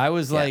loved it. I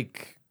was Yeah.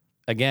 like,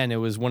 again, it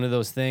was one of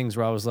those things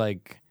where I was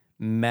like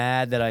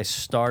mad that I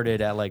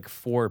started at like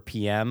 4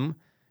 p.m.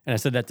 And I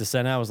said that to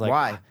Senna. I was like,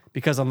 Why?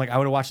 Because I'm like, I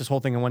would have watched this whole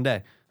thing in one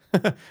day.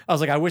 I was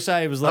like, I wish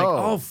I was like,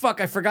 Oh. oh, fuck,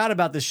 I forgot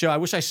about this show. I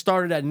wish I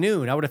started at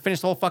noon. I would have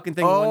finished the whole fucking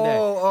thing in one day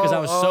because I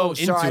was so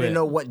into sorry, I it. didn't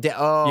know what day.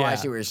 Oh, I Yeah.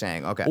 see what you're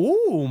saying. Okay.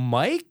 Ooh,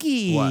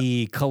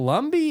 Mikey,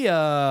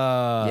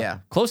 Columbia. Yeah.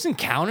 Close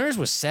Encounters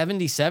was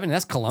 77.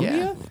 That's Columbia?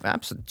 Yeah,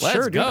 absolutely. Let's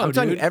Sure, dude. go, I'm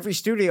telling you, dude. every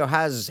studio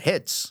has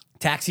hits.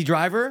 Taxi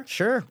Driver.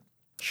 Sure,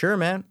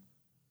 man.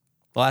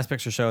 The Last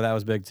Picture Show, that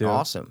was big too.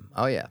 Awesome.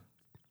 Oh yeah.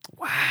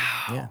 Wow.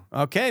 Yeah.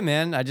 Okay,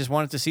 man. I just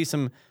wanted to see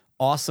some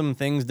awesome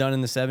things done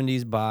in the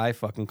 70s by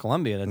fucking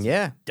Columbia. That's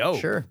Yeah. dope.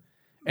 Sure.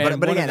 And But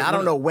one of again, the- I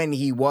don't know when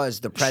he was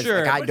the president.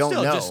 Sure, Like, I but don't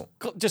still,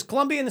 know. Just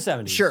Columbia in the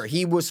 70s. Sure,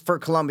 he was for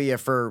Columbia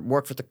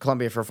worked for the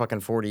Columbia for fucking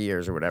 40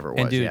 years or whatever it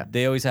was. And dude, yeah.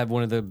 they always have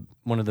one of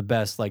the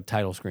best like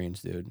title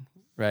screens, dude.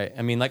 Right?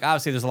 I mean, like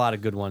obviously there's a lot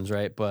of good ones,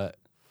 right? But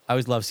I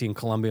always love seeing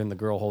Columbia and the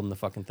girl holding the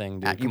fucking thing,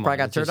 dude. You Come probably on,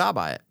 got it's turned just- on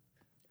by it.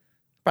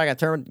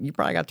 You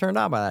probably got turned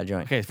on by that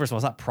joint. Okay, first of all,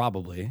 it's not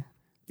probably.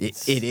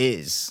 It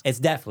is. It's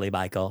definitely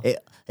Michael.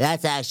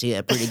 That's actually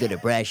a pretty good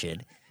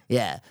impression.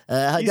 Yeah.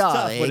 He's tough,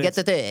 Golly, but get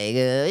the thing.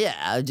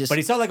 Yeah. Just. But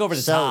he's so like over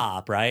the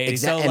top, right?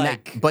 He's so Exactly.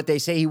 like, But they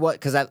say he was,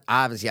 because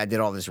obviously I did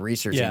all this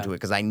research Yeah. into it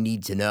because I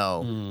need to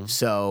know.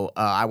 So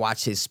I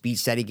watched his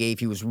speech that he gave.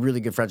 He was really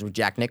good friends with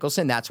Jack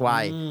Nicholson. That's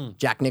why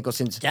Jack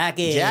Nicholson's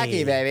Jackie,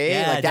 baby.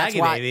 Yeah, like, that's Jackie,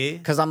 why. baby.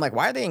 Because I'm like,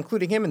 why are they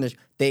including him in this?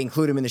 They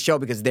include him in the show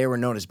because they were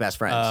known as best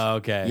friends.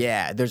 okay.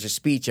 Yeah, there's a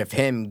speech of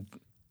him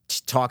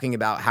talking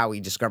about how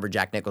he discovered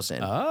Jack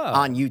Nicholson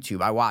on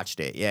YouTube. I watched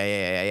it.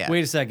 Yeah.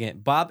 Wait a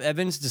second. Bob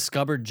Evans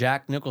discovered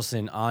Jack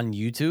Nicholson on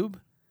YouTube?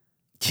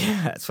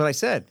 Yeah, that's what I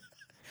said.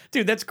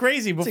 Dude, that's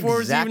crazy. Before it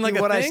was even like exactly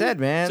a what I thing? said,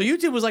 man. So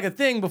YouTube was like a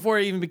thing before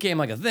it even became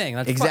like a thing.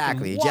 That's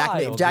Exactly. fucking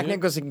wild, Jack dude.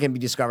 Nicholson can be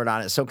discovered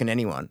on it. So can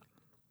anyone.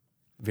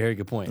 Very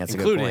good point. That's a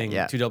good point, Including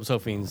yeah. Two Dope So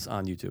Fiends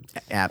on YouTube.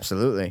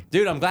 Absolutely.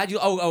 Dude, I'm glad you.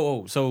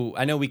 Oh. So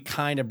I know we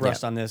kind of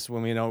brushed on this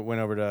when we went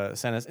over to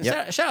Senna.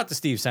 And shout out to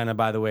Steve Senna,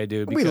 by the way,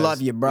 dude. We because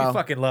love you, bro. We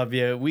fucking love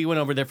you. We went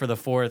over there for the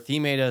 4th. He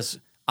made us,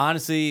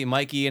 honestly,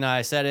 Mikey and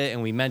I said it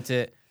and we meant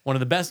it. One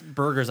of the best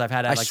burgers I've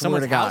had at I like swear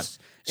someone's to God. house.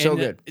 So And,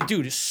 good.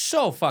 Dude, it's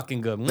so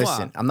fucking good. Mwah.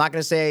 Listen, I'm not going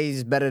to say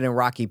he's better than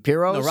Rocky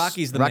Piros. No,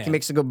 Rocky's the Rocky man.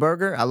 makes a good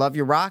burger. I love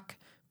your Rock.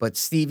 But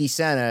Stevie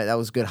Senna, that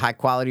was good high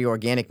quality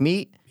organic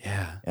meat.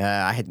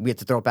 Yeah. We had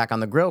to throw it back on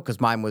the grill because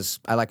mine was,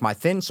 I like my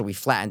thin, so we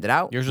flattened it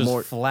out. Yours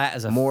was flat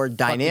as a more fucking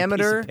piece of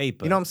diameter.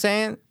 paper. You know what I'm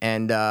saying?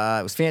 And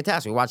it was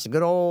fantastic. We watched a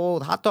good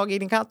old hot dog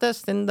eating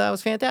contest, and it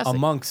was fantastic.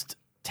 Amongst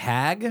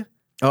Tag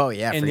Oh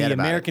yeah, and the forget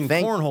about American it.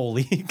 Thank- Cornhole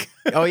League.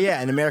 Oh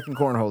yeah, an American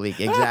Cornhole League,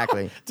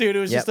 exactly. Dude, it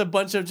was Yep. just a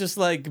bunch of just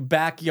like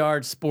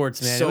backyard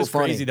sports, man. So it was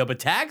funny. crazy though. But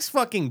Tag's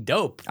fucking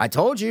dope. I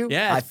told you.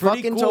 Yeah, I it's pretty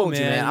fucking cool, told you,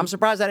 man. man. I'm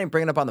surprised I didn't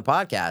bring it up on the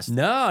podcast.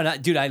 No,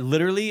 not dude. I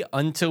literally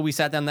until we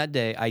sat down that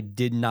day, I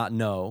did not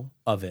know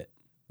of it.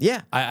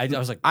 Yeah, I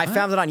was like, I what?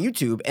 found it on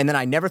YouTube, and then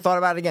I never thought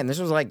about it again. This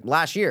was like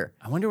last year,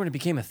 I wonder when it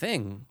became a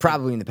thing.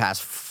 probably in the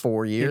past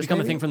 4 Did years. it become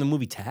a maybe? thing from the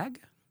movie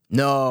Tag?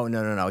 No.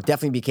 It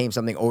definitely became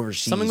something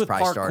overseas. Something with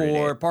probably started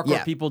parkour. it. Parkour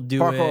Yeah. people do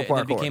Parkour, it. And it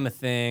parkour. became a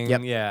thing.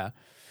 Yep. Yeah.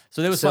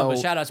 So there was fun. But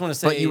So- shout out. I just want to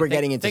say, but you were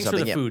getting into thanks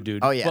something, for the yeah. food,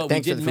 dude. Oh, yeah. But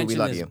Thanks we for did the food. We mention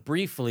love this you.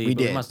 briefly. We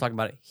but we did. must talk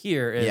about it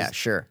here. Is Yeah,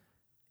 sure.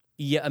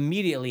 you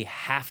immediately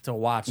have to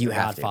watch You The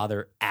have to.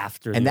 Godfather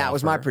after. And The that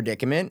was my Offer.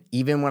 predicament.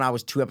 Even when I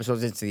was 2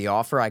 episodes into The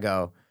Offer, I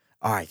go,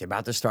 all right, they're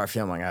about to start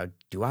filming. I go,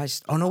 do I?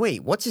 Oh, no,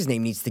 wait. What's his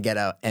name needs to get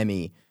an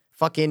Emmy?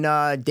 Fucking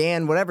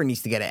Dan, whatever,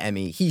 needs to get an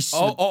Emmy. He's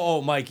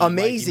Mikey.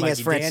 amazing Mikey, as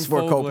Francis Dan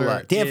Ford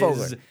Coppola. Dan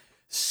Fogler. is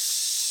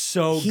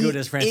so He good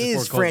as Francis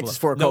is Ford Coppola. Francis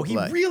Ford No,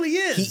 Coppola. he really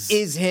is. He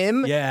is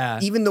him. Yeah.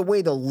 Even the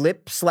way the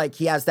lips, like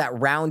he has that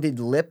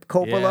rounded lip,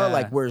 Coppola, Yeah.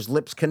 like where his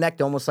lips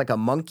connect, almost like a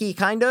monkey,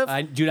 kind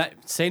of. Dude,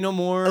 say no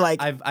more.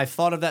 Like, I've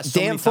thought of that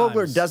so Dan many Fogler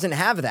times. doesn't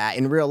have that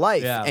in real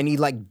life, Yeah. and he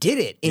like did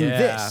it in Yeah.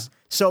 this.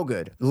 So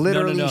good.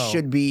 Literally no.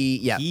 should be.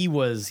 Yeah, He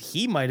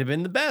might have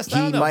been the best. I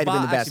he don't know. might have been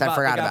the Bob- best. actually, I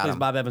forgot the guy about plays him.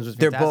 Bob Evans was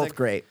They're fantastic. both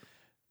great.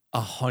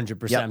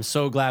 100%. Yep. I'm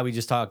so glad we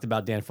just talked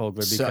about Dan Fogler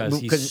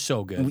because he's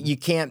so good. You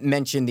can't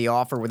mention The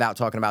Offer without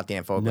talking about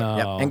Dan Fogler. No.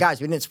 Yep. And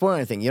guys, we didn't spoil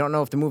anything. You don't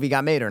know if the movie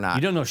got made or not.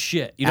 You don't know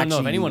shit. You don't know if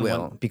Actually, anyone you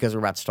will, won. because we're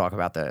about to talk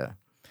about the.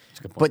 That's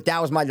a good point. But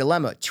that was my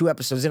dilemma. 2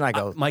 episodes in, I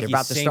go, Mikey, they're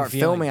about to same start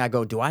feeling. filming. I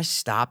go, do I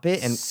stop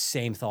it? And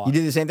Same thought. you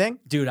did the same thing?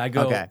 Dude, I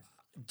go, Okay.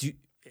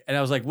 and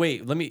I was like,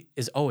 wait,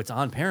 it's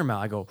on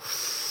Paramount.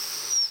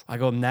 I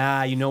go,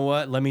 nah, you know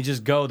what? Let me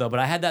just go though. But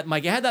I had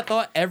that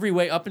thought every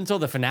way up until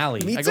the finale.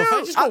 Me I go, if too.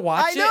 I just go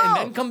watch I it know. and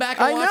then come back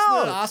and I watch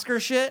know. the Oscar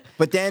shit.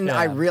 But then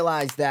I Yeah.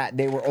 realized that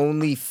they were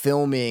only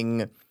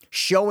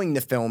showing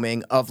the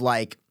filming of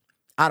like,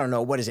 I don't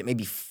know, what is it,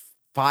 maybe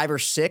 5 or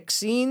 6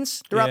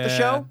 scenes throughout the Yeah.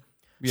 show?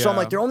 So I'm Yeah.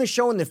 like, they're only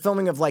showing the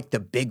filming of like the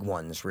big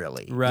ones,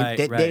 really. Right,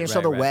 They right, didn't show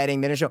right, the right. wedding.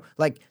 They didn't show,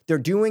 like, they're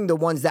doing the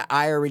ones that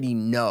I already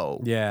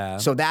know. Yeah.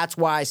 So that's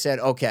why I said,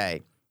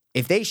 okay,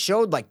 if they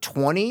showed like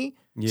 20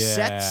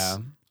 sets, Yeah.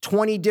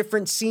 20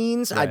 different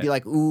scenes, I'd Right. be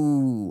like,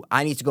 ooh,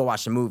 I need to go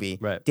watch the movie.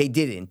 Right. They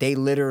didn't. They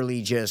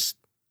literally just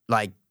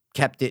like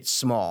kept it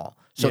small.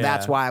 So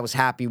that's Yeah. why I was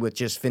happy with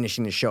just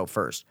finishing the show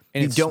first.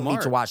 And you it's don't need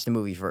to smart. watch the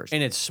movie first.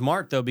 And it's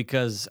smart though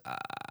because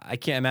I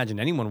can't imagine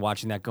anyone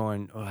watching that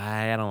going, oh,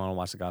 I don't want to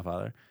watch The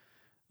Godfather.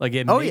 Like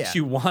it Oh, makes yeah.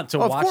 you want to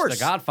Of watch course.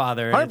 The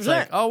Godfather. And it's 100%.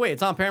 like, oh wait,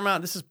 it's on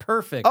Paramount. This is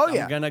perfect. Oh,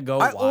 yeah. I'm gonna go.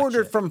 I watch ordered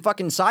it. Mm-hmm. from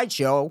fucking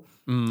Sideshow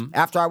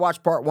after I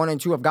watched part 1 and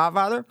 2 of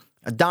Godfather.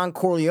 A Don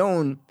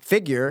Corleone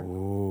figure.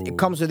 It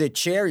comes with a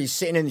chair. He's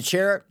sitting in the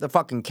chair. The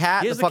fucking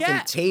cat. Here's The the fucking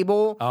cat.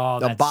 table. Oh,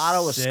 the that's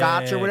bottle of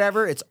scotch or sick.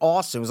 whatever. It's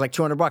awesome. It was like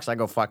 $200. I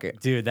go, fuck it.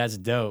 Dude, that's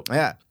dope.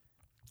 Yeah.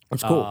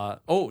 It's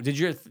cool. Did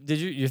your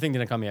thing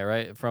didn't come yet,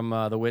 right? From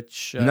The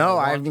Witch? no,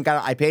 I one? haven't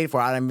got. I paid for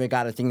it. I haven't even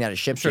got a thing that is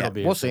shipped Sure, yet. it'll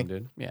be We'll soon, see.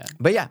 dude. Yeah.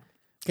 But yeah,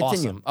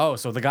 continue. Awesome. Oh,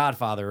 so The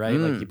Godfather, right?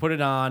 Like you put it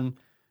on.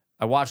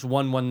 I watched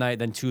one night,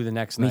 then 2 the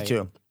next Me night.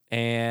 too.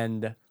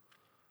 And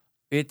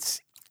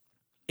it's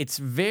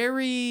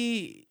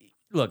very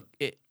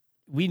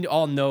we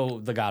all know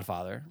The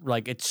Godfather.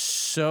 Like it's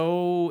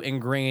so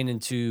ingrained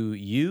into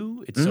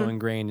you. It's so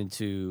ingrained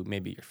into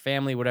maybe your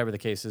family, whatever the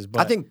case is.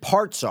 But I think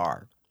parts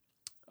are.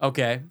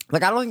 Okay.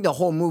 Like, I don't think the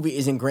whole movie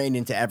is ingrained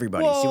into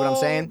everybody. See what I'm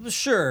saying?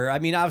 Sure. I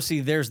mean,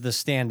 obviously, there's the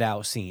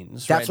standout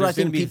scenes. That's right? what I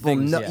think There's people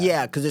gonna be know. things,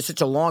 Yeah, because it's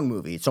such a long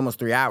movie. It's almost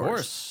 3 hours. Of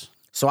course.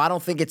 So I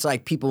don't think it's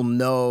like people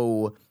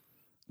know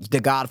The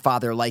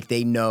Godfather like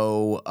they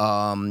know,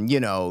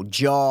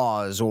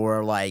 Jaws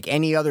or like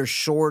any other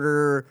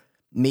shorter,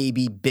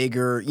 maybe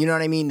bigger. You know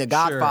what I mean? The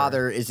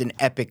Godfather is an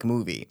epic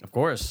movie. Of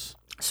course.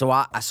 So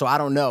I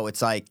don't know.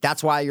 It's like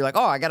that's why you're like,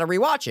 oh, I got to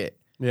rewatch it.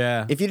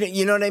 Yeah. If you didn't,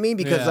 you know what I mean?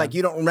 Because Yeah. like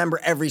you don't remember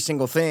every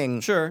single thing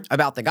Sure.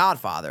 about The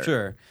Godfather.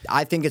 Sure.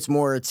 I think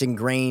it's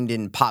ingrained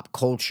in pop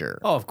culture.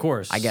 Oh, of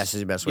course. I guess is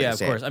the best way yeah, to of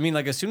say course. it. I mean,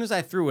 like as soon as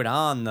I threw it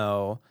on,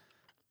 though,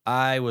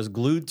 I was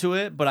glued to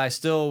it, but I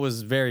still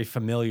was very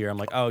familiar. I'm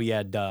like, oh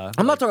yeah, duh.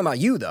 I'm not talking about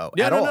you though.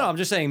 Yeah, at no, all. no. I'm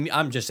just saying.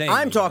 I'm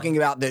I'm talking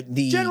about the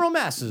general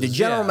masses. The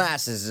general yeah.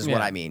 masses is what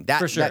Yeah, I mean. That,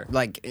 for sure. that,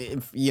 like,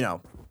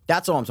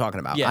 that's all I'm talking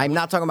about. Yeah. I'm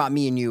not talking about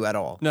me and you at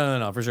all.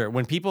 No, for sure.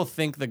 When people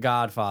think The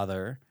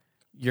Godfather,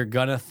 you're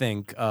gonna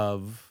think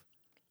of,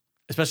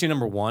 especially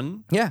number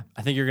one. Yeah.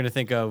 I think you're gonna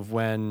think of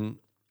when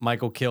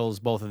Michael kills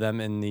both of them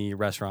in the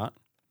restaurant.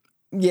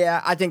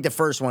 Yeah, I think the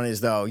first one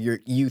is though.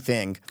 You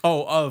think.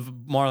 Oh, of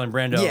Marlon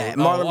Brando. Yeah,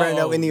 Marlon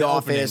Brando in the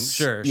opening. office.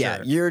 Sure, Yeah,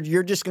 sure.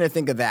 you're just gonna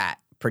think of that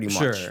pretty much.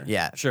 Sure.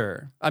 Yeah.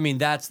 Sure. I mean,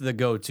 that's the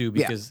go-to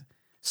because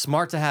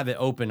smart to have it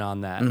open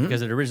on that Mm-hmm.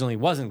 because it originally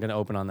wasn't going to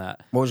open on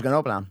that. What was it gonna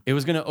open on? It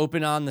was going to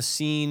open on the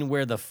scene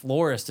where the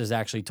florist is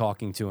actually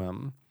talking to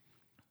him.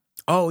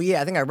 Oh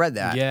yeah, I think I read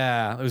that.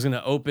 Yeah, it was going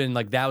to open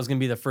like that was going to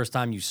be the first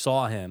time you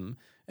saw him.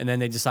 And then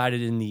they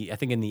decided in the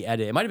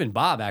edit, it might have been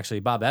Bob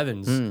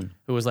Evans,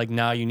 who was like,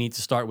 no, you need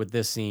to start with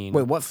this scene.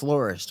 Wait, what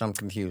florist? I'm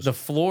confused. The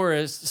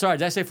florist, sorry,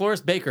 did I say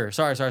florist? Baker.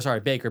 Sorry.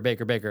 Baker.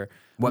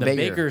 What the Baker?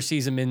 Baker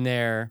sees him in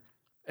there,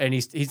 and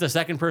he's the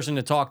second person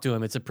to talk to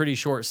him. It's a pretty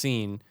short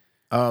scene.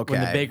 Okay.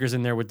 When the Baker's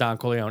in there with Don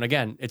Corleone.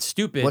 Again, it's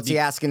stupid. What's he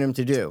asking him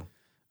to do?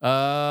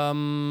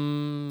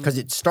 Because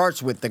it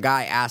starts with the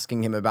guy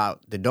asking him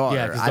about the daughter.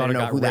 Yeah, 'cause I don't daughter know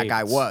got who that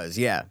guy raped. was.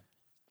 Yeah.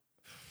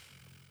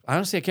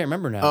 Honestly, I can't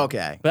remember now.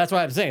 Okay. But that's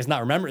why I'm saying it's not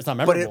But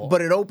memorable.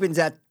 it opens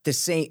at the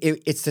same.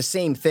 It's the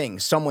same thing.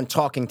 Someone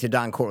talking to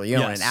Don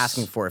Corleone and Yes.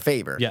 asking for a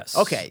favor. Yes.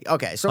 Okay. So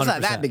it's not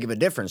 100%. that big of a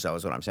difference, though.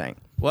 Is what I'm saying.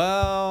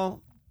 Well,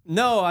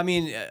 no, I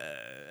mean,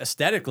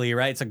 aesthetically,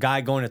 right? It's a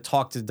guy going to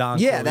talk to Don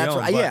Yeah, Corleone. that's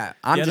right. but Yeah,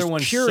 I'm the other just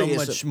one's curious.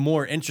 so much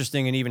more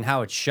interesting, and even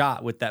how it's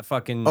shot with that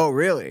fucking. Oh,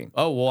 really?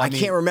 Oh, well, I mean-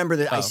 can't remember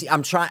the. Oh.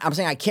 I'm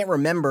saying I can't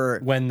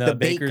remember When the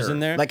Baker's Baker. in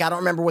there? Like I don't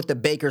remember what the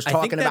Baker's I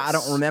think talking about. I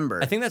that's- don't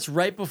remember. I think that's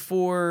right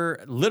before,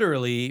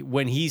 literally,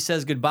 when he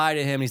says goodbye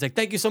to him. He's like,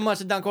 "Thank you so much,"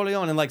 to Don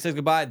Corleone, and like says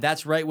goodbye.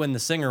 That's right when the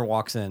singer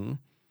walks in.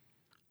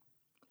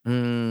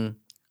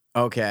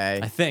 Okay.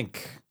 I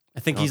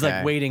think he's Okay.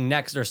 like waiting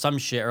next or some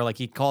shit, or like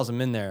he calls him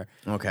in there.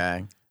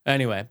 Okay.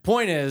 Anyway,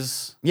 point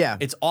is, Yeah.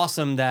 it's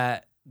awesome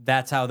that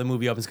that's how the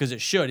movie opens because it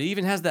should. It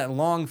even has that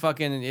long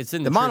fucking. It's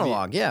in the, The trivia.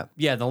 monologue. Yeah.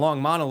 Yeah, the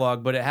long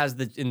monologue, but it has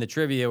in the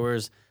trivia where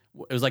it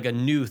was like a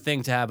new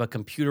thing to have a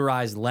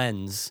computerized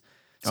lens,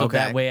 so Okay.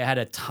 that way it had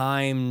a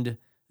timed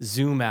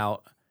zoom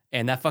out,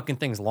 and that fucking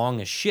thing's long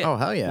as shit. Oh,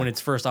 hell yeah. When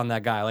it's first on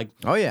that guy, like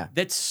Oh yeah.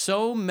 that's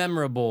so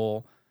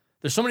memorable.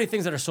 There's so many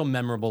things that are so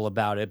memorable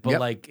about it, but Yep.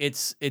 like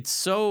it's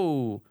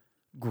so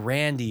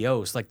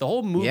grandiose. Like the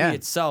whole movie Yeah.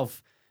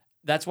 itself.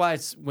 That's why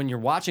it's when you're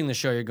watching the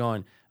show, you're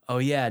going, "Oh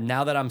yeah,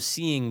 now that I'm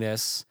seeing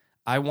this,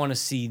 I want to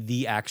see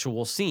the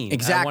actual scene.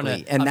 Exactly. I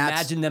want to And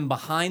that's- imagine them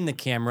behind the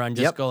camera and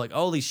just Yep. go like,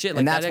 holy shit!" Like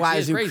And that's that why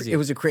actually is crazy. it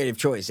was a creative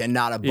choice and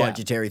not a Yeah.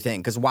 budgetary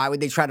thing. Because why would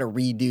they try to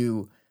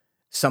redo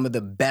some of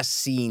the best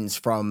scenes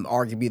from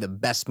arguably the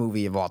best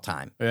movie of all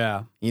time?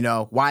 yeah, You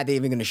know, why are they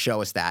even going to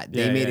show us that?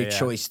 They Yeah, made yeah, a yeah.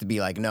 choice to be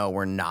like, no,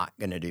 we're not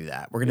going to do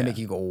that. We're going to Yeah. make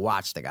you go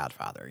watch The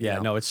Godfather. you yeah.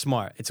 know? No, it's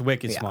smart. It's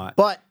wicked Yeah. smart.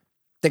 But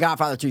The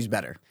Godfather 2 is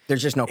better.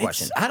 There's just no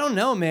question. I don't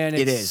know, man.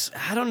 It It's, is.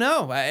 I don't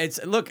know.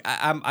 It's look.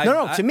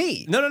 No, to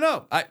me.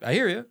 No. I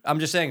hear you. I'm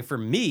just saying for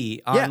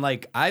me. Yeah.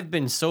 Like I've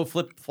been so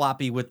flip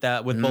floppy with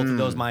that with both of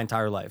those my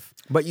entire life.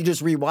 But you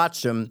just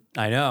rewatched them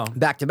I know.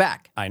 back to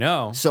back. I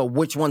know. So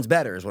which one's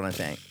better is what I'm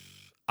saying.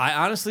 I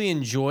honestly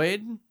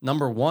enjoyed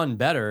number one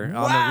better on the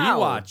Wow.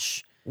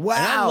 rewatch.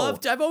 Wow.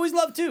 And I've always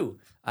loved two.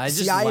 I just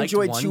See, I liked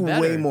enjoyed one 2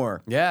 better. way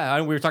more.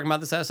 Yeah, we were talking about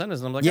this last sentence,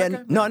 and I'm like, Yeah,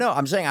 okay. no,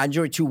 I'm saying I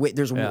enjoyed 2 way.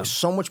 There's Yeah.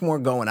 so much more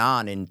going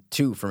on in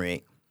 2 for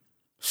me.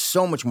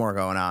 So much more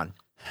going on.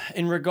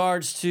 In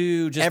regards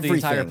to just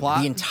Everything. the entire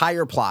plot, The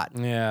entire plot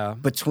yeah,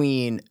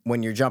 between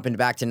when you're jumping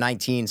back to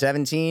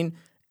 1917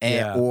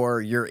 Yeah. or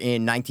you're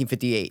in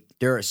 1958.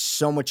 There is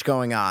so much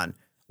going on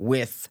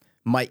with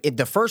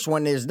the first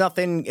one is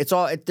nothing. It's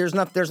all there's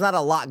not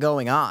a lot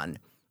going on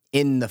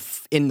in the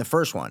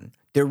first one.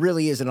 There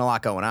really isn't a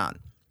lot going on.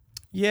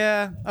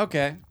 yeah,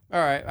 okay, all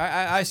right.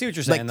 I see what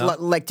you're saying though.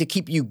 Like to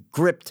keep you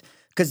gripped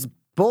because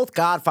both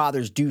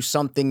Godfathers do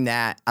something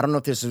that I don't know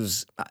if this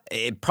was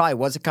it probably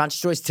was a conscious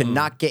choice to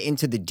not get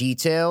into the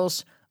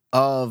details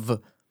of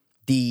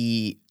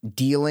the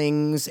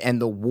dealings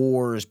and the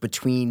wars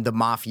between the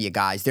mafia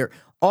guys. They're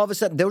all of a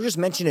sudden they'll just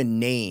mention a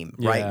name,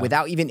 right? Yeah.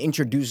 Without even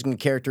introducing the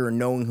character or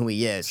knowing who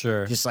he is.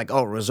 Sure. Just like,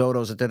 oh,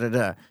 Risotto's da da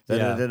da da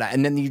da da da.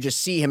 And then you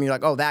just see him, you're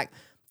like, oh,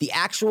 the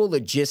actual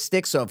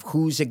logistics of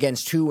who's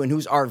against who and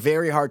who's are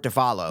very hard to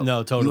follow.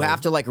 No, totally. You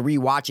have to like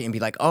rewatch it and be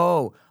like,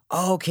 oh,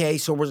 okay,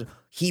 so was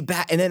he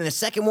back? And then the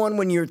second one,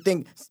 when you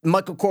think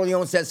Michael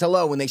Corleone says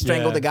hello when they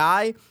strangle Yeah. the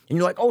guy, and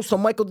you're like, oh, so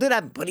Michael did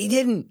that, but he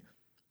didn't.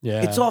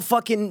 Yeah. It's all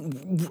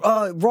fucking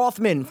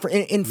Rothman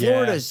in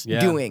Florida's yeah.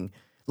 doing.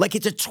 Like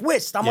it's a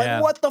twist. I'm Yeah.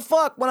 like, what the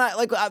fuck? When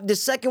the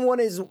second one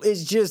is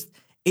just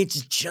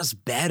it's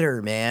just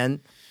better,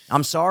 man.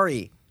 I'm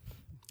sorry,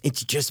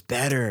 it's just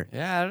better.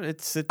 Yeah,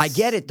 it's I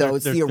get it though.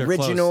 It's the they're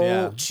original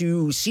close,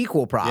 to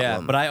sequel problem.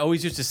 yeah. But I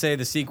always used to say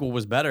the sequel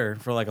was better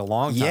for like a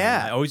long time.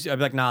 Yeah. I'd be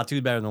like, nah,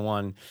 two's better than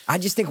one. I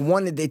just think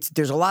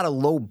there's a lot of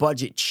low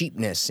budget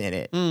cheapness in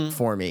it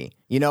for me.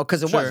 You know,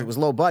 because Sure. it was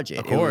low budget.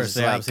 Of It course, was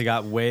they like, obviously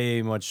got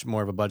way much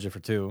more of a budget for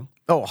two.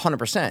 Oh,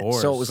 100%. So it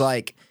course. was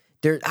like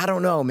there. I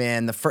don't know,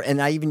 man.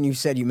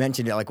 And you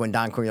mentioned it like when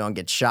Don Corleone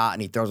gets shot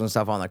and he throws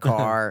himself on the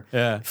car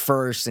Yeah.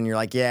 first, and you're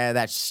like, yeah,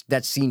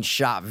 that scene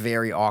shot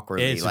very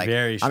awkwardly. It's like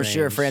very I'm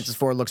sure strange. Francis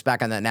Ford looks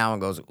back on that now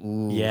and goes,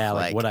 ooh, Yeah,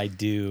 like what I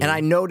do. And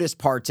I noticed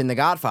parts in The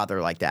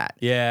Godfather like that.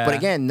 Yeah. But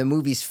again, the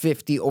movie's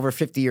over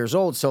 50 years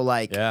old, so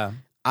like Yeah.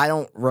 I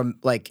don't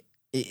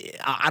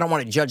I don't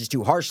want to judge it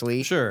too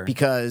harshly. Sure.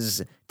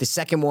 Because the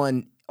second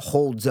one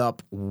holds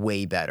up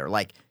way better.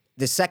 Like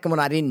the second one,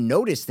 I didn't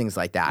notice things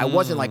like that. I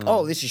wasn't like,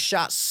 oh, this is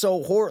shot so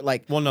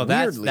like Well, no,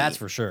 weirdly. that's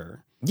for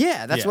sure.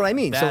 Yeah, that's Yeah, what I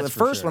mean. So that's the for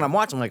first sure. one I'm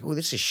watching, I'm like, oh,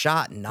 this is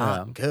shot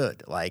not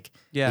good. Like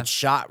Yeah. it's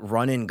shot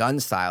run and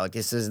gun style. Like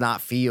this does not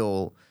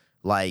feel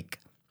like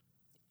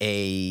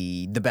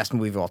the best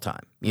movie of all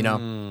time. You know?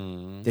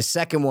 Mm. The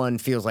second one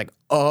feels like,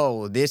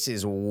 oh, this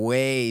is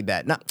way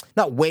better.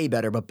 Not way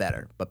better, but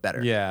better.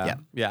 Yeah.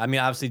 Yeah. I mean,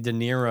 obviously, De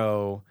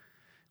Niro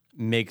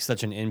makes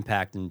such an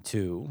impact in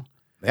two.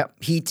 Yep.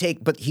 He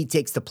takes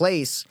the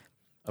place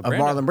of Brando.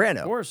 Marlon Brando.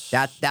 Of course.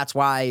 That's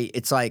why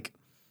it's like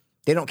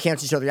they don't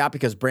cancel each other out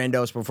because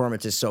Brando's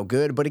performance is so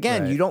good. But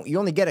again, Right. you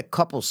only get a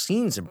couple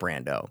scenes of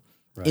Brando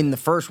in the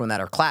first one that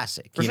are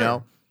classic. For you sure.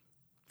 know?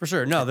 For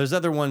sure. No, there's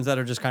other ones that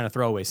are just kind of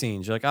throwaway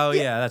scenes. You're like, oh,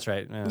 yeah, that's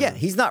right. Yeah,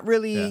 he's not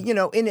really,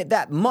 in it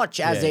that much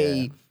as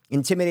Yeah,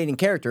 intimidating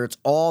character. It's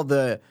all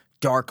the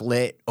dark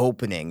lit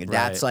opening.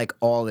 That's Right. like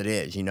all it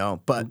is,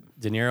 But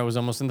De Niro was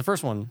almost in the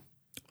first one.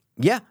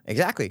 yeah,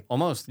 exactly.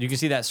 Almost. You can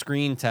see that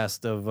screen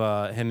test of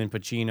him and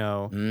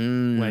Pacino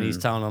when he's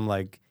telling him,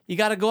 like, you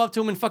got to go up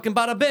to him and fucking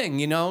bada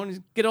bing,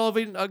 and get all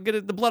over,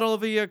 get the blood all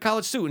over your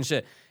college suit and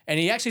shit. And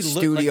he actually looked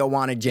Studio like,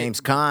 wanted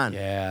James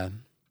Caan.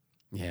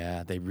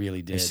 Yeah, they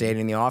really They did. say it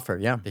in the offer.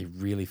 Yeah. They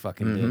really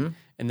fucking did.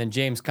 And then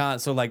James Caan.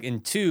 So like in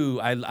two,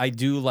 I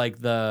do like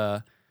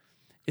the.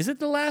 Is it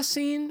the last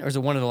scene or is it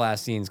one of the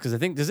last scenes? Because I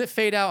think does it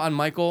fade out on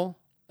Michael?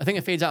 I think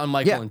it fades out on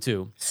Michael Yeah. in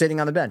two. Sitting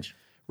on the bench.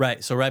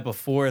 Right. So right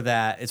before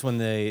that, it's when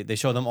they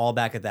show them all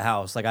back at the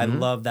house. Like I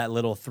love that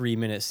little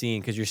 3-minute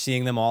scene because you're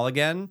seeing them all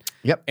again.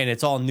 Yep. And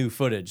it's all new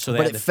footage. So they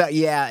But had it to,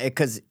 felt,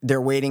 because they're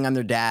waiting on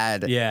their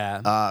dad.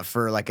 Yeah.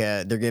 For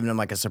they're giving him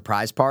like a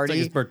surprise party.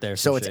 his birthday or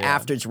So some it's shit, yeah.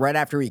 it's right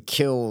after he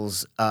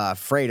kills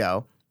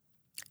Fredo,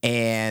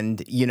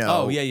 and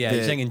oh yeah.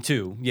 You're saying in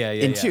two. Yeah.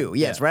 in two,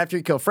 yes, right after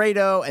he killed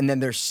Fredo, and then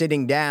they're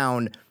sitting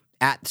down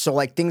so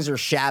like things are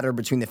shattered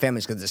between the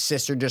families because the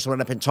sister just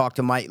went up and talked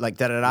to Mike, like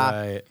da da da.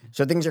 Right.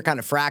 So things are kind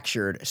of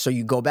fractured. So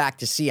you go back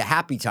to see a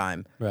happy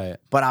time. Right.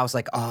 But I was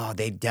like, oh,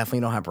 they definitely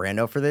don't have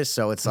Brando for this.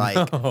 So it's like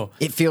No.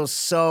 it feels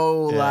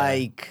so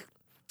like.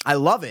 I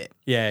love it.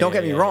 Yeah, Don't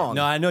yeah, get me yeah, wrong.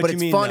 yeah. No, I know but what you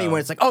it's mean, funny though.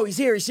 when it's like, oh, he's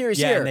here, he's here, he's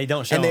Yeah, here. and they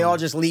don't show And they all him.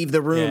 just leave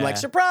the room like, Yeah.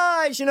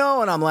 surprise, And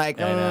I'm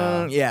like, I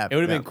know. yeah. It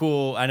would have yeah. been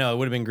cool. I know it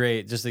would have been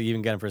great just to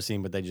even get him for a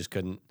scene, but they just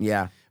couldn't.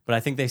 Yeah. But I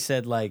think they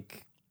said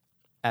like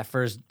at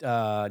first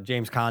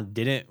James Caan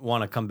didn't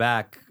want to come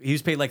back. He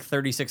was paid like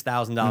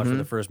 $36,000 Mm-hmm. for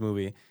the first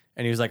movie.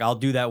 And he was like, I'll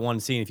do that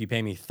one scene if you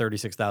pay me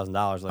 $36,000.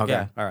 Like, Okay.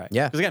 yeah, all right.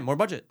 Yeah. Because again, more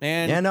budget.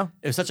 And Yeah, no.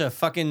 it was such a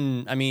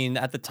fucking, I mean,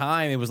 at the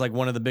time, it was like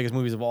one of the biggest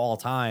movies of all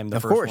time, the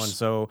Of first course. one.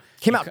 So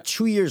Came out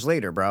 2 years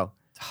later, bro.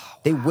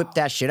 They whipped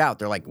that shit out.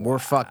 They're like, we're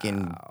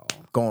fucking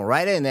going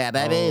right in there,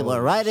 baby.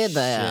 We're right in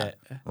there.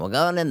 shit. We're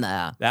going in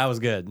there. that was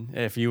good.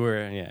 If you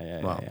were,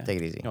 yeah. Well, yeah. take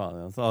it easy.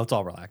 Well, let's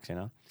all relax,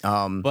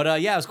 Um,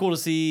 But yeah, it was cool to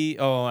see.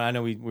 Oh, I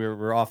know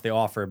we're off the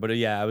offer, but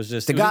yeah, it was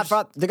just The it was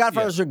just- The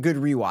Godfathers are good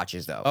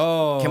rewatches, though.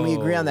 Oh, Can we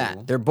agree on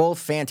that? They're both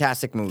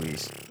fantastic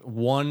movies.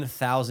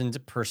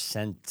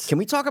 1,000%. Can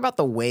we talk about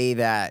the way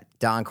that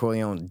Don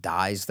Corleone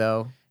dies,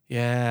 though?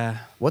 Yeah,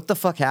 What the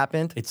fuck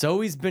happened? it's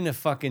always been a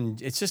fucking.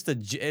 It's just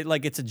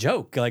it's a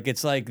joke. Like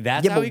it's like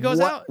that's Yeah, how but he goes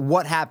what, out.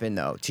 What happened,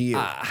 though, to you?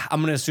 I'm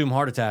gonna assume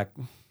heart attack.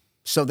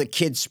 So the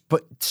kids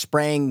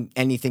spraying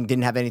anything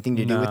didn't have anything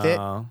to do with it?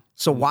 No.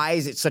 So why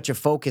is it such a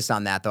focus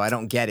on that, though? I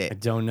don't get I it.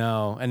 don't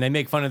know, and they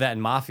make fun of that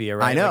in Mafia,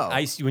 right? I know.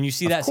 Like, when you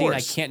see that Of scene, I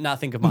course. can't not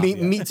think of Me,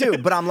 Mafia. me too.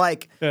 But I'm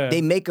like, Yeah. they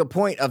make a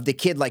point of the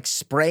kid like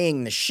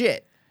spraying the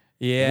shit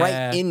Yeah,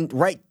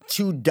 right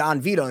to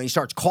Don Vito, and he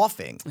starts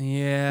coughing.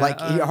 Yeah, Like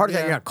your heart attack,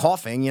 yeah. you're not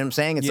coughing. You know what I'm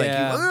saying? It's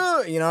Yeah.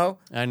 like you know.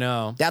 I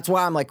know. That's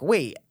why I'm like,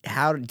 wait,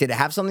 how did it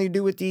have something to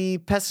do with the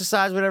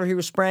pesticides, whatever he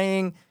was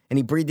spraying, and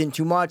he breathed in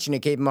too much, and it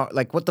gave him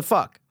like, what the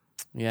fuck?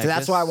 Yeah, So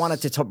that's why I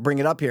wanted to bring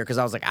it up here because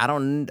I was like, I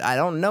don't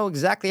know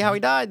exactly how he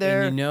died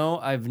there. And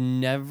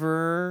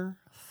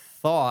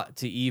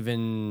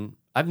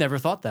I've never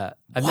thought that.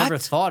 I've never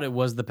What? thought it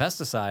was the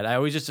pesticide. I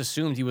always just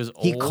assumed he was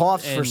old. He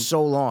coughed for and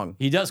so long.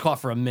 He does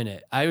cough for a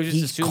minute. I always just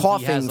He's assumed he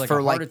coughing has like for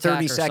a heart like attack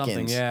 30 or something.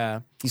 seconds. Yeah.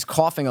 He's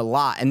coughing a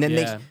lot, and then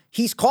Yeah.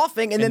 he's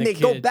coughing, and then the they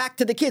go kid- back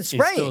to the kid He's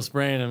spraying. still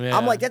spraying him. Yeah.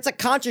 I'm like, that's a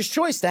conscious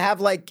choice to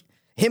have like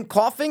him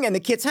coughing and the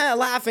kids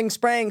laughing,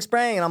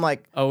 spraying, and I'm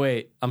like, oh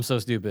wait, I'm so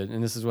stupid.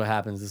 And this is what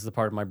happens. This is the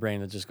part of my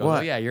brain that just goes, What?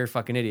 oh yeah, you're a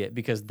fucking idiot.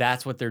 Because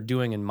that's what they're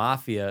doing in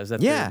Mafia is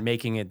that Yeah. they're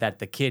making it that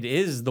the kid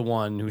is the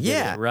one who did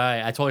Yeah. it. Right.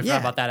 I totally forgot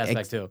about that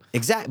aspect too.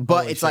 Exactly, but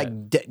Holy it's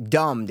shit. like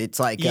dumbed. It's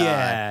like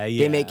Yeah,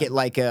 they make yeah. it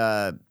like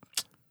a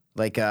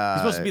It's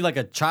supposed to be like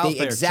a child they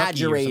player.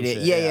 exaggerate Chucky or it.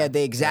 some shit. Yeah,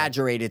 they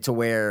exaggerate it to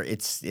where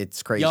it's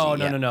crazy. Yo,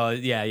 yeah. no.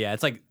 Yeah.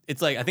 It's like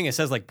I think it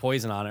says like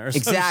poison on it or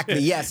something. Exactly.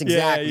 Yes,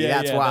 exactly.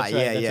 That's why. That's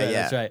right, Yeah.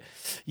 That's right.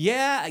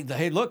 Yeah.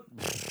 Hey, look.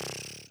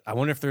 I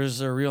wonder if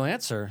there's a real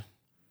answer.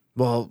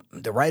 Well,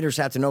 the writers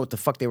had to know what the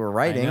fuck they were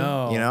writing.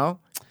 know. You know,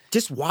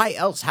 just why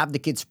else have the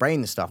kid spraying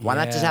the stuff? Why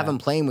not just Yeah. have him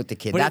playing with the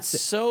kid? But That's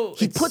it's so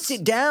he puts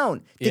it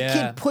down. The Yeah.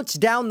 kid puts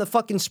down the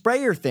fucking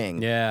sprayer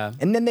thing. Yeah.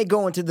 And then they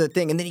go into the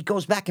thing, and then he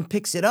goes back and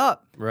picks it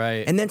up.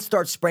 Right. And then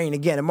starts spraying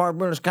again. And Mark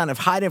Bruno's kind of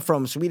hiding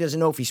from him, so he doesn't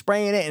know if he's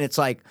spraying it. And it's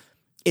like,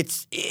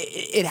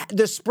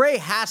 the spray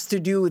has to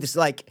do with this,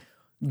 like,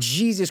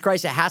 Jesus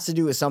Christ, it has to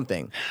do with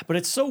something. But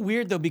it's so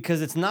weird though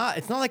because it's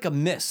not like a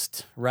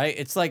mist, right?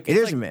 It's like It it's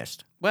is like, a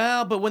mist.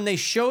 Well, but when they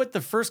show it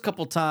the first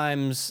couple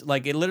times,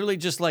 like it literally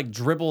just like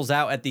dribbles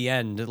out at the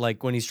end,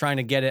 like when he's trying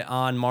to get it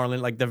on Marlon,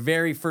 like the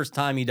very first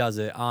time he does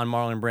it on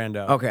Marlon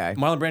Brando. Okay.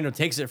 Marlon Brando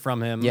takes it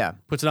from him, Yeah.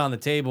 puts it on the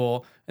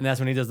table, and that's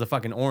when he does the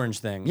fucking orange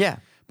thing. Yeah.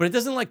 But it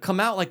doesn't like come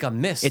out like a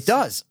mist. It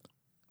does.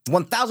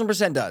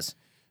 1000% does.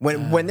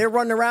 When they're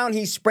running around,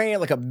 he's spraying it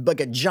like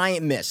a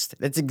giant mist.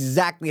 That's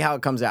exactly how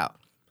it comes out.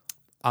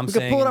 I'm We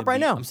can saying pull it in up the right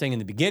now. I'm saying in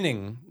the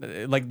beginning,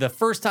 like the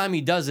first time he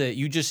does it,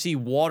 you just see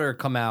water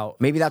come out.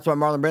 Maybe that's why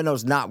Marlon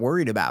Brando's not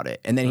worried about it.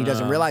 And then he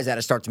doesn't realize that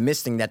it starts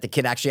misting, that the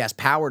kid actually has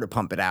power to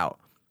pump it out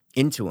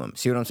into him.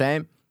 See what I'm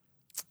saying?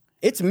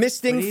 It's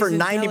misting But he's for an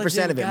 90% of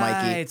intelligent it, guy.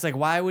 Mikey. It's like,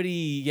 why would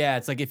he? Yeah,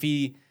 it's like if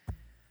he.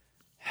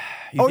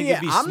 Oh, yeah,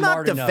 I'm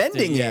not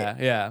defending it.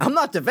 Yeah. I'm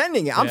not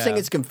defending it. I'm Yeah. saying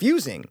it's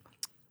confusing.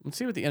 Let's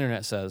see what the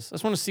internet says. I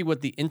just want to see what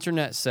the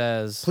internet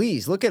says.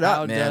 Please, look it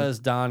How up, man. does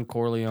Don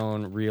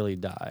Corleone really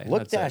die?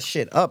 Look That's that it.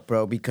 shit up,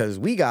 bro, because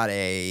we got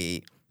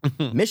a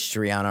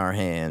mystery on our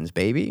hands,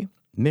 baby.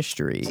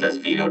 Mystery. Says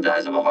Vito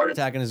dies of a heart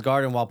attack. Attack in his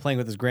garden while playing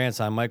with his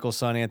grandson. Michael's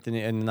son,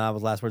 Anthony, and the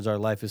novel's last words are,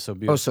 "Life is so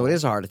beautiful." Oh, so it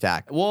is a heart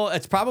attack. Well,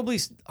 it's probably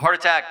heart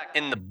attack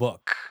in the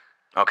book,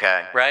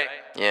 Okay. right?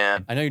 Yeah.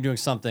 I know you're doing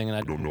something, and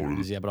I don't know what it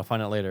is yet, but I'll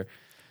find out later.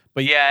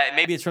 But yeah,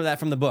 maybe it's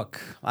from the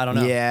book. I don't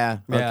know. Yeah.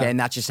 Yeah. Okay. And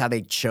that's just how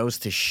they chose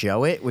to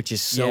show it, which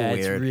is so yeah,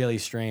 weird. it's really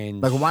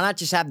strange. Like, why not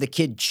just have the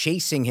kid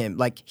chasing him?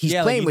 Like he's Yeah,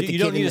 like, playing you with do- the you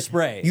kid. don't need in a the-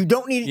 spray. You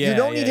don't need. Yeah, you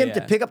don't need yeah, him to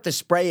yeah. pick up the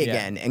spray Yeah.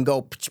 again and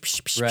go. Psh,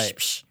 psh, psh, Right. psh,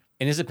 psh.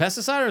 And is it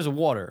pesticide or is it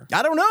water?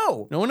 I don't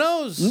know. No one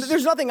knows.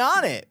 There's nothing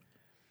on it.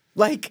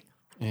 Like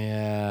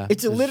Yeah.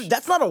 it's a little.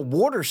 That's not a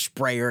water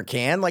sprayer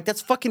can. Like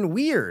that's fucking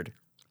weird.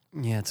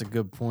 Yeah, it's a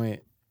good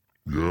point.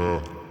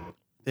 Yeah.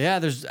 Yeah,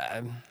 there's.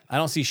 I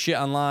don't see shit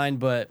online,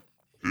 but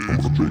I'm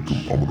gonna make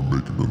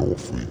him an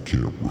offer he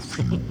can't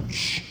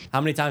refuse.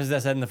 how many times is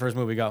that said in the first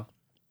movie? Go.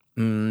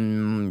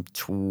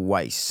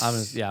 Twice. I'm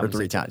or gonna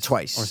three say times.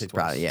 twice. Twice. I wanna say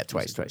twice. Probably. Yeah. I'm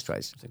gonna Twice. say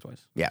Twice. Say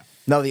twice. Yeah.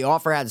 No, the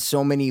offer had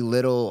so many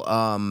little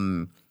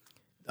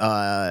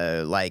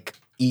like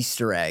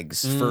Easter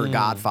eggs for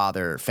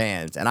Godfather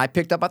fans. And I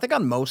picked up I think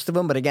on most of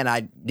them, but again,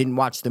 I didn't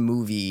watch the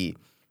movie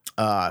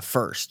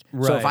first.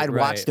 So if Right, I'd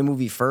watched right. the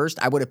movie first,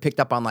 I would have picked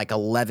up on like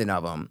 11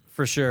 of them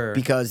For sure.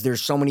 because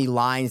there's so many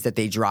lines that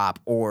they drop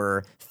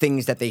or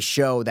things that they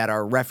show that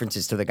are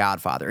references to the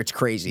Godfather. It's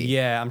crazy.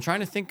 Yeah, I'm trying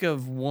to think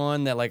of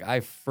one that like I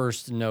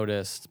first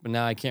noticed, but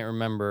now I can't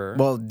remember.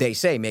 Well, they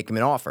say make him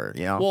an offer,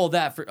 you know? Well,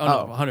 that for Oh.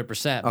 no,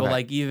 100%. But Okay.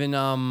 like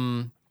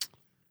even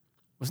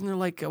wasn't there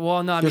like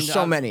well no I there's mean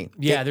so many.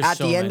 Yeah, there's At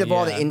so the end many, of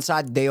all yeah. the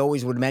inside, they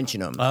always would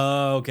mention them.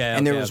 Oh, okay.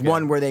 And there was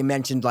one where they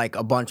mentioned like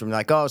a bunch of them,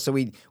 like, oh, so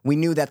we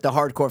knew that the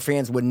hardcore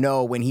fans would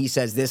know when he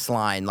says this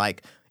line.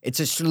 Like, it's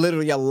just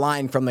literally a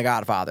line from The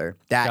Godfather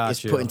that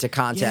is put into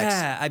context.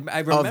 Yeah, I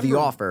remember, of the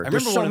offer. I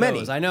There's remember so one many.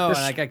 Of those. I know, There's-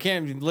 and like I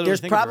can't literally. There's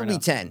think of it right probably now.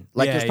 10.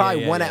 Like, Yeah, there's yeah,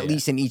 probably yeah, one yeah, at yeah.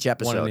 least in each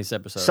episode. One in each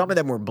episode. Some of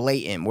them were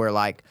blatant, where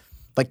like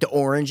the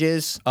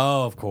oranges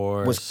Oh, of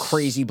course. was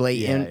crazy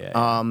blatant. Yeah,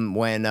 yeah, yeah.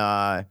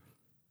 When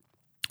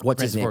what's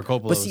his Francis name? Ford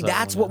Coppola But see, was that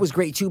that's one, what yeah. was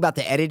great too about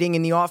the editing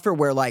in the offer,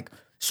 where like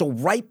so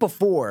right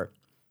before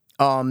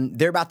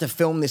they're about to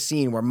film the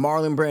scene where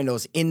Marlon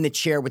Brando's in the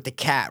chair with the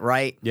cat,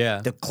 right? Yeah.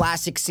 The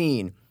classic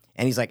scene.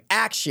 And he's like,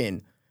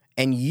 action.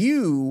 And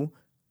you,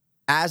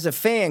 as a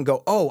fan,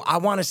 go, oh, I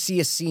want to see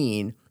a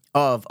scene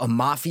of a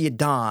mafia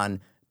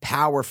don,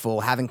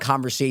 powerful, having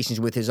conversations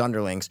with his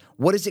underlings.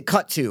 What does it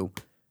cut to?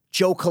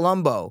 Joe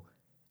Colombo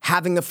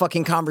having a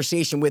fucking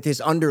conversation with his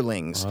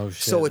underlings. Oh,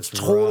 shit, so it's that's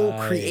total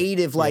right.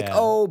 creative, like, Yeah.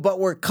 oh, but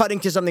we're cutting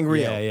to something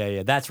real.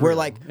 Yeah. That's We're real.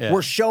 like, Yeah.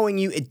 we're showing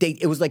you,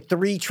 it was like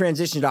 3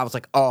 transitions. I was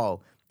like,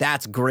 oh,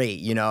 that's great,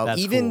 you know? That's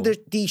Even cool.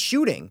 the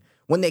shooting.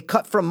 When they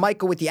cut from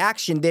Michael with the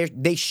action,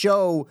 they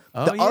show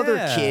the other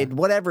yeah. kid,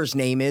 whatever his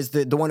name is,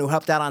 the one who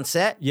helped out on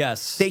set.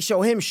 Yes. They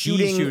show him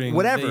shooting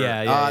whatever.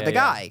 The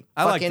guy.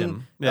 I liked Fucking,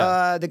 him.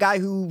 Yeah. the guy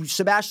who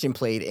Sebastian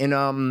played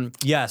in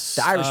Yes.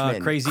 The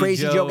Irishman.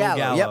 Crazy Joe Gallo.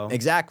 Gallo. Yep,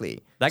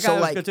 exactly. That guy So,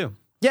 was like, good too.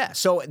 Yeah,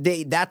 so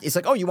it's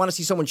like, oh, you want to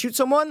see someone shoot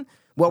someone?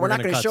 Well, we're not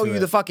gonna going to cut show to you it.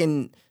 the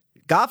fucking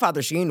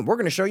Godfather scene. We're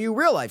going to show you a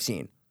real life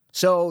scene.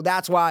 So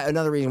that's why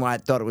another reason why I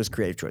thought it was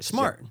creative choice.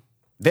 Smart.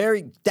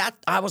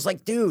 I was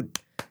like, dude,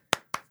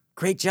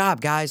 great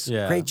job, guys.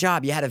 Yeah. Great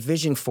job. You had a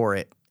vision for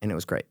it, and it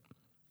was great.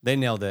 They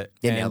nailed it.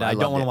 They and nailed it. I I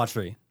don't loved want it. to watch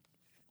 3.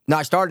 No,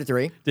 I started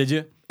 3, Did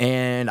you?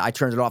 and I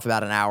turned it off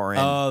about an hour in.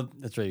 Oh,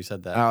 that's right. You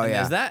said that. Oh, And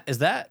yeah.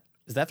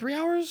 Is that 3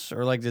 hours,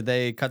 or like did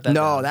they cut that?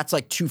 no, down? that's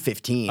like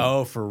 2:15.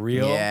 Oh, for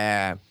real?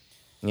 Yeah.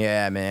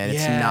 Yeah, man.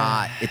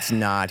 Yeah. It's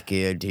not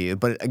good, dude.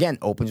 But again,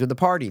 opens with a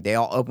party. They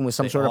all open with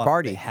some sort of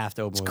party. They have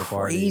to open It's with a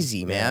party.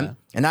 crazy, man. Yeah.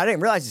 And I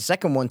didn't realize the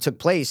second one took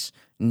place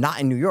not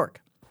in New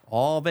York.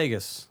 All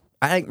Vegas.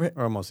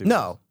 Or mostly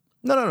No.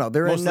 They're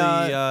Mostly,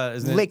 in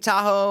isn't it- Lake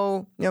Tahoe. You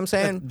know what I'm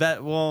saying?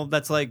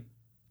 That's like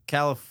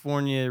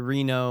California,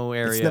 Reno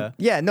It's area.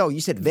 you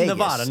said Vegas.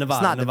 Nevada, It's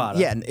Nevada, not Nevada.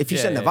 Yeah, if you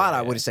Yeah, said yeah, Nevada, yeah,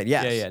 I would have said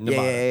yes. Yeah,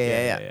 Nevada.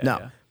 Yeah. No,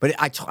 yeah. but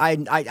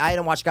I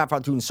hadn't watched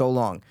Godfather 2 in so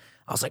long.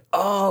 I was like,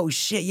 oh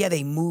shit, yeah,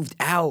 they moved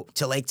out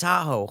to Lake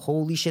Tahoe.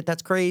 Holy shit,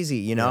 that's crazy,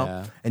 you know?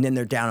 Yeah. And then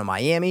they're down in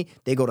Miami.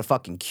 They go to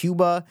fucking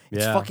Cuba.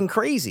 It's Yeah. fucking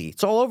crazy.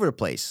 It's all over the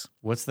place.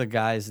 What's the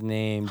guy's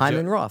name?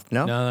 Hyman Roth,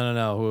 no?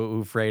 No.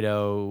 Who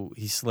Fredo,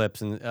 he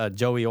slips. And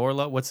Joey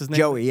Orla, what's his name?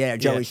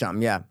 Joey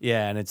something, yeah.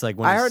 Yeah, and it's like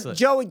when I he heard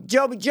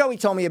sli- Joey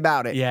told me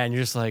about it. Yeah, and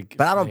you're just like.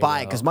 But I don't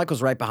buy it Fredo. because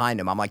Michael's right behind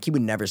him. I'm like, he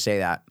would never say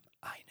that.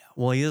 I know.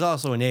 Well, he's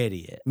also an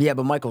idiot. Yeah,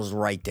 but Michael's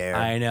right there.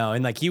 I know,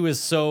 and like he was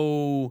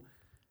so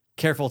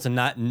careful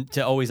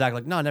to always act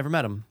like, no, I never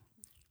met him.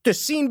 The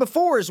scene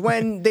before is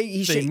when they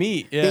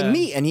meet, They yeah.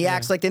 meet, and he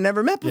acts like they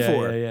never met Yeah,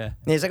 before. yeah. And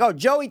he's like, "Oh,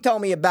 Joey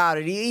told me about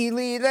it."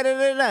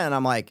 And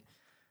I'm like,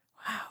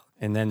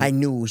 And then, "I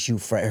knew it was you,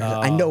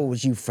 Fredo. I know it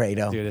was you,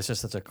 Fredo. dude, it's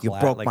just such a you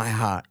class. broke like, my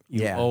heart."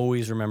 You Yeah,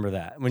 always remember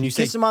that when you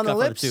say kiss him on the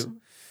Godfather lips? 2.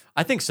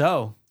 I think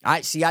so. I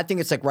think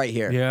it's like right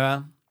here.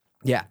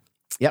 Yeah,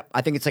 Yep.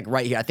 I think it's like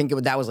right here. I think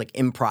that was like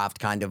improv,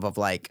 kind of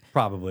like.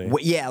 probably.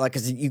 Yeah, like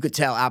because you could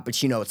tell Al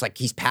Pacino. It's like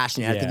he's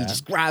passionate. I think he Yeah.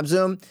 just grabs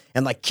him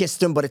and like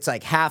kissed him, but it's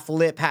like half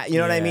lip. You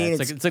know what I Yeah, mean?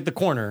 It's like the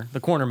corner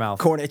mouth.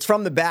 corner. It's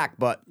from the back,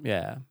 but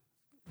Yeah,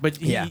 but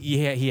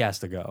he has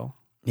to go.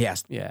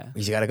 yes, Yeah,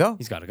 he's got to go.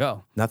 he's got to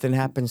go Nothing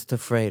happens to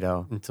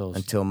Fredo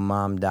until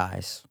mom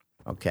dies.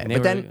 Okay, they but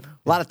were- then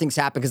a lot of things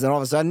happen because then all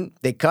of a sudden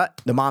they cut.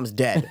 The mom's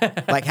dead.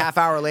 Like half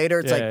hour later,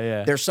 it's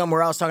Yeah. they're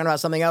somewhere else talking about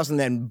something else, and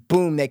then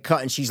boom, they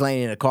cut and she's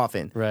laying in a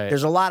coffin. Right.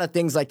 There's a lot of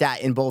things like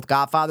that in both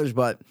Godfathers,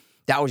 but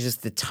that was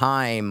just the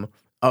time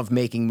of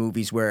making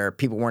movies where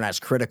people weren't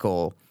as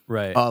critical.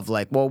 Right. Of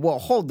like, well,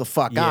 hold the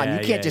fuck on. Yeah,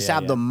 You can't just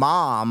have yeah. the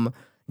mom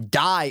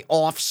die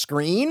off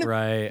screen.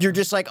 Right. You're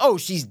just like, oh,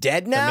 she's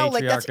dead now.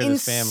 Like that's matriarch of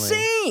this family.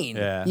 insane.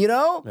 Yeah. You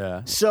know.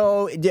 Yeah.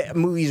 So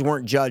movies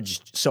weren't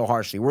judged so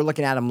harshly. We're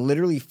looking at them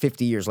literally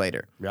 50 years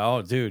later.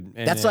 Oh, dude,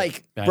 and That's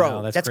like, I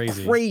bro, know, that's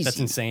crazy. crazy. That's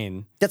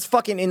insane. That's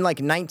fucking in like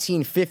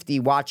 1950,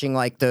 watching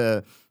like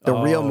the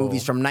real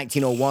movies from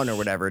 1901 or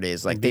whatever it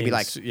is. Like they'd be Being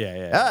like, su-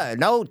 yeah.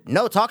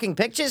 no talking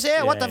pictures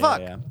here. What the Yeah,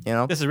 fuck? yeah. You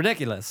know. This is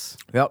ridiculous.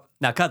 Yep.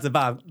 Now cut to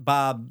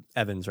Bob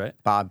Evans, right?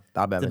 Bob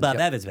Evans. The Bob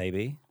yep. Evans,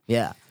 baby.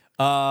 Yeah.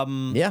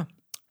 Um, Yeah.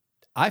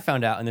 I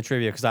found out in the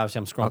trivia because obviously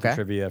I'm scrolling Okay.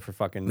 through trivia for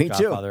fucking Me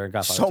too. Godfather and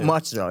Godfather So 2.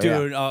 much so,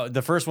 yeah. Dude,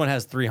 the first one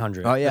has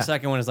 300. Oh, yeah. The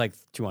second one is like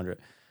 200.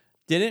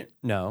 Didn't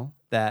know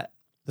that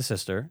the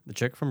sister, the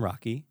chick from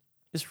Rocky,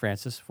 is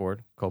Francis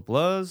Ford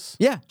Coppola's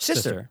Yeah.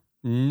 Sister.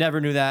 Never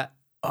knew that.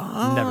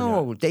 Never knew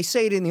Oh, they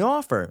say it in the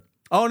offer.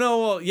 Oh no!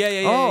 Well, yeah.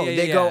 Oh, yeah,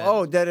 they yeah. go,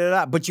 oh, da da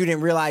da. But you didn't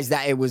realize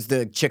that it was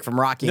the chick from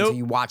Rocky Nope. until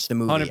you watched the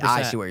movie. 100%.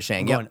 I see what you're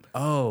saying. I'm Yep. going,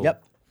 oh,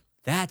 Yep.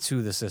 That's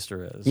who the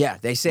sister is. Yeah,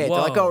 they say it. They're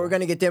like, oh, Whoa. we're going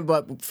to get them,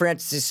 but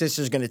Francis'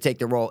 sister's going to take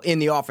the role. In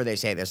the offer, they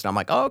say this. And I'm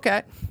like, oh,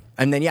 okay.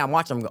 And then, yeah, I'm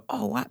watching them go,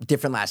 oh, wow.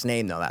 Different last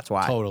name, though. That's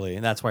why. Totally,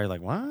 and that's why you're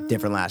like, what?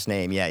 Different last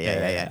name. Yeah.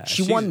 Yeah.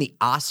 She won the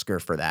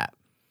Oscar for that.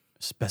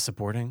 Best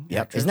supporting.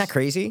 Yep. actress? Isn't that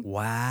crazy?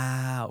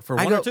 Wow. For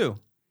I one or go- two?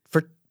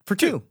 For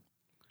two.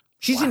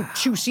 She's in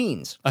 2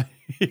 scenes.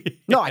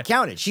 No, I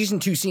counted. She's in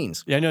 2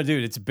 scenes. Yeah, no,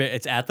 dude.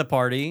 It's at the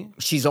party.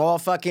 She's all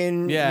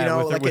fucking, Yeah, you know,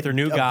 with her- like with her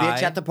new a guy.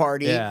 bitch at the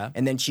party. Yeah.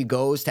 And then she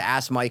goes to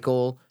ask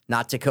Michael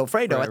not to kill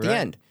Fredo Right, at the right.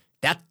 end.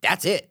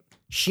 That's it.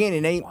 She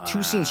ain't in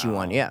 2 scenes she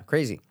won. Yeah,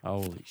 crazy.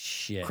 Holy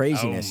shit.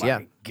 Craziness, oh yeah.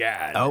 my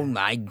God. Oh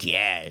my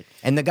God.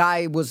 And the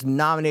guy was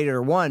nominated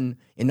or won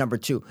in number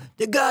 2.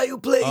 The guy who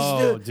plays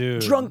Oh, the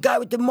dude. drunk guy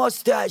with the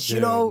mustache, you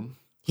Dude. know?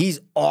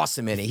 He's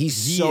awesome in it.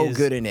 He's He so is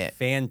good in it.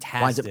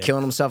 fantastic. Winds up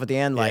killing himself at the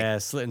end. Like, Yeah,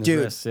 slitting his dude,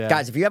 wrists, yeah.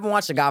 guys, if you haven't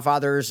watched The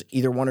Godfathers,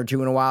 either 1 or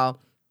 2 in a while,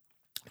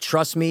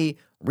 trust me,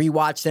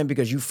 rewatch them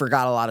because you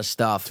forgot a lot of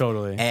stuff.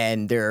 Totally.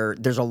 And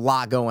there's a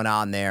lot going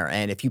on there.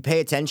 And if you pay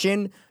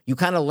attention, you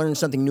kind of learn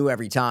something new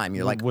every time.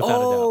 You're like, Without a doubt.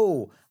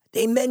 oh,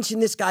 they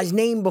mentioned this guy's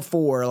name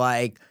before.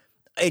 Like,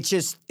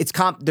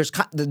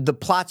 the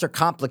plots are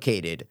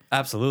complicated.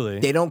 Absolutely.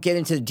 They don't get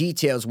into the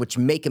details, which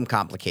make them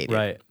complicated.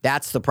 Right.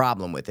 That's the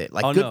problem with it.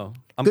 Like, No.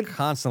 I'm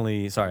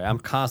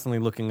constantly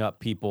looking up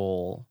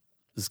people's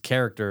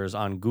characters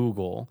on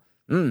Google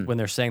when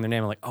they're saying their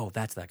name. I'm like, oh,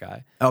 that's that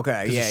guy. Okay,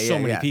 'Cause yeah, there's yeah, so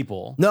many yeah.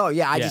 people. No,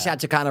 yeah, I just Yeah. had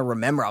to kind of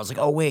remember. I was like,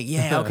 oh wait,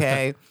 yeah,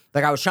 okay.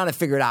 Like I was trying to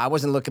figure it out. I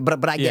wasn't looking,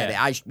 but I get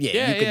Yeah. it. You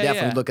Yeah, could yeah,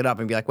 definitely yeah. look it up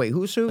and be like, wait,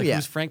 who's who? Like, Yeah,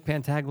 who's Frank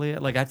Pantaglia?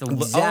 Like I have to look.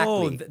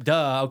 Exactly. Oh,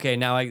 duh. Okay,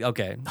 now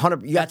okay.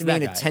 100. You have to be That's an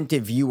that guy.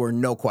 attentive viewer,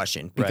 no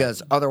question,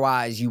 because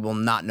otherwise you will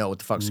not know what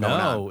the fuck's going on.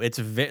 No, it's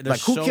there's Like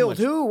who so killed much,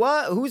 who?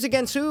 What? Who's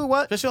against who?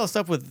 What? Especially all the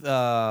stuff with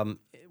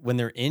when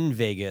they're in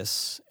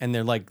Vegas and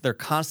they're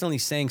constantly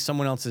saying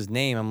someone else's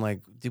name. I'm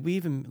like, did we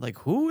even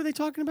who are they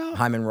talking about?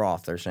 Hyman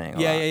Roth. They're saying. a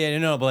lot. Yeah.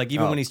 No, but like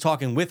even when he's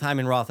talking with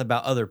Hyman Roth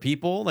about other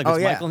people, like it's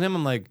yeah. Michael and him.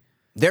 I'm like,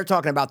 They're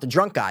talking about the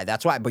drunk guy.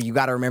 That's why. But you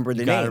got to remember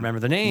the name. gotta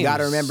remember the You got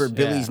to names. remember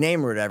Billy's Yeah.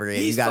 name or whatever.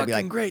 he's You got to be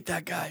fucking like, great.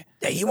 That guy.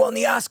 yeah, he won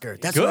the Oscar.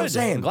 That's Good. what I'm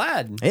saying. I'm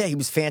glad. Yeah, he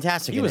was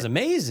fantastic. He in was it.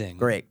 amazing.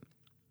 Great.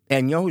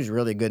 And you know who's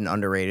really good and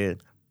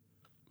underrated?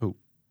 Who?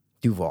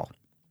 Duval.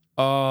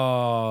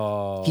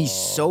 Oh, He's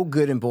so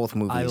good in both I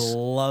movies.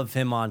 love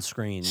him on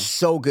screen.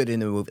 So good in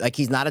the movie. Like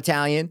he's not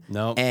Italian.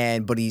 No.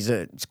 But he's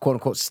a quote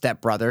unquote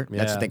stepbrother.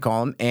 That's Yeah. what they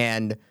call him.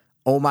 And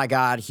oh my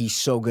God, he's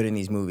so good in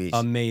these movies.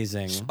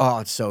 Amazing. Oh,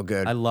 it's so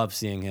good. I love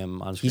seeing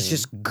him on screen. He's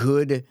just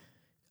good.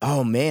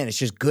 Oh man, it's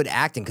just good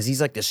acting because he's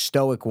like the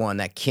stoic one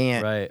that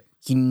can't. right.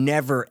 He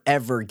never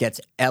ever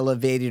gets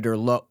elevated or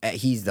low.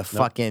 He's the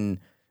fucking.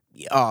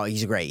 Oh,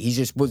 he's great.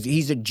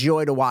 He's a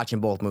joy to watch in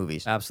both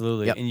movies.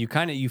 Absolutely. Yep.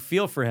 And you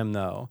feel for him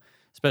though,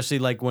 especially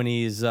like when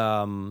he's is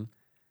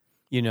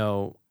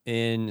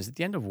it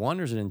the end of 1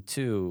 or is it in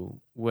 2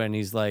 when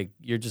he's like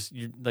you're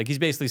like he's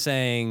basically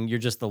saying you're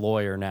just the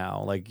lawyer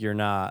now, like you're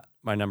not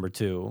my number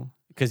 2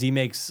 because he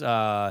makes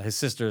his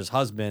sister's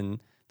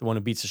husband, the one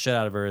who beats the shit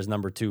out of her, is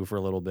number 2 for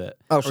a little bit.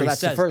 Oh, Or so he that's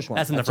the says- first one.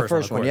 That's in That's the the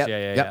first first one. one. Of course.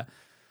 Yep. Yeah. Yep.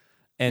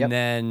 And Yep.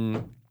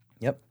 then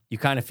Yep. you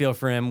kind of feel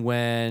for him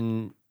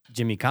when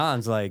Jimmy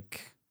Kahn's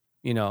like,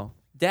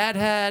 Dad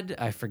had,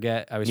 I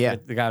forget,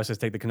 forget, the guy who says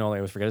take the cannoli, I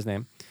always forget his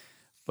name.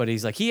 But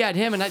he's like, he had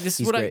him, and this is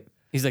He's what great.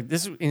 he's like,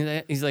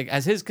 he's like,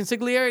 as his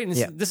consigliere,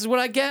 and this is what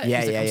I get. Yeah,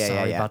 He's like, yeah, I'm yeah,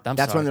 sorry yeah. about that. I'm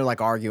That's sorry. when they're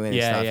like arguing and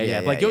yeah, stuff. yeah.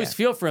 But like, you always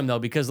feel for him though,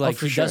 because like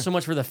for he sure. does so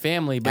much for the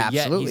family, but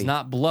yet Absolutely. he's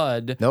not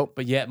blood. Nope.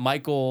 But yet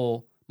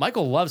Michael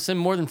loves him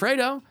more than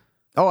Fredo,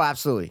 Oh,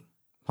 absolutely.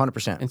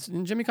 100%.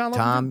 and Jimmy Kahn loves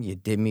him. Tom, you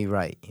did me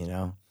right,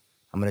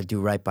 I'm going to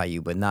do right by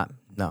you, but not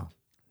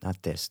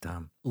this,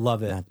 Tom.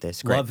 Love it. Not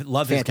this. Great.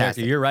 Love his character.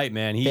 Fantastic. You're right,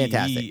 man.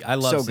 Fantastic. I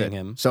love so seeing good.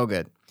 him. So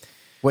good.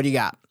 What do you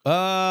got?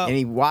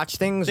 Any watch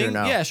things or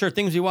no? Yeah, sure.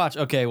 Things you watch.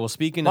 Okay, well,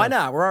 speaking Why of.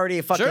 not? We're already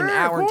a fucking Sure,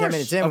 hour of and 10 course,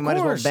 minutes in. We of might as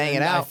well course. bang it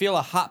And I out. feel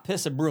a hot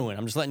piss of brewing.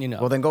 I'm just letting you know.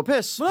 Well, then go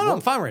piss. No, I'm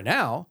fine right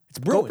now. It's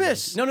brewing.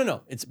 piss.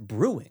 No. It's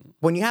brewing.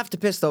 When you have to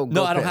piss, though,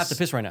 No, go I don't piss. have to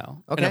piss right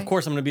now. Okay. And of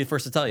course, I'm going to be the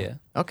first to tell you.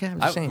 Okay, I'm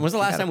just saying. When's the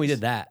You last gotta time we piss.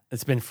 did that?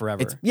 It's been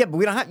forever. Yeah, but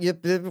we don't have.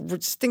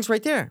 It's things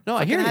right there. No, I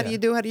Fucking hear How ya. do you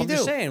do? How do you I'm do?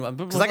 just saying.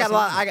 Because I got a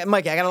lot.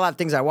 Mikey, I got a lot of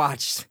things I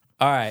watched.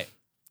 All right.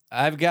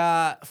 I've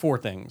got 4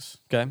 things.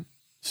 Okay.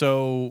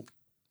 So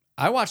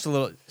I watched a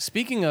little.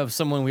 Speaking of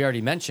someone we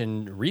already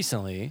mentioned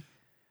recently,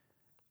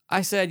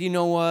 I said, you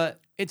know what?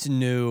 It's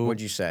new.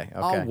 What'd you say? Okay.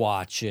 I'll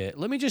watch it.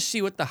 Let me just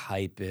see what the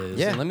hype is.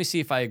 Yeah. And let me see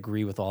if I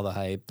agree with all the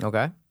hype.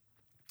 Okay.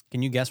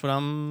 Can you guess what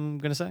I'm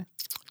going to say?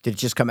 Did it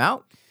just come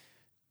out?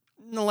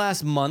 In the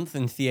last month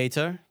in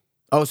theater,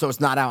 Oh, so it's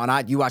not out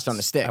on you watched it on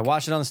the stick. I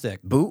watched it on the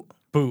stick. Boot?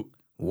 Boot.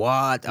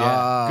 What?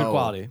 Yeah. Good Oh.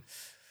 quality.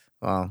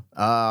 Well,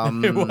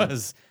 It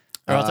was.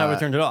 Or else I would have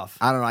turned it off.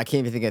 I don't know. I can't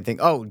even think of anything.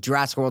 Oh,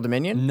 Jurassic World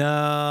Dominion?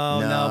 No,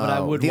 but I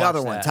would The watch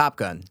other one, that. Top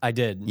Gun. I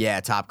did. Yeah,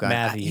 Top Gun.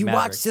 Maverick. You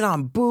watched it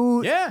on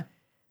boot? Yeah.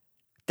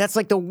 That's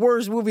like the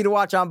worst movie to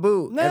watch on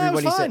boot. No, it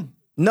was said. fine.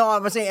 No,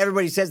 I'm saying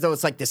everybody says though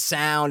it's like the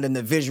sound and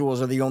the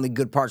visuals are the only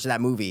good parts of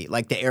that movie,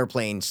 like the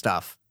airplane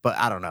stuff. But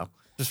I don't know.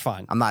 Just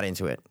fine. I'm not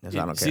into it. That's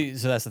why I don't care. See,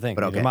 so that's the thing.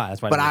 But Neither okay. am I.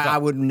 That's why But never I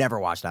thought. would never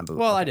watch that on boot.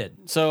 Well, I Okay.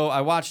 did. So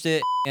I watched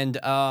it, and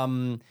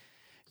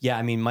yeah,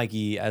 I mean,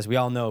 Mikey, as we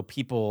all know,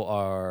 people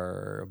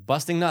are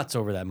busting nuts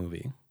over that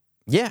movie.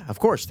 Yeah, of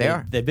course they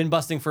are. They've been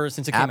busting for it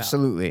since it came out.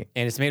 Absolutely.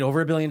 And it's made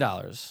over $1 billion,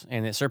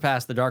 and it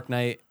surpassed The Dark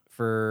Knight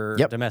for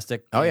Yep.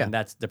 domestic. Oh, yeah. And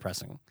that's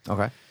depressing.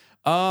 Okay.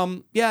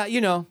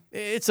 Yeah,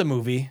 it's a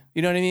movie.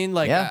 You know what I mean?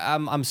 Like, Yeah.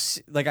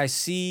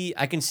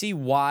 I can see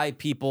why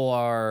people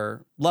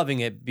are loving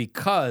it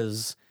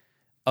because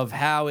of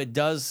how it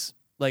does.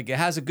 Like, it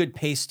has a good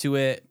pace to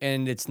it,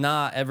 and it's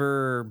not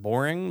ever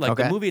boring. Like,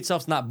 the Okay. movie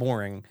itself's not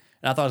boring,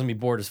 and I thought it was gonna be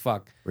bored as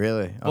fuck.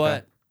 Really? Okay.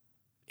 But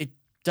it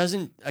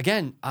doesn't.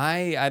 Again,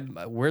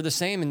 we're the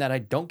same in that I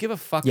don't give a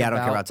fuck. Yeah, I don't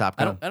care about Top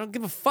Gun. I don't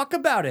give a fuck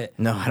about it.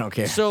 No, I don't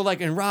care. So like,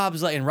 and Rob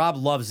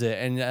loves it,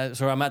 and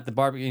so I'm at the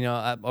barbecue,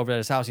 over at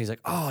his house. And he's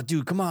like, "Oh,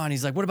 dude, come on."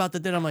 He's like, "What about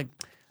the?" I'm like,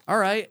 "All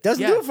right,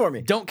 Doesn't yeah, do it for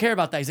me. Don't care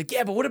about that." He's like,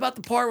 "Yeah, but what about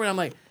the part when I'm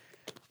like,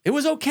 It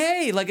was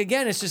okay. Like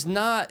again, it's just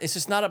not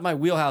up my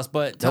wheelhouse.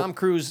 But Tom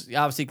Cruise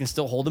obviously can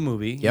still hold a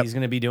movie. Yep. He's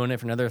going to be doing it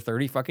for another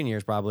 30 fucking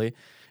years probably.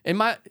 And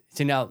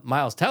now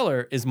Miles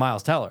Teller is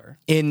Miles Teller.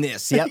 In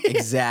this, yep,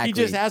 exactly. He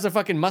just has a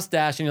fucking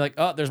mustache, and you're like,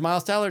 oh, there's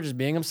Miles Teller just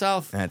being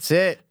himself. That's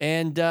it.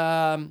 And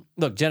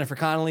look, Jennifer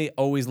Connelly,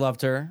 always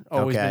loved her.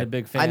 Always been a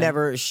big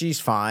fan.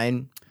 She's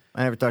fine.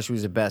 I never thought she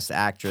was the best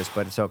actress,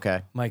 but it's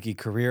okay. Mikey,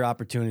 career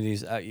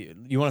opportunities.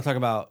 You want to talk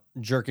about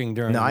jerking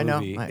during a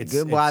movie? I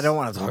know. Well, I don't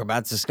want to talk about it.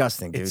 It's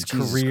disgusting, dude. It's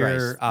Jesus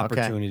career Christ.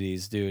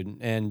 opportunities, dude.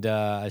 And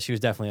she was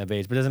definitely of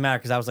age, but it doesn't matter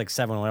because I was like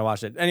 7 when I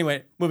watched it.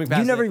 Anyway, moving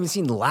past You never it. even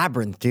seen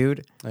Labyrinth,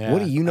 dude. Yeah,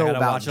 What do you I know gotta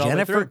about watch it all the way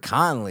Jennifer through.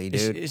 Connelly,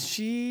 dude? Is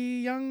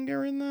she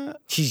younger in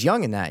that? She's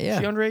young in that, Is yeah.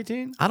 she under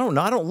 18? I don't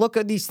know. I don't look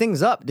at these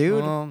things up, dude.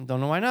 Don't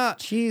know why not.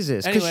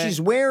 Jesus. Because Anyway. she's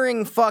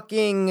wearing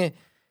fucking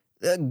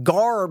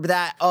garb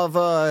that of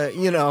a,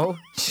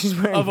 she's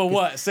wearing. Of a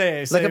what?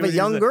 Say Like of what a you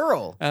young said.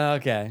 girl.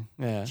 Okay,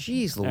 yeah.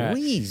 Jeez right.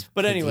 Louise.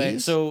 But anyway,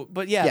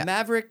 please. Yeah.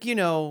 Maverick,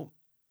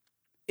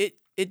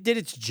 it did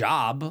its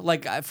job.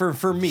 Like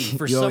for me,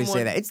 for You someone. always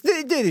say that.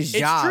 It did his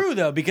job. It's true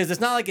though, because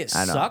it's not like it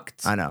I know.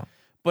 sucked. I know.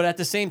 But at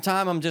the same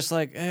time, I'm just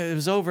like, it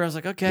was over. I was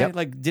like, okay, Yep.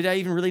 like, did I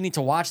even really need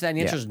to watch that? And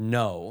the answer is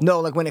no. No,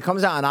 like when it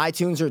comes out on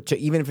iTunes or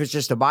even if it's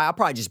just to buy, I'll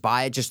probably just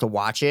buy it just to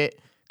watch it.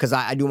 Because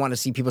I do want to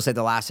see people say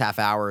the last half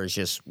hour is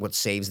just what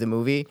saves the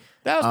movie.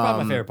 That was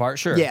probably my favorite part.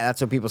 Sure. Yeah,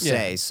 that's what people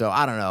say. Yeah. So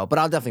I don't know. But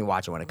I'll definitely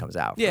watch it when it comes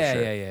out. For Yeah,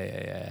 sure.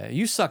 yeah.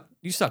 You suck,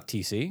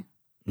 TC.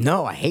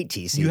 No, I hate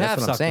TC. You That's have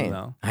what I'm sucked him, saying.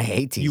 though. I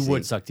hate TC. You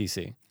would suck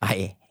TC.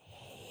 I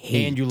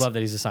hate And you love that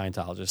he's a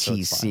Scientologist. So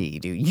it's fine. TC,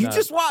 dude. You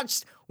just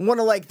watched one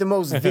of like the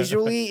most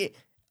visually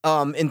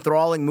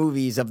enthralling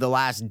movies of the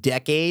last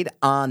decade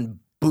on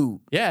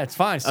boot. Yeah, it's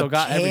fine. Still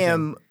got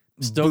everything.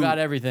 Still got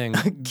everything.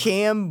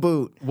 Cam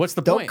boot. What's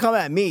the Don't point? come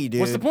at me,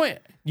 dude. What's the point?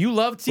 You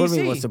love TC. What do you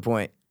mean, what's the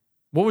point?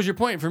 What was your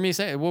point for me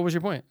saying? What was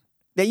your point?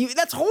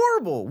 That's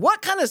horrible.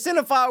 What kind of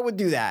cinephile would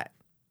do that?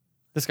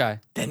 This guy.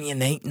 Then you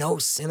ain't no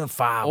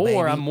cinephile, Or baby.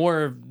 I'm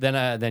more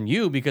than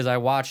you because I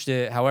watched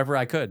it however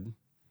I could.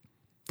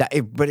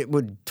 But it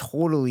would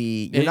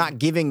totally. You're not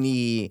giving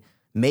the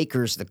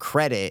makers the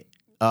credit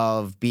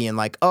of being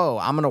like, oh,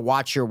 I'm gonna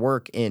watch your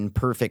work in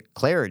perfect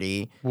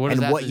clarity What does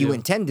and that what have to you do?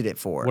 intended it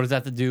for. What does that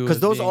have to do? Because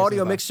with those being a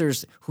audio cinephile?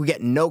 mixers who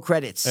get no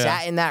credit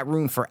sat in that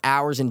room for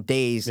hours and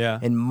days Yeah.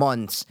 and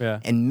months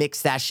Yeah. and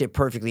mixed that shit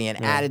perfectly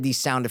and added these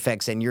sound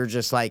effects, and you're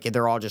just like,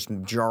 they're all just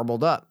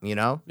jarbled up, Yeah,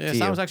 to sound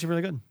you. was actually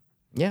really good.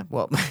 Yeah,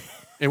 well,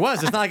 It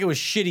was. It's not like it was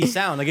shitty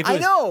sound. Like if it I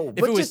was, know, if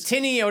but it was just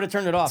tinny, I would have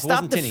turned it off. It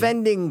stop wasn't tinny.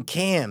 defending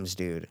cams,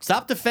 dude.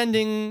 Stop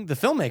defending the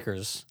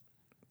filmmakers.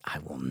 I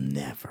will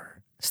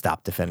never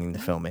stop defending the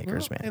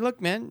filmmakers, Hey, man. look,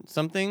 man.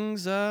 Some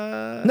things.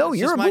 No, it's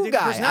you're just a my boot guy.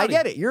 I personality.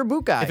 get it. You're a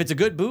boot guy. If it's a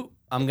good boot,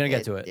 I'm gonna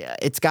get to it. Yeah,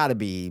 it's got to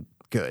be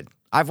good.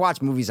 I've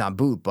watched movies on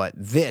boot, but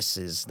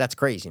that's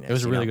craziness. It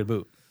was a you really know? good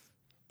boot.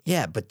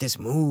 Yeah, but this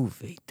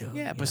movie, dude.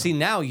 Yeah, but see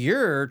now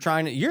you're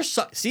trying to. You're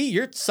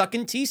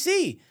sucking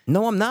TC.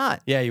 No, I'm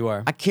not. Yeah, you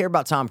are. I care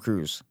about Tom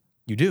Cruise.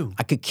 You do.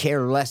 I could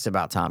care less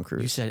about Tom You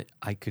Cruise. said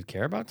I could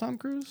care about Tom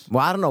Cruise.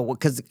 Well, I don't know,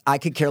 because I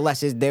could care less.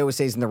 They always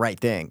say isn't the right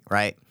thing,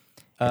 right?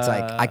 It's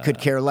like I could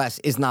care less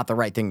is not the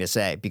right thing to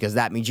say because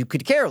that means you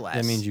could care less.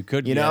 That means you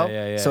could, you yeah, know.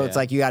 yeah, So it's yeah.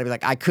 like you got to be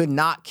like I could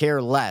not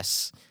care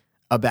less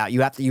about.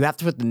 You have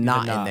to put the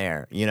not in not.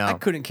 there. You know. I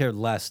couldn't care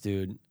less,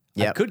 dude.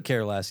 I Yep. could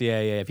care less.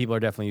 Yeah. People are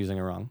definitely using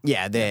it wrong.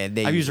 Yeah, they I've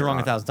use used it wrong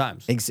 1,000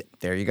 times.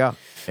 There you go.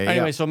 There you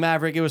Anyway, so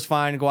Maverick, it was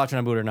fine. Go watch it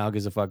on Booter now.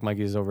 Gives a fuck.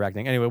 Mikey's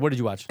overacting. Anyway, what did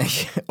you watch? go.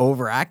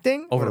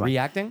 Overacting? What am I-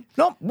 Overreacting?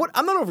 No, what?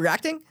 I'm not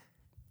overreacting.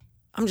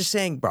 I'm just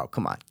saying, bro.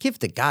 Come on, give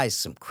the guys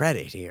some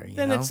credit here. You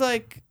Then know? it's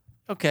like,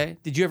 okay.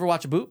 Did you ever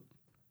watch a boot?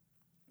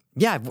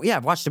 yeah,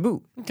 I've watched the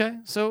boot. Okay,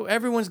 so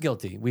everyone's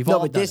guilty. We've No, all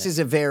but done this it. is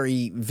a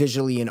very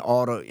visually and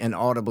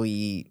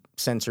audibly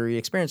sensory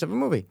experience of a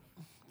movie.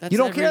 That's you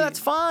don't care? That's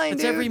fine,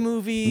 That's dude. every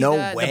movie. No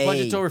that way. The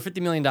budget's over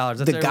 $50 million. That's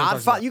The what everyone talks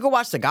Godfather. about. You go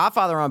watch The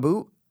Godfather on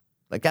boot.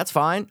 Like that's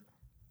fine.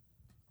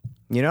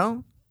 You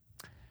know?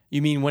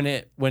 You mean when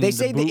They the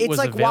say that boot it's was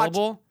like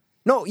available?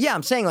 No, yeah,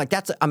 I'm saying like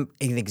that's an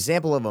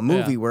example of a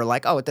movie where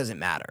like, oh, it doesn't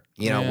matter.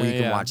 You know, Yeah, where you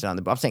can yeah. watch it on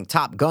the. I'm saying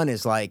Top Gun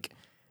is like,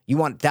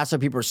 that's what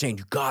people are saying.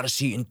 You gotta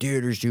see it in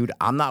theaters, dude.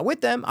 I'm not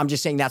with them. I'm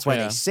just saying that's why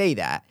Yeah. they say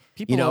that.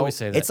 People you know, always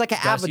say that. It's like an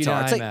Gotta see it in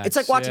Avatar. It's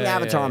like IMAX. watching Yeah,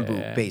 Avatar on yeah, boot,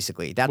 yeah.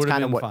 basically. That's Would've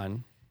kind of been what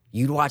fun.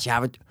 you'd watch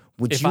Avatar.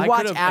 Would If you I watch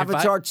could've- if I-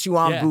 Avatar 2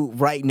 on yeah. boot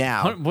right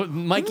now?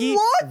 Mikey,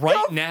 What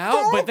right the now?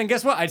 fuck? But then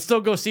guess what? I'd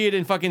still go see it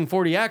in fucking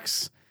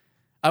 40X.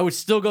 I would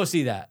still go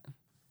see that.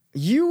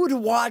 You would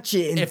watch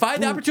it. If I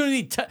had the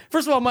opportunity to,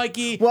 first of all,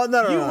 Mikey, Well,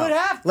 no, you no. would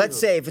have to. Let's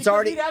say if it's Because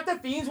already- you'd have the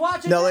fiends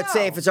watch it No, now. let's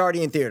say if it's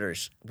already in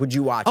theaters, would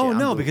you watch it? Oh, on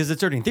no, boot? because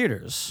it's already in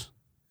theaters.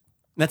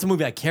 That's a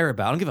movie I care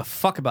about. I don't give a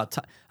fuck about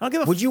I don't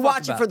give a Would you fuck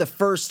watch it about- for the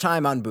first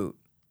time on boot?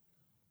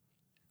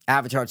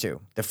 Avatar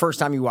 2, the first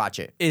time you watch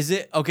it. Is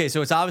it okay?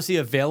 So it's obviously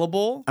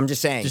available. I'm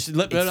just saying. Just it's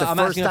the I'm first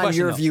asking a time question.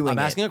 you're though. viewing I'm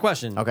it. asking a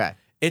question. Okay.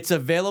 It's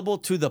available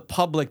to the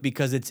public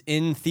because it's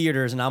in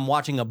theaters, and I'm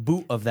watching a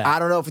boot of that. I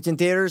don't know if it's in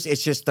theaters.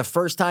 It's just the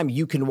first time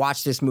you can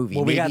watch this movie.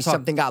 Well, we Maybe gotta talk-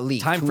 something got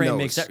leaked. Time Who frame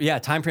knows?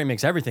 makes time frame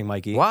makes everything,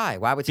 Mikey. Why?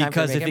 Why would time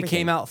Because frame if make it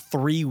came everything? out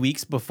 3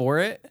 weeks before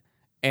it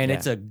and Yeah.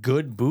 it's a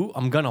good boot,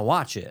 I'm gonna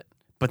watch it.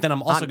 But then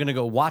I'm also gonna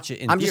go watch it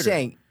in I'm theater. just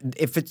saying,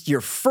 if it's your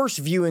first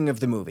viewing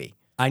of the movie,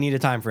 I need a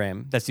time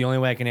frame. That's the only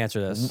way I can answer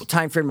this.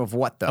 time frame of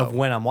what though? Of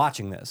when I'm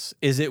watching this.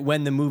 Is it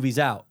when the movie's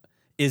out?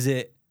 Is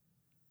it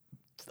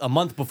a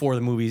month before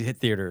the movie hit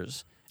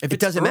theaters? If It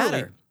it's doesn't early-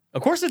 matter.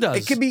 Of course it does.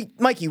 It could be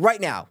Mikey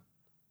right now.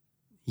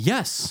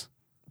 Yes.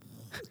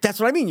 That's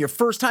what I mean. Your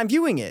first time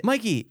viewing it.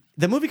 Mikey,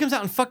 the movie comes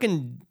out in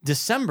fucking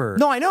December.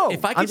 No, I know.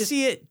 If I I'm could just-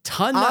 see it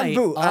On tonight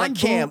boot, on a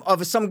cam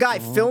of some guy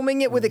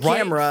filming it with a right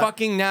camera.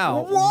 fucking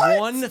now, What?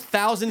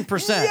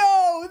 1,000%.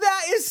 Yo,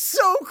 that is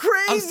so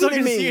crazy I'm still to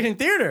gonna me. see it in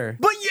theater.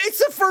 But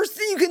it's the first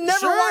thing. You can never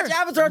Sure. watch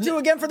Avatar 2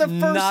 again for the first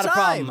time. Not a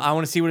problem. I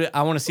want to see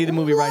I want to see the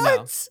movie right now.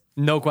 What?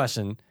 No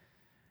question.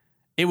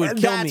 It would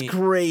kill That's me.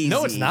 crazy.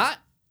 No, it's not.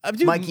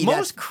 Dude, Mikey,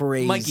 that's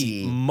crazy.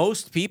 Mikey,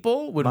 most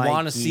people would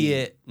want to see Mikey.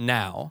 it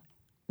now.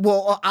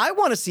 Well, I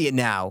want to see it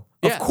now.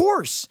 Yeah. Of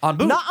course. On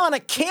boot. Not on a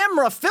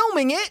camera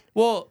filming it.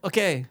 Well,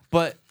 okay,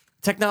 but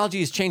technology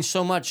has changed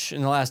so much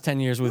in the last 10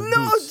 years with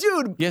No, boots.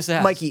 dude. Yes, it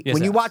has. Mikey, Yes,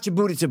 when it you has. watch a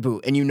boot, it's a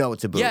boot, and you know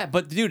it's a boot. Yeah,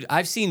 but dude,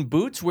 I've seen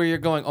boots where you're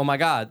going, oh my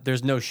God,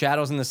 there's no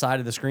shadows in the side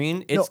of the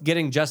screen. It's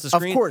getting just the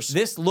of screen. course.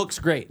 This looks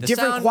great. The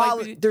Different sound might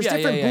quality. be- There's Yeah,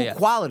 different yeah, boot yeah.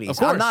 qualities. Of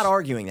course. I'm not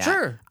arguing that.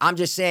 Sure. I'm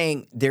just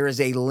saying there is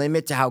a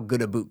limit to how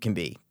good a boot can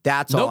be.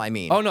 That's all Nope. I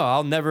mean. Oh no,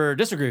 I'll never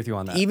disagree with you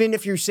on that. Even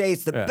if you say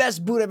it's the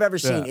best boot I've ever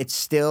seen, Yeah. it's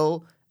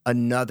still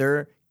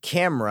another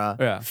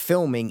camera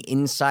filming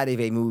inside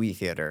of a movie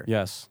theater,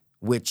 Yes.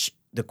 which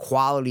the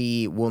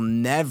quality will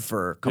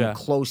never come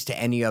close to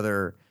any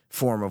other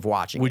form of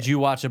watching. Would you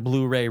watch a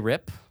Blu-ray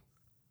rip?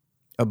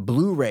 a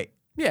Blu-ray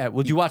Yeah.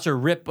 Would you watch a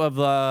rip of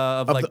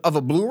like? of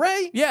a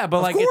Blu-ray? Yeah, but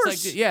Of like course.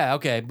 it's like yeah,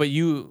 okay, but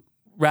you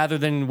rather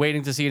than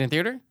waiting to see it in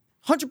theater.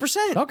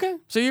 100%. Okay,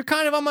 so you're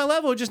kind of on my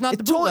level, just not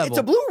the boot level. It's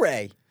a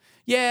Blu-ray.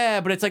 Yeah,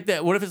 but it's like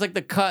that. What if it's like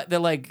the cut that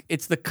like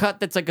it's the cut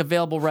that's like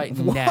available right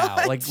now?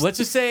 Like let's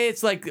just say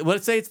it's like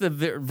let's say it's the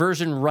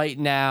version right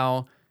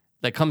now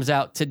that comes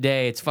out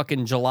today. It's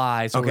fucking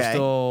July, so we're Okay.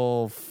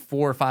 still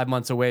 4 or 5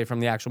 months away from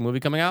the actual movie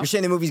coming out. You're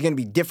saying the movie's going to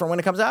be different when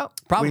it comes out?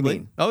 Probably. What do you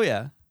mean? Oh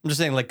yeah. I'm just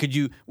saying, like,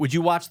 would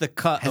you watch the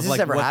cut Has of this like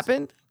ever what's-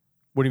 happened?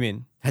 What do you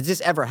mean? Has this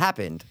ever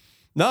happened?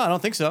 No, I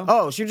don't think so.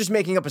 Oh, so you're just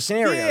making up a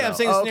scenario. yeah, I'm though.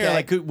 saying a scenario.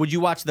 Okay. Like, would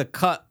you watch the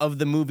cut of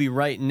the movie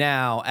right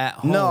now at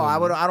home? No, I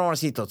don't want to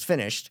see it till it's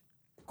finished.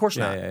 Of course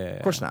not. yeah,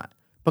 Of course not.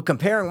 But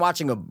comparing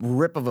watching a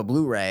rip of a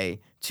Blu-ray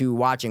to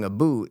watching a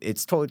boot,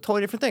 it's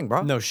totally different thing,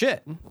 bro. No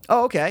shit.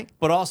 Oh, okay.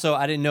 But also,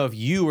 I didn't know if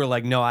you were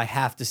like, no, I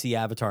have to see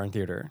Avatar in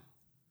theater.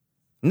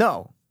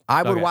 No,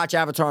 I would Okay. watch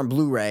Avatar on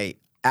Blu-ray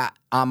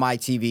on my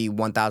TV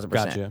 1,000%.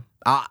 Gotcha.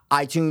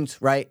 iTunes,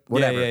 right?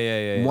 Whatever.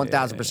 yeah,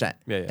 1,000%.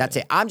 yeah, That's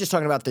it. I'm just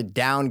talking about the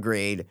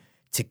downgrade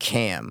to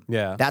cam.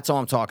 Yeah. That's all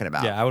I'm talking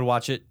about. Yeah, I would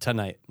watch it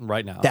tonight,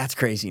 right now. That's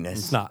craziness.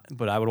 It's not,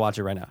 but I would watch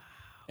it right now.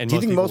 And Do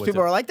you think most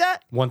people are like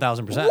that?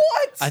 1,000%. What?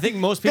 I think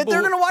most That people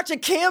they're going to watch a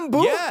cam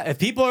boot? Yeah, if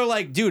people are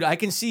like, dude, I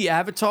can see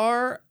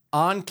Avatar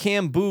on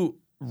cam boot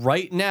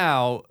right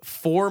now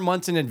 4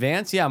 months in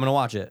advance. Yeah, I'm gonna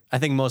watch it. I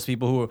think most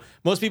people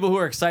who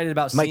are excited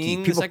about Mikey, seeing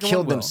the people second killed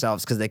one will.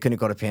 themselves because they couldn't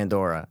go to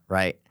Pandora,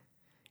 right?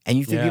 And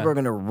you think Yeah. people are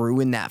going to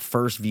ruin that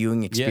first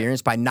viewing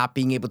experience by not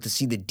being able to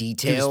see the Dude,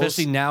 details?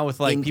 especially now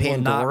with like in people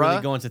not Pandora?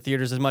 really going to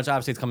theaters as much.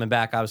 Obviously, it's coming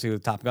back. Obviously,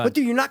 with Top Gun. But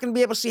dude, you're not going to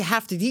be able to see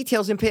half the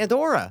details in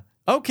Pandora.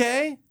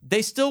 Okay,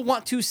 they still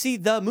want to see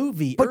the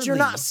movie. But you're early.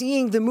 not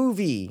seeing the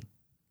movie.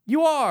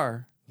 You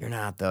are. You're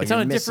not though. It's You're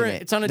on a missing different-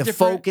 it. it's on a the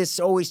different- focus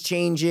always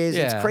changes.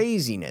 It's Yeah.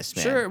 craziness,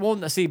 man. Sure.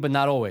 Well, see, but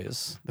not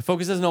always. The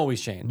focus doesn't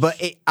always change. But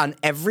on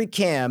every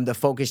cam, the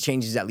focus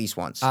changes at least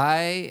once.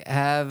 I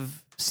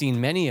have seen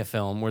many a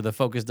film where the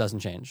focus doesn't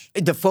change.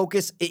 The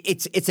focus,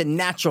 it's a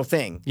natural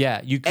thing.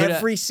 Yeah, you could.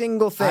 Every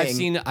single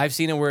thing. I've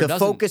seen it where it the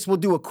doesn't. focus will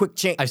do a quick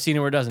change. I've seen it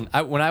where it doesn't.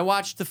 When I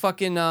watched the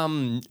fucking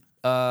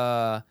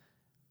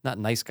not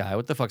Nice Guy.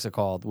 What the fuck's it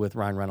called with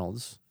Ryan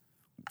Reynolds?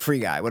 Free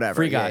Guy, whatever.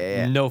 Free Guy. Yeah, yeah,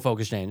 yeah. No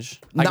focus change.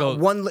 Not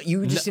one.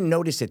 You just didn't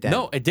notice it then.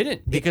 No, it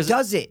didn't because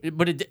does it.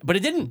 But it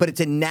didn't. But it's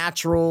a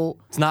natural.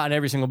 It's not in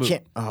every single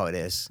boot. Oh, it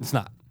is. It's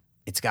not.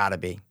 It's got to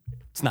be.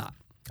 It's not.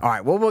 All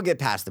right. Well, we'll get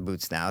past the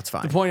boots now. It's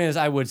fine. The point is,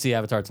 I would see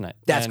Avatar tonight.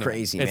 That's Anyway,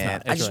 crazy, it's man.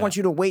 not. I It's just really want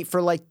you to wait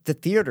for like the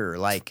theater.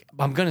 Like,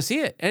 not. I'm gonna see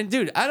it, and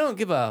dude, I don't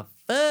give a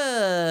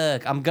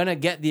fuck. I'm gonna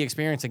get the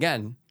experience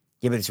again.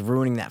 yeah, but it's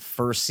ruining that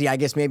first. See, I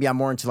guess maybe I'm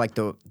more into like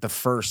the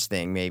first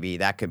thing. Maybe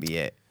that could be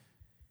it.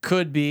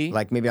 Could be.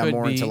 Like maybe I'm Could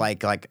more be. into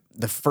like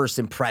the first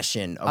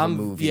impression of a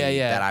movie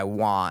yeah. that I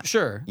want.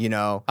 Sure. You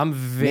know, I'm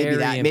very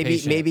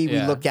impatient. maybe we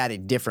Yeah. look at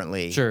it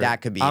differently. Sure.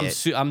 That could be I'm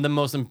it. I'm the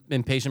most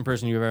impatient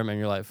person you've ever met in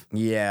your life.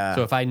 Yeah.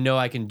 So if I know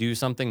I can do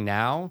something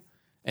now,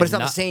 But it's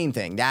not the same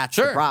thing. That's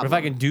the Sure. But problem. if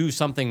I can do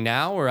something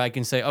now, or I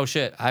can say, oh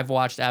shit, I've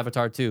watched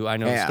Avatar 2. I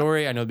know the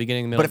story. I know the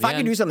beginning, the middle, But if I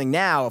can do something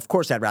now, of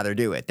course I'd rather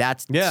do it.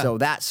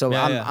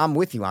 I'm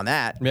with you on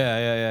that.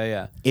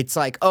 Yeah. It's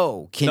like,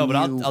 oh, can No, you?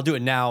 but I'll do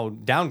it now,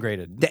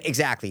 downgraded.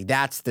 Exactly.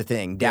 That's the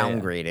thing.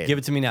 Downgraded. Give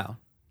it to me now.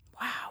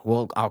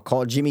 Well, I'll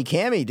call Jimmy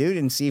Cammy, dude,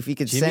 and see if he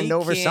could send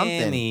over something.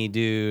 Jimmy,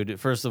 dude.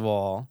 First of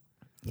all,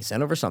 He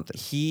sent over something.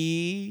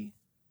 he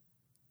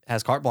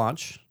has carte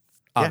blanche.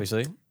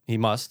 Obviously, he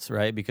must,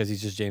 right? Because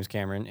he's just James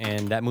Cameron,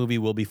 and that movie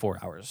will be 4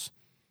 hours.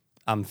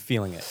 I'm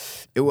feeling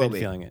it. It will Been be.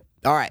 feeling it.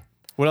 All right.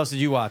 What else did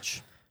you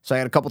watch? So I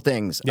got a couple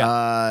things.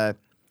 Yeah.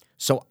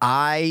 So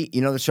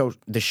you know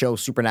the show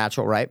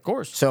Supernatural, right? Of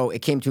course. So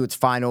it came to its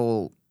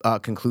final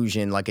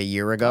conclusion like a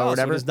year ago or So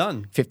whatever. it's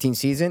done. 15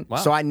 season. Wow.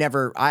 So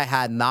I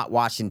had not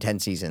watched in 10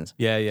 seasons.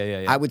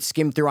 Yeah. I would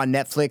skim through on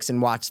Netflix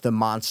and watch the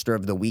Monster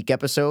of the Week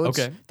episodes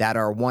that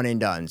are one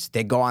and dones.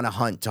 They go on a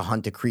hunt to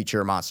hunt a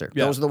creature or monster.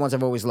 Yeah. Those are the ones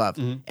I've always loved.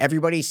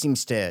 Everybody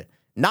seems to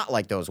not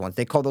like those ones.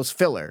 They call those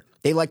filler.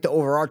 They like the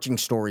overarching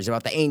stories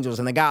about the angels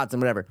and the gods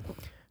and whatever.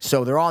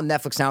 So they're all on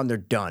Netflix now and they're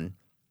done.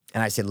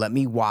 And I said, let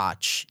me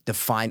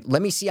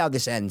see how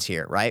this ends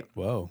here, right?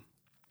 Whoa.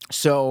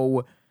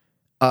 So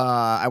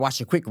I watched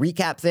a quick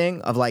recap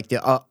thing of like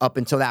the up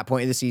until that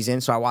point of the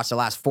season. So I watched the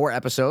last 4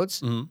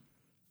 episodes. Mm-hmm.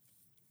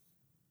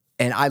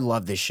 And I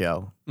love this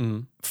show.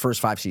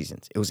 First 5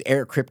 seasons. It was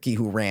Eric Kripke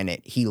who ran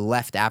it. He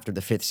left after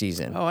the 5th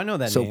season. Oh, I know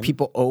that So name.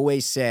 people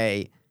always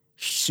say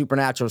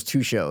Supernatural's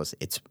 2 shows.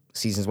 It's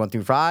seasons 1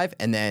 through 5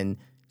 and then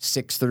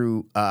 6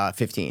 through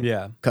 15.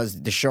 Yeah.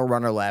 Because the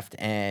showrunner left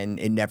and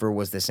it never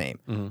was the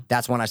same.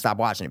 That's when I stopped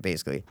watching it,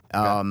 basically.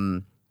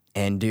 And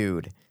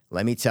dude,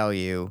 let me tell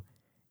you,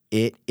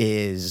 it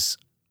is.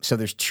 So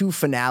there's 2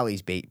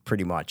 finales,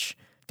 pretty much.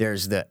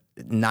 There's the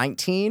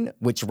 19,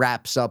 which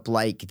wraps up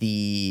like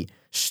the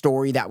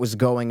story that was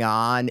going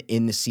on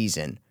in the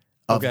season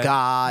of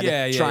God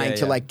trying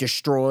to like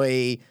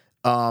destroy.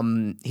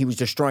 He was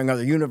destroying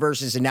other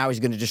universes, and now he's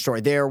going to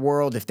destroy their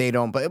world if they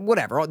don't. But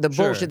whatever, the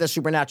bullshit that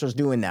Supernatural's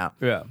doing now.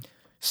 Yeah.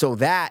 So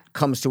that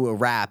comes to a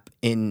wrap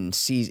in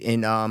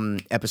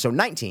episode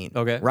 19.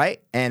 Okay.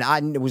 Right? And I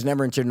was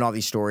never interested in all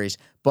these stories,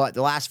 but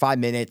the last 5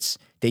 minutes,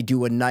 they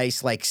do a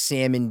nice, like,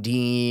 Sam and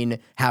Dean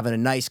having a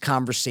nice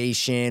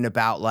conversation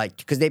about, like,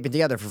 because they've been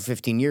together for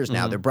 15 years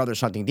now. They're brothers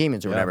hunting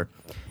demons or whatever.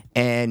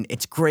 And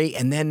it's great.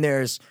 And then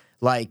there's,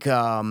 like,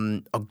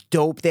 a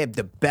dope, they have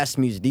the best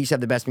music. These have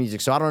the best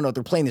music. So I don't know,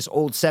 they're playing this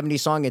old 70s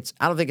song.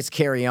 I don't think it's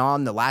Carry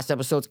On. The last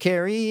episode's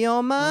Carry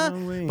On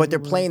but they're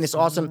playing this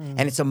awesome,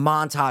 and it's a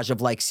montage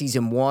of like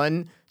season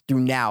 1 through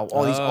now.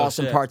 All these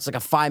awesome parts, like a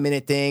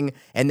 5-minute thing,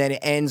 and then it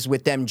ends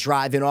with them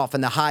driving off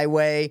on the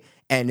highway,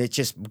 and it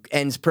just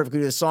ends perfectly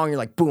with the song. You're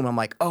like, boom. I'm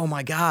like, oh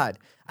my God.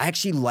 I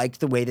actually liked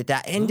the way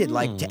that ended,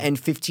 like to end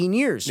 15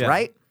 years,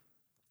 right?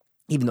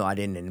 Even though I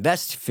didn't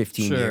invest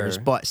 15 years,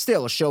 but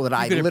still a show that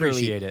I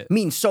literally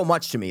means so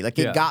much to me. Like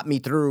it got me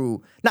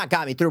through, not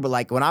got me through, but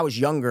like when I was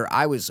younger,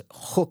 I was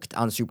hooked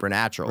on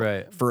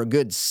Supernatural for a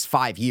good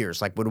 5 years.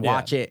 Like would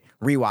watch it,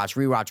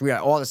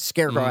 rewatch. All the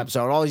Scarecrow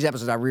episode, all these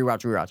episodes I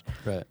rewatch.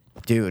 Right.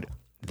 Dude,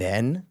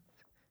 then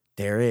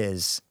there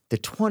is the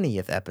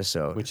 20th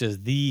episode. Which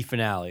is the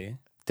finale.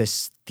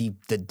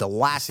 The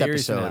last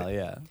Series episode.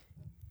 Finale,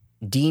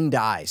 Dean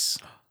dies.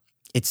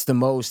 It's the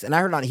most, and I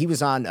heard he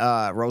was on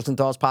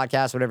Rosenthal's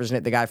podcast, whatever his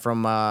name, the guy from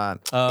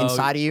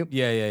Inside of You.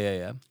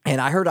 Yeah.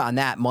 And I heard on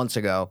that months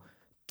ago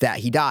that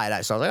he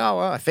died. So I was like, oh,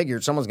 well, I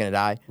figured someone's going to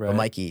die. Right. But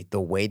Mikey, the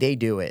way they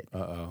do it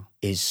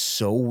is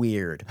so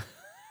weird.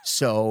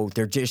 So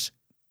they're just,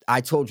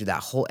 I told you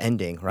that whole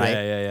ending, right?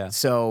 Yeah.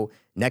 So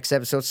next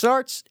episode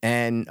starts,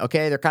 and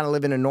okay, they're kind of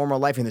living a normal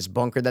life in this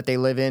bunker that they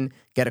live in,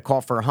 get a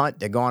call for a hunt.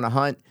 They go on a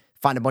hunt,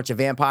 find a bunch of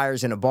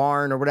vampires in a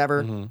barn or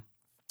whatever.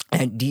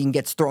 And Dean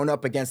gets thrown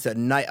up against a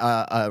nail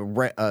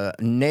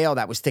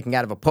that was sticking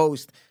out of a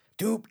post.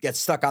 Dude gets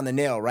stuck on the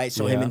nail, right?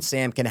 So him and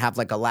Sam can have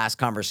like a last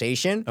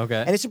conversation.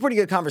 Okay. And it's a pretty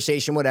good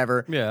conversation,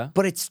 whatever. Yeah.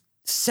 But it's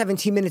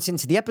 17 minutes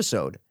into the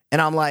episode.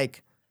 And I'm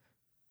like,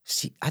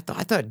 see, I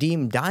thought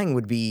Dean dying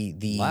would be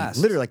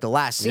literally like the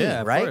last scene,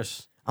 right? Of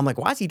course. I'm like,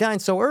 why is he dying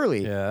so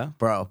early? Yeah.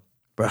 Bro.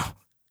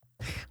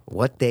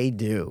 What they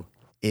do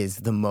is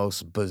the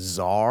most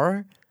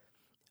bizarre,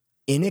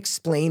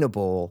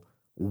 inexplainable,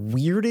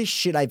 weirdest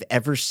shit I've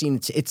ever seen.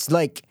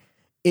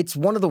 It's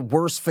one of the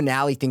worst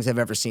finale things I've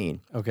ever seen.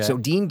 Okay. So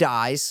Dean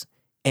dies,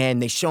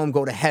 and they show him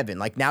go to heaven.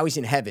 Like now he's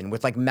in heaven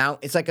with like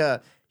it's like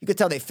you could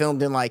tell they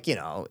filmed in like,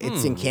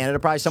 it's in Canada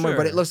probably somewhere,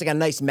 but it looks like a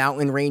nice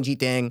mountain rangey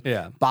thing.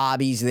 Yeah.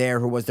 Bobby's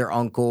there, who was their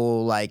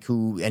uncle,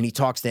 and he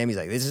talks to him. He's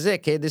like, this is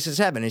it, kid. This is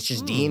heaven. It's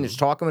just Dean. There's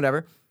talking,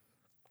 whatever.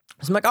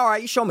 So I'm like, all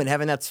right, you show him in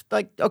heaven. That's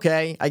like,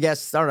 okay, I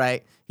guess, all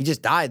right. He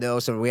just died, though,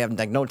 so we have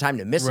like no time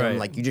to miss him.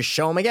 Like, you just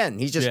show him again.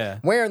 He's just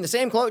wearing the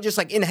same clothes, just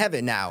like in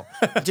heaven now.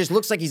 It just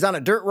looks like he's on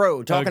a dirt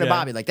road talking to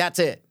Bobby. Like, that's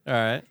it. All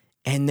right.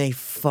 And they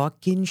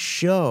fucking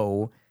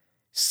show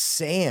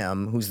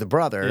Sam, who's the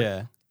brother.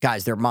 Yeah.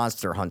 Guys, they're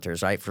monster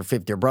hunters, right?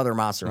 They're brother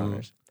monster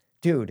hunters.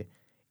 Dude,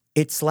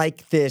 it's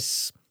like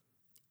this.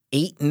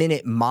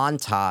 8-minute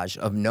montage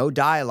of no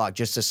dialogue,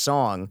 just a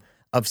song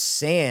of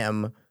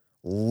Sam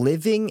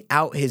living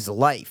out his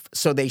life.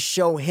 So they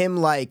show him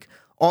like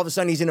all of a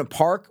sudden he's in a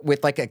park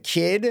with like a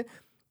kid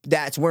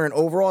that's wearing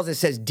overalls. It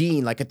says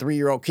Dean, like a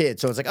 3-year-old kid.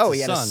 So it's like, oh,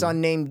 he had a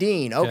son named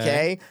Dean.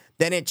 Okay.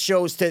 Then it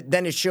shows, they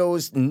don't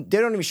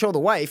even show the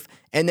wife.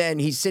 And then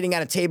he's sitting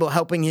at a table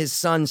helping his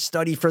son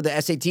study for the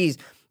SATs.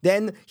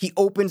 Then he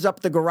opens up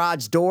the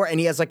garage door and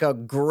he has like a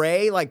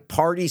gray, like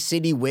Party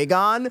City wig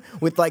on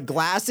with like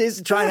glasses,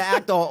 trying to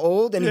act all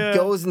old. And he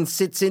goes and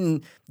sits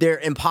in their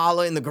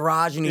Impala in the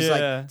garage and he's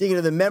like thinking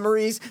of the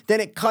memories. Then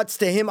it cuts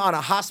to him on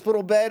a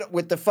hospital bed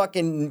with the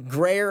fucking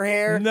grayer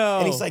hair. No.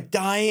 And he's like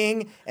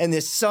dying. And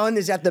his son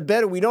is at the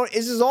bed.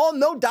 This is all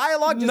no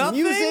dialogue, just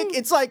Nothing? music.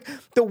 It's like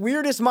the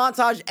weirdest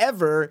montage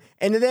ever.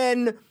 And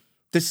then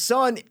the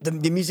son, the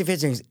music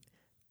fits and he's,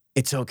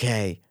 it's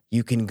okay.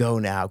 You can go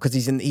now because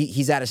he's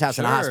at his house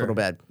in a hospital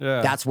bed.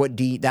 Yeah. That's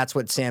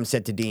what Sam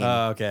said to Dean.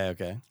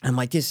 Okay. I'm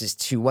like, this is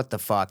too, what the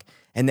fuck?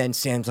 And then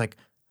Sam's like,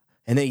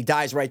 and then he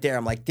dies right there.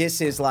 I'm like, this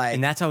is like,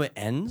 And that's how it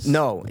ends?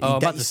 no. Oh, I'm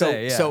about to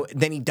say, yeah. So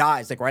then he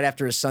dies, like right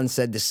after his son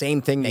said the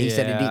same thing that he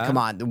said to Dean. Come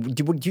on,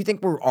 do you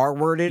think we're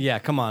R-worded? Yeah,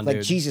 come on, like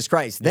dude. Jesus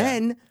Christ.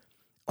 Then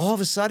all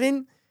of a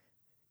sudden,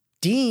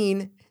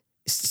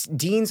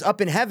 Dean's up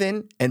in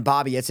heaven, and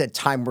Bobby had said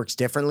time works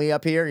differently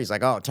up here. He's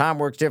like, oh, time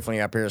works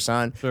differently up here,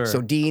 son. Sure.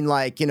 So Dean,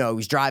 like,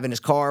 he's driving his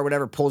car or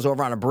whatever, pulls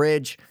over on a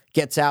bridge,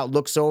 gets out,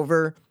 looks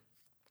over,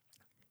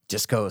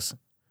 just goes,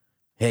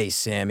 hey,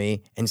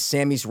 Sammy. And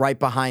Sammy's right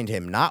behind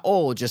him. Not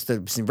old, just the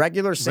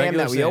regular Sam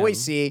Regular that we Sam. always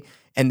see.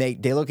 And they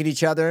look at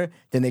each other,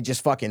 then they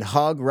just fucking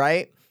hug,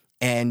 right?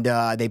 And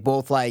they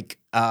both like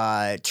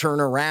turn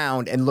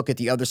around and look at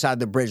the other side of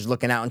the bridge,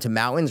 looking out into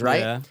mountains, right?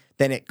 Yeah.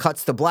 Then it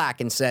cuts to black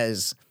and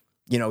says,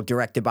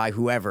 directed by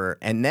whoever.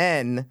 And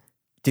then,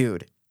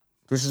 dude,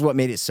 this is what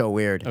made it so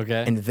weird.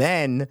 Okay. And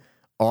then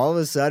all of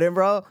a sudden,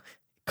 bro,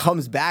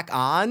 comes back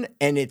on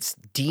and it's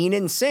Dean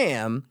and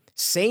Sam,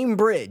 same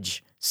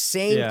bridge,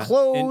 same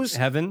clothes,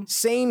 In heaven?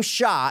 same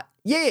shot.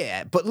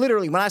 Yeah. But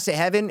literally, when I say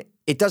heaven,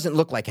 it doesn't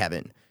look like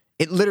heaven.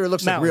 It literally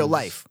looks like real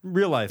life.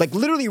 Real life. Like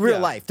literally real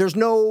life. There's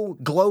no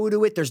glow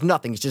to it. There's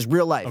nothing. It's just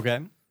real life.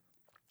 Okay.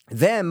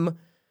 Them,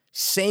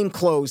 same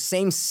clothes,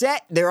 same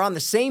set. They're on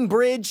the same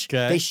bridge.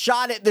 Okay. They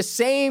shot it the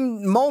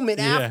same moment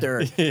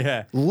after.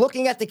 Yeah.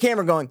 Looking at the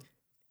camera going,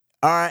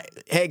 all right,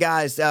 hey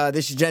guys,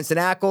 this is Jensen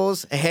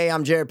Ackles. Hey,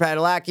 I'm Jared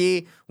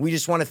Padalecki. We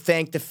just want to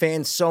thank the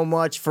fans so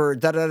much for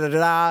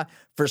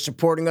for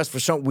supporting us.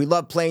 We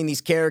love playing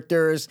these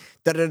characters.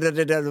 And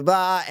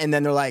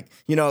then they're like,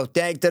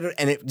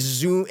 and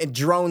it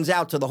drones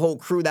out to the whole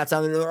crew that's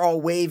on there. They're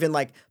all waving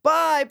like,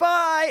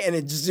 bye, and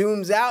it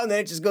zooms out, and then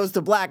it just goes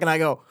to black. And I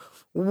go,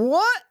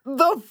 what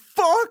the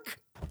fuck?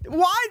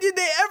 Why did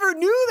they ever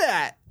do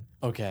that?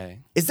 Okay.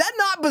 Is that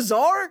not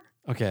bizarre?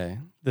 Okay.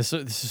 This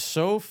is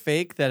so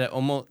fake that it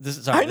almost.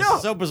 I know. This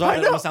is so bizarre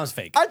that it almost sounds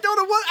fake. I thought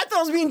it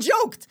was being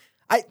joked.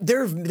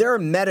 They're a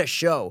meta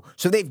show,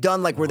 so they've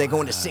done like where they go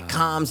into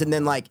sitcoms and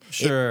then like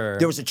Sure.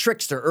 there was a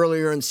trickster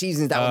earlier in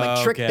seasons that would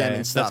like trick them okay.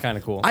 and stuff. That's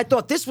kinda cool. I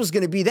thought this was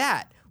going to be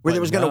that where But they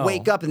was going to no.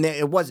 wake up and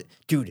it wasn't.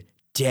 Dude,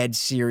 dead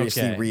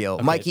seriously Okay. real.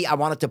 Okay. Mikey, I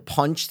wanted to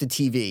punch the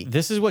TV.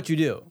 This is what you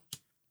do.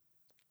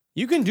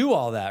 You can do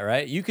all that,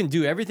 right? You can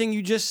do everything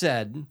you just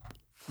said.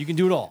 You can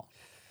do it all.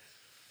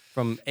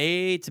 From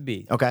A to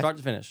B. Okay. Start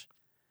to finish.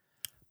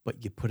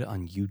 But you put it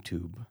on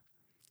YouTube.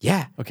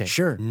 Yeah. Okay.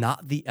 Sure.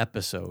 Not the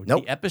episode.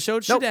 Nope. The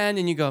episode should Nope. end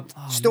and you go,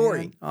 oh,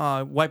 Story.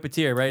 man. Wipe a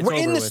tear, right? It's We're in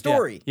over the with.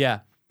 story. Yeah.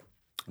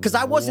 Because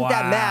I wasn't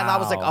that mad. I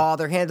was like, Wow. oh,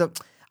 their hands up.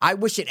 I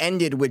wish it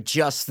ended with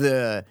just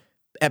the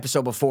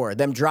episode before,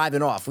 them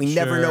driving off. We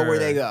never know where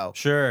they go.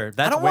 Sure.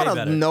 That's I don't way want to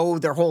better. know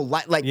their whole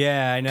life. Like,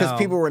 Yeah, I know. Because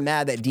people were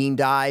mad that Dean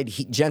died.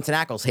 Jensen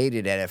Ackles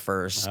hated it at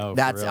first. Oh, for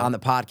That's real? on the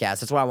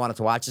podcast. That's why I wanted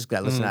to watch this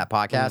because I listened to that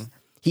podcast.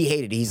 He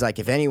hated it. He's like,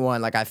 if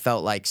anyone, like I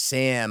felt like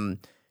Sam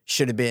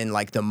should have been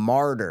like the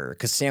martyr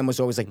because Sam was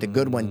always like the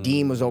good one.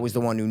 Dean was always the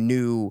one who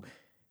knew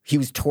he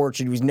was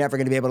tortured. He was never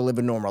going to be able to live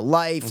a normal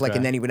life. Like, Okay.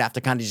 and then he would have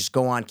to kind of just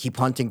go on, keep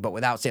hunting, but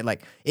without saying,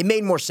 like, it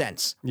made more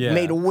sense. Yeah. It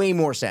made way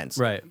more sense.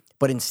 Right.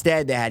 But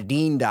instead, they had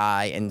Dean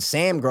die, and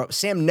Sam grow up.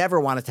 Sam never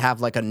wanted to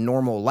have like a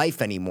normal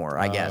life anymore.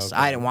 I guess okay.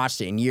 I hadn't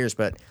watched it in years,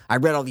 but I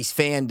read all these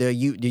the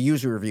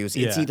user reviews.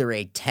 It's Yeah. either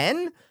a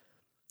 10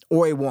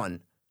 or a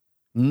 1.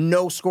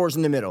 No scores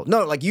in the middle.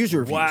 No, like user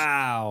reviews.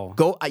 Wow.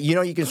 Go.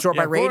 You can sort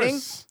by Yeah, of rating.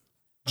 course.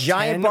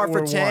 Giant 10 bar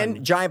for or 10,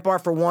 1? giant bar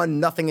for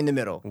 1, nothing in the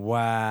middle.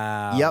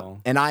 Wow. Yep.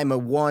 And I'm a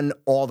 1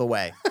 all the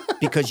way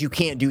because you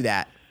can't do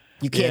that.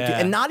 You can't do, Yeah.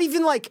 and not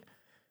even like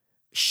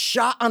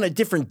shot on a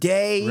different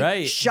day,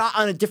 Right. shot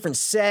on a different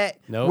set,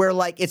 Nope. where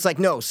like it's like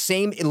no,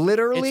 same,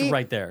 literally It's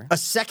right there. a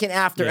second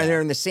after, Yeah. and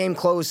they're in the same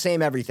clothes,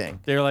 same everything.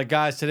 They're like,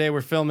 guys, today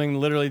we're filming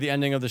literally the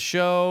ending of the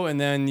show, and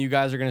then you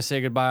guys are going to say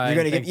goodbye.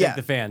 You're gonna and get- thank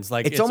the fans.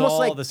 Like It's it's almost all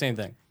like- the same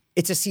thing.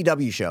 It's a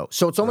CW show,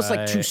 so it's almost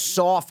like too Right.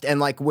 soft and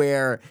like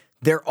where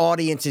their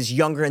audience is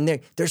younger and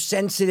they're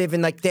sensitive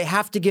and like they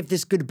have to give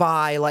this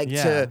goodbye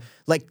to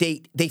like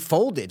they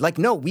folded. Like,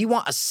 no, we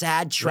want a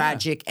sad,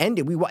 tragic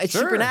ending. We want it's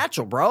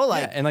Supernatural, bro.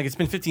 Like and like it's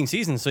been 15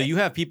 seasons, so you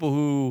have people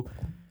who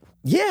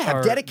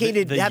have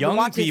dedicated the have been young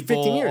watching it for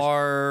 15 people years.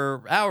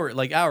 are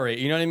our age.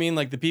 You know what I mean?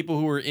 Like the people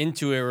who were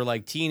into it were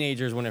like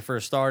teenagers when it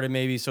first started,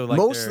 maybe. So like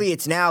Mostly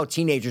it's now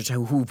teenagers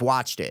who've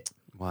watched it.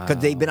 Because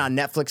they've been on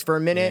Netflix for a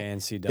minute. Yeah, and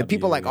CW, the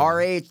people like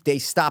our age, they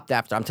stopped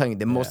after. I'm telling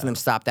you, most of them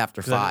stopped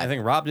after 5. I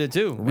think Rob did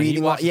too.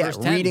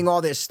 Reading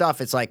all this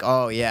stuff, it's like,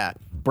 oh yeah,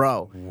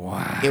 bro.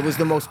 Wow. It was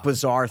the most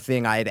bizarre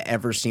thing I had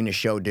ever seen a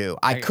show do.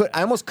 I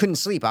almost couldn't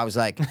sleep. I was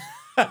like,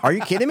 are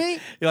you kidding me?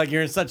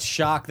 You're in such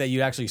shock that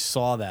you actually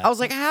saw that. I was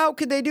like, how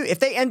could they do? If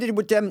they ended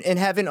with them in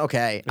heaven,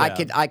 okay,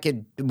 I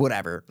could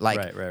whatever.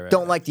 Like,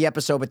 don't like the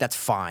episode, but that's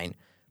fine.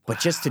 But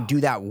just to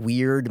do that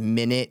weird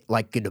minute,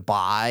 like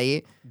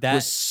goodbye,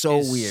 was so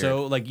weird.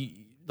 So like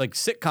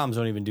sitcoms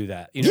don't even do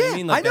that. You know what I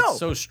mean? Like, I know. That's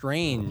so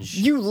strange.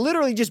 You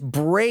literally just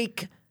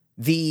break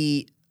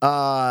the.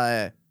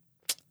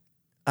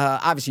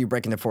 Obviously, you're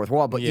breaking the fourth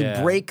wall, but you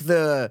break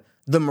the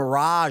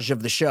mirage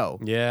of the show.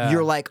 Yeah.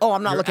 You're like, oh,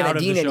 I'm not looking at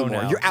Dean anymore.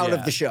 Now. You're out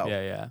of the show.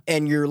 Yeah.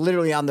 And you're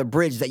literally on the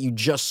bridge that you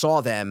just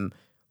saw them,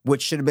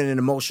 which should have been an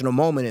emotional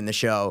moment in the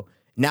show.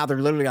 Now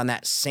they're literally on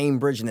that same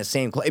bridge in the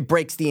same. It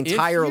breaks the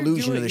entire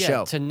illusion of the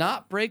show. To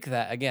not break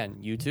that again,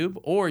 YouTube,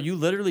 or you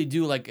literally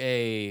do like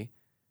a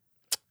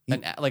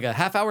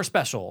half-hour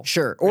special.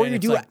 Sure, or you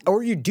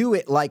do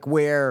it like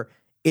where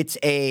it's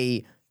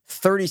a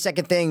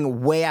 30-second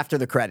thing way after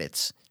the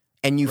credits.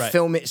 And you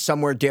film it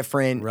somewhere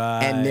different,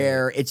 and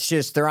they're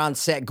on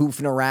set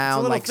goofing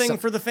around. It's a little thing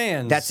for the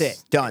fans. That's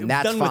it, done.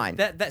 That's fine.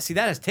 That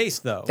has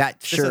taste though.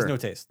 This has no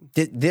taste.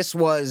 This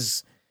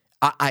was,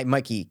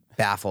 Mikey,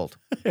 baffled.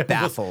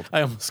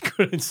 I almost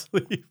couldn't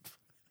sleep.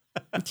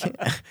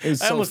 It was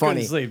so I almost funny.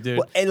 couldn't sleep, dude.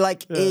 Well,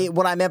 and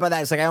what I meant by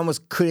that is like I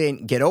almost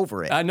couldn't get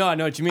over it. I know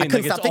what you mean. I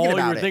couldn't like, stop thinking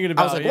about it. Thinking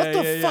I was like, what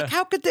the fuck?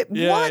 How could they?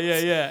 What?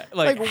 Yeah.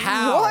 Like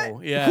how?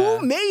 What? Yeah.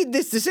 Who made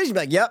this decision?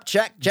 Like, yep,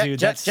 check.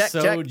 Dude, that's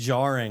so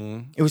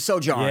jarring. It was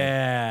so jarring.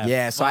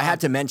 Yeah. So I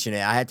had to mention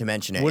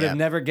it. Would have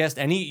never guessed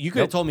any. You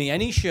could have told me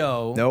any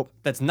show. Nope.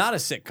 That's not a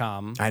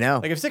sitcom. I know.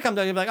 Like if sitcom,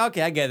 you'd be like,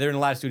 okay, I get it. They're in a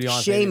live studio.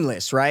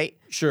 Shameless, right?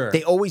 Sure.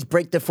 They always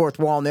break the fourth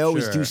wall and they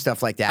always do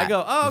stuff like that. I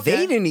go, oh, okay.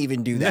 They didn't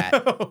even do that.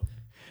 No.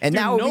 And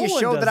Dude, that would no be a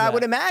one show does that I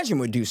would imagine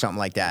would do something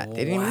like that.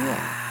 They didn't even do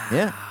that.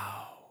 Yeah.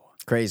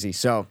 Crazy.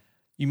 So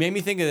you made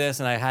me think of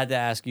this, and I had to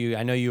ask you.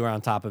 I know you were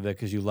on top of it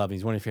because you love him.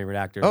 He's one of your favorite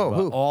actors. Oh,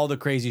 who? All the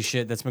crazy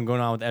shit that's been going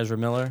on with Ezra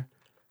Miller.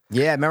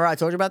 yeah, remember I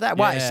told you about that?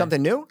 Why? Yeah.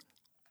 Something new?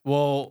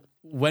 Well,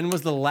 when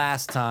was the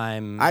last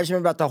time? I just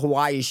remember about the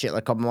Hawaii shit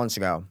like a couple months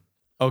ago.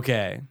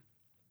 Okay.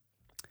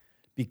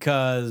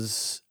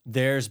 Because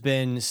there's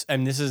been,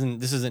 and this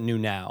isn't new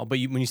now, but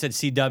when you said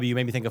CW, you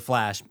made me think of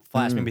Flash.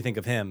 Flash made me think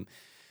of him.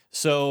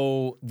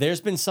 So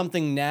there's been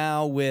something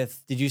now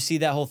with, did you see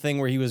that whole thing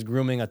where he was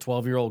grooming a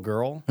 12-year-old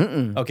girl?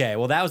 Okay,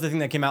 well, that was the thing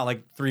that came out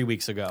like 3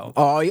 weeks ago.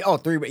 I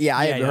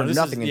haven't heard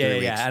nothing in 3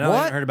 weeks. Yeah, I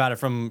haven't heard about it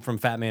from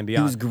Fat Man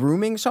Beyond. He was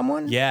grooming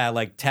someone? Yeah,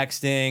 like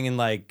texting and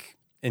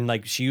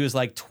like she was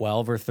like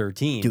 12 or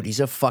 13. Dude, he's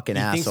a fucking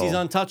asshole. He thinks he's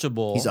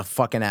untouchable. He's a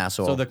fucking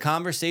asshole. So the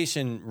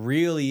conversation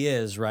really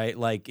is, right?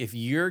 Like if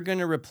you're going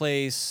to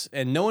replace,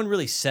 and no one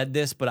really said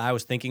this, but I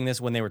was thinking this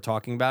when they were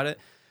talking about it.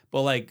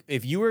 But like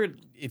if you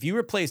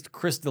replaced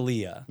Chris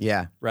D'Elia,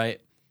 yeah,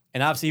 right?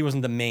 And obviously he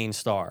wasn't the main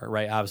star,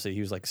 right? Obviously he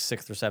was like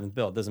 6th or 7th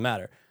bill. It doesn't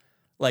matter.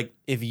 Like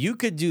if you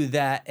could do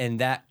that and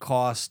that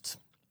cost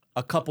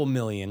a couple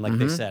million, like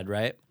they said,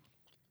 right?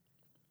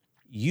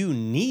 You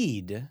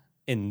need,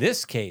 in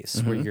this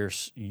case, where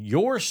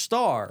your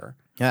star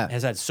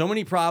has had so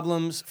many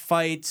problems,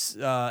 fights,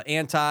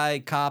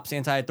 anti-cops,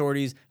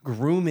 anti-authorities,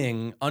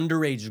 grooming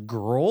underage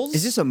girls.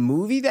 Is this a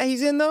movie that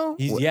he's in though?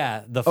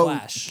 The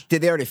Flash.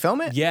 Did they already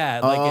film it? Yeah,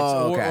 like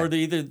okay. or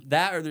either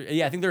that or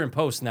I think they're in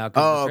post now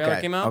because the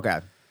trailer came out. Okay.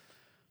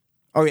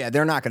 Oh yeah,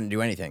 they're not going to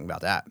do anything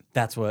about that.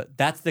 That's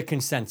the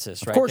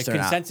consensus, right? Of course the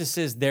consensus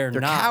is they're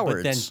not.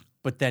 Cowards.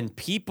 But then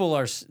people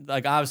are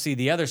like, obviously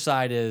the other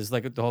side is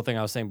like the whole thing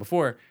I was saying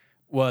before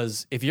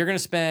was if you're going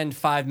to spend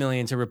 $5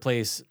 million to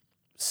replace,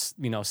 6th,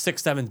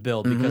 7th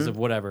build because of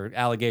whatever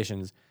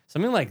allegations,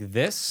 something like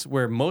this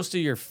where most of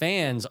your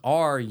fans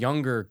are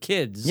younger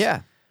kids,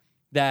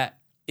 that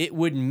it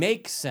would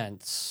make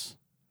sense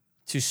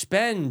to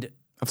spend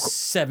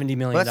 $70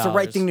 million. Well, that's the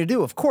right thing to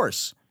do, of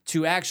course.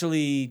 To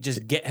actually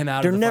just get him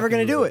out. They're of the never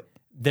going to do it.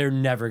 They're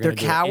never going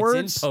to do cowards.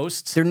 it. It's in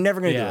post. They're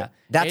never going to do it.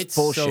 That's it's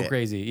bullshit. So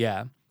crazy.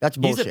 Yeah. That's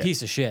bullshit. He's a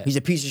piece of shit. He's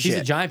a piece of shit.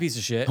 He's a giant piece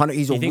of shit.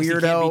 He's a thinks weirdo.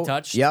 He can't be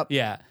touched. Yep.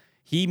 Yeah.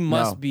 He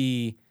must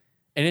be.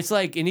 And it's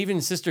like, and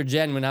even Sister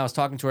Jen, when I was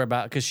talking to her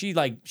about, because she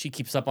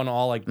keeps up on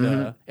all like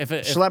the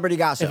if celebrity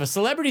gossip. If a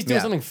celebrity's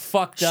doing something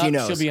fucked up,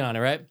 she'll be on it,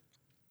 right?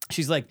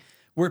 She's like,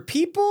 were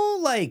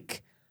people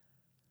like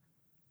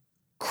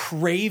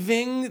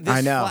craving this. I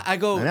know. I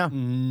go, I know.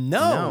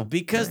 no,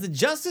 because the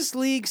Justice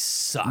League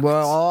sucks.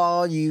 Well,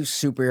 all you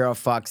superhero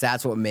fucks,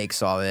 that's what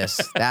makes all this.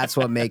 That's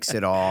what makes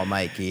it all,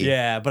 Mikey.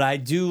 yeah, but I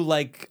do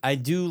like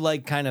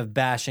kind of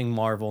bashing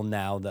Marvel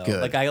now though.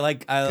 Good. Like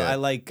I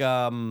like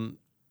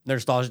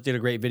Nostalgia did a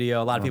great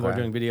video. A lot of people are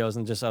Okay. doing videos,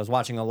 and I was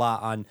watching a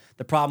lot on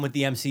the problem with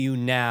the MCU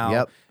now.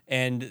 Yep.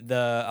 And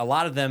a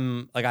lot of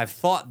them, like I've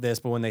thought this,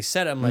 but when they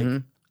said it, I'm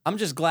like, I'm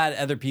just glad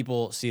other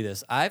people see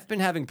this. I've been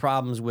having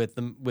problems with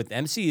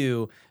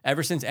MCU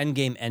ever since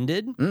Endgame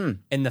ended,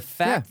 and the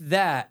fact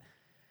that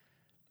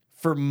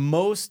for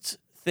most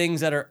things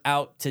that are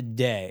out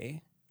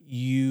today,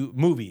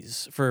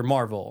 movies for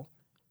Marvel,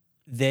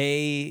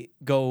 they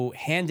go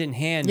hand in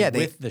hand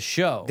with the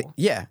show.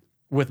 Yeah,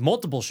 with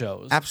multiple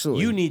shows.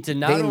 absolutely. You need to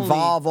not they only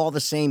involve all the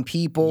same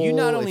people. you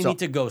not only It's need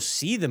to go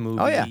see the movie,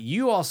 Oh, yeah.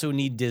 you also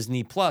need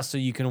Disney Plus so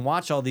you can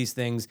watch all these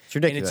things. It's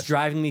ridiculous. And it's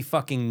driving me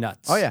fucking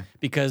nuts. Oh, yeah.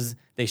 Because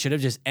they should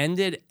have just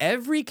ended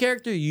every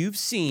character you've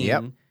seen.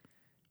 Yep.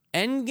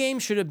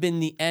 Endgame should have been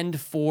the end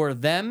for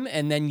them,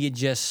 and then you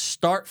just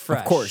start fresh.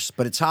 Of course,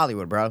 but it's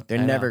Hollywood, bro. They're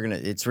I never know.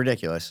 gonna. It's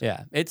ridiculous.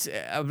 Yeah, it's.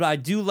 But I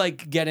do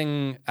like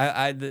getting.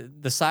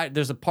 The side.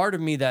 There's a part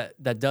of me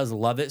that does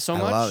love it so I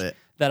much. love it.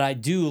 That I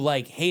do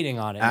like hating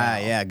on it. Ah, now.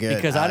 yeah, good.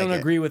 Because I I don't like it.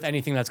 agree with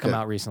anything that's come Good.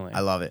 out recently. I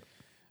love it.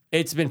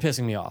 It's been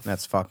pissing me off.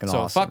 That's fucking so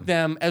awesome. fuck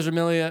them, Ezra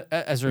Miller, Yep.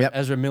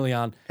 Ezra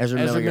Million, Ezra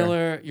Miller.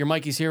 Miller. You're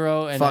Mikey's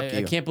hero, and Fuck I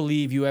you. can't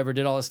believe you ever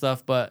did all this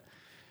stuff. But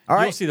All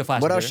right. you'll see the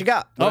Flash. What else later. you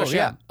got? What Oh else you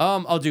yeah.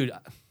 got? Oh dude,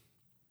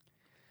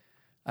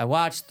 I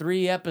watched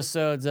 3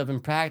 episodes of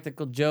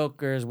Impractical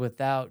Jokers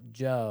without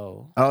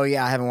Joe. Oh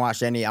yeah, I haven't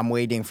watched any. I'm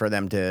waiting for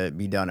them to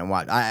be done and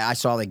watch. I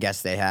saw the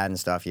guests they had and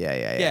stuff. Yeah.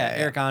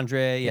 Eric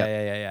Andre.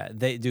 Yeah.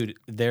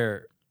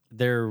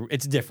 They're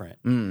it's different.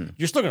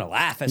 You're still gonna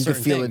laugh at You can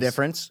certain feel the things.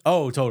 difference.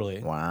 Oh,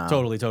 totally. Wow.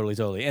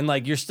 Totally. And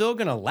like you're still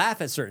gonna laugh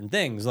at certain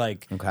things.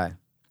 Like Okay.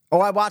 Oh,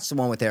 I watched the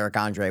one with Eric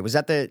Andre. Was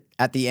that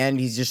at the end?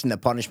 He's just in the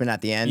punishment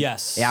at the end.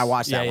 yes. Yeah, I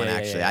watched that one yeah,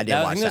 actually. yeah. I did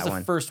I watch think that that's one.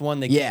 the first one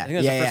they Yeah, I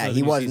think that's the first one of the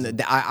He new wasn't.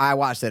 season. I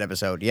watched that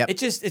episode. Yep.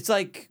 It's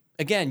like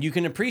again, you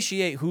can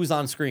appreciate who's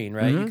on screen,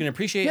 right? You can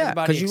appreciate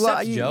everybody you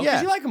except you, Joe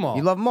because you like them all.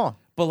 You love them all.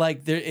 but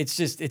like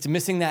it's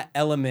missing that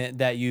element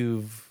that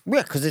you've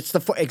Yeah, because it's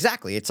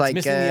exactly. It's like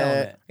missing the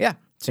element. Yeah,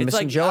 it's a it's missing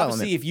like Joe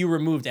obviously element. if you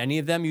removed any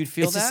of them, you'd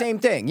feel It's that. the same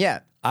thing. Yeah,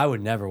 I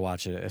would never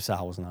watch it if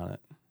Sal wasn't on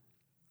it.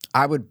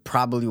 I would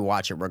probably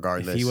watch it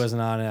regardless. If he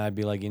wasn't on it, I'd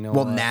be like, you know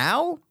Well, what?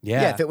 now,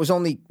 Yeah. If it was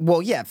only,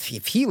 well, yeah,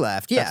 if he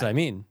left, yeah. That's what I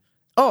mean.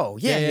 Oh,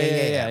 yeah,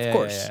 of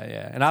course.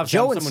 Yeah. And obviously,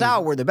 Joe I'm and someone Sal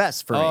who- were the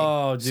best for me.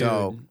 Oh, dude.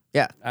 So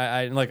yeah,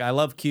 I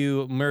love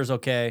Q. Mir's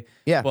okay.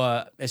 Yeah.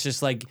 But it's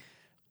just like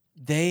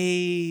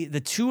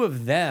the two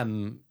of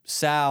them,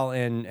 Sal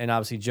and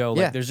obviously Joe,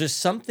 like Yeah. there's just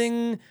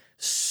something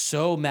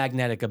so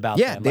magnetic about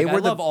Yeah, them. they Like, were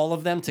I the- love all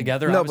of them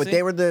together. no, obviously. but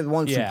they were the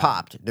ones who Yeah.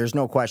 popped. There's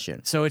no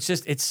question. So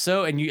it's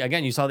so, and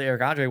you saw the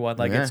Eric Andre one.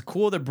 Like Yeah. it's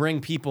cool to bring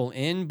people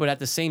in, but at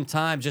the same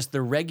time, just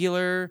the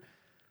regular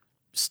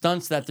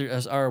stunts that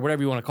they're or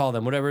whatever you want to call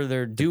them, whatever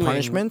they're doing,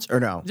 Punishments or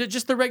no?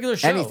 just the regular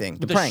show, Anything,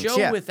 the But pranks, show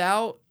yeah.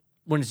 without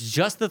when it's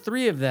just the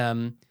three of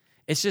them.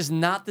 It's just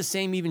not the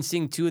same. Even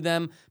seeing two of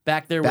them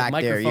back there Back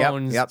with there, yep,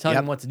 microphones yep, telling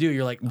yep. them what to do,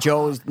 you're like,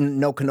 Joe's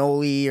no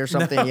cannoli or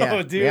something. no,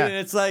 yeah, dude, yeah.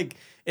 it's like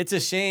it's a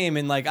shame.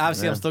 And like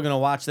obviously, I'm still gonna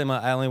watch them.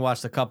 I only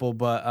watched a couple,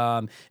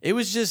 but it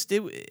was just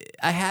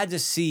I had to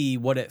see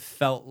what it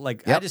felt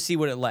like. I had Yep. to see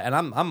what it like. And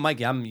I'm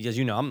Mikey. I'm as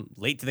you know, I'm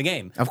late to the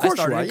game. Of I course you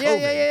started are. in Yeah,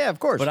 COVID. yeah, of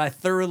course. But I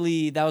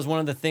thoroughly that was one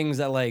of the things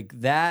that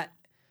like that.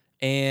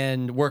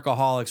 And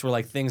Workaholics were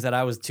like things that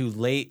I was too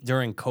late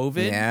during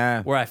COVID,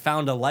 Yeah. where I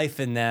found a life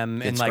in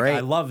them and It's like great. I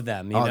love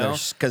them, you know.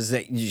 because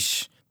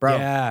bro,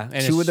 Yeah,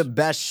 and two of it's- the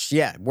best,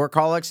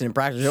 Workaholics and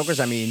Impractical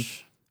Jokers. I mean,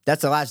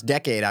 that's the last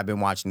decade I've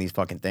been watching these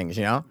fucking things,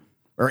 you know,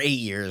 or 8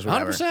 years,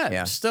 whatever. 100%.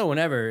 Yeah, Still,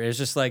 whenever it's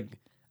just like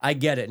I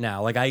get it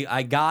now. Like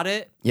I got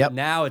it. Yep. But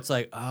now it's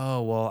like,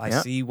 oh well, I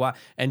Yep. see why.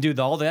 And dude,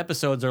 all the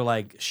episodes are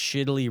like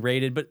shittily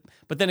rated.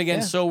 But then again,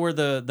 Yeah. so were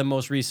the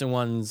most recent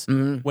ones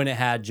when it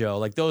had Joe.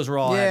 Like those were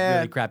all Yeah.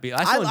 really crappy.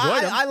 I still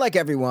enjoyed them. I like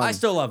everyone. I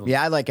still love 'em.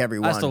 Yeah, I like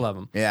everyone. I still love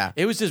them. Yeah.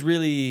 It was just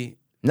really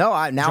No,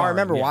 I jarring,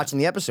 remember yeah. watching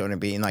the episode and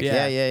being like,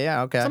 Yeah.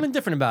 yeah, okay. something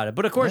different about it.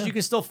 But of course, Yeah. you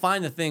can still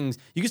find the things.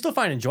 You can still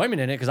find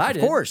enjoyment in it because I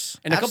did. Of course.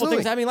 And a couple Absolutely.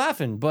 things had me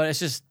laughing. But it's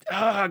just,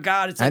 oh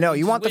god, it's. I Like, know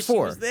you just want the wish he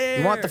 4. was there.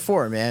 You want the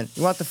 4, man.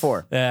 You want the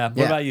 4. Yeah. What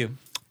Yeah. about you?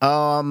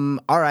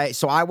 All right.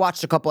 So I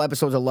watched a couple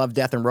episodes of Love,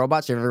 Death, and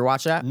Robots. You ever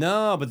watch that?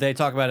 No, but they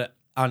talk about it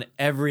on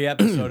every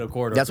episode of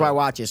Quarter. That's why I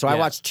watch it. So I Yeah.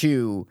 watched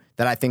 2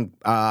 that I think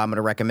I'm going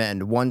to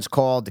recommend. One's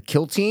called The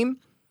Kill Team,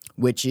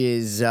 which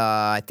is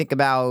I think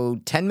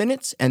about 10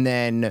 minutes, and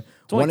then It's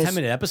only one a is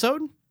 10-minute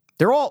episode.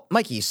 they're all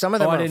Mikey. Some of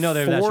them Oh, I are didn't know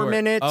they were that 4 short.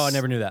 minutes. Oh, I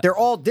never knew that. They're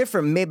all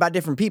different, made by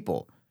different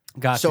people.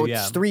 Gotcha. So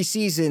yeah. it's 3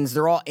 seasons.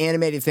 They're all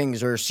animated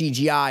things or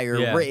CGI or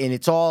Yeah. written.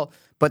 It's all,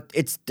 but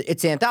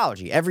it's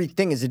anthology.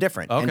 Everything is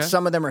different. And Okay.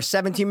 some of them are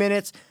 17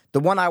 minutes.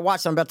 The one I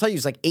watched, I'm about to tell you,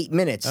 is like 8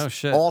 minutes. Oh,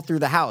 shit. All through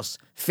the house.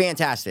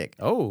 Fantastic.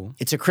 Oh.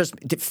 It's a crisp,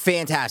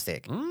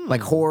 fantastic.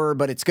 Like horror,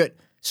 but it's good.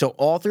 So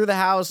all through the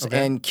house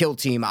and Kill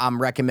Team,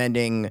 I'm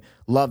recommending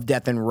Love,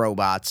 Death, and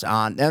Robots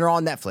and they're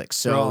on Netflix,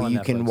 so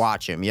you can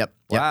watch them. Yep.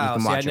 Wow. You can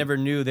See, watch I 'em. never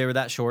knew they were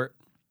that short.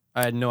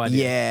 I had no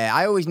idea. Yeah,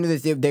 I always knew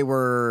that they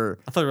were.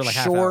 I thought they were like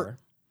short. half hour.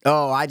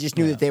 Oh, I just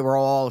knew that they were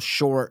all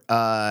short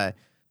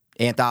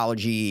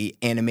anthology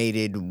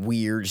animated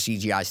weird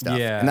CGI stuff.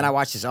 Yeah. And then I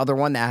watched this other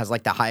one that has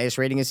like the highest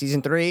rating of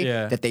season 3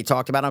 that they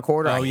talked about on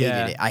Quarter. I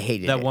hated it. I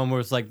hated that it. one where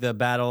it's like the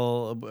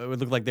battle. It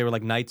looked like they were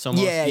like knights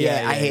almost.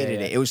 Yeah, I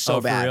hated it. It was so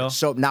for bad. real?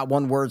 So not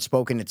one word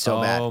spoken. It's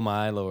so bad. Oh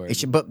my lord.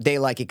 But they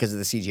like it because of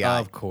the CGI.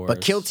 Of course.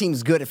 But Kill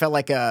Team's good. It felt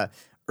like a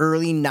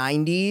early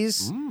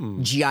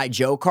 90s G.I.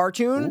 Joe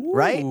cartoon,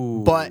 right?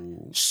 But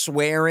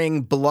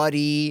swearing,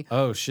 bloody.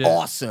 Oh, shit.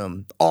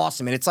 Awesome.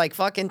 And it's like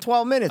fucking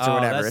 12 minutes or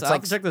whatever. It's I'll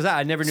like have to check those out.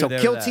 I never knew so they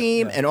were Kill that.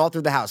 Team Yeah. and All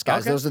Through the House,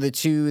 guys. Okay. Those are the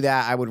two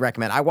that I would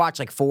recommend. I watched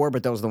like 4,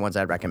 but those are the ones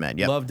I'd recommend.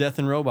 Yep. Love, Death,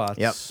 and Robots.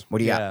 Yep. What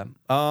do you got?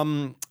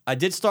 I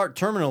did start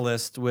Terminal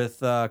List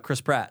with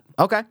Chris Pratt,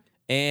 Okay.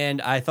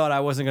 and I thought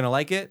I wasn't gonna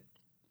like it.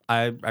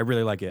 I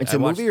really like it. It's I a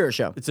watched- movie or a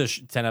show? It's a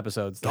 10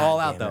 episodes. All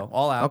out damn it. though.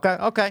 All out.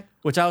 Okay.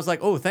 Which I was like,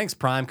 oh, thanks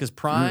Prime, because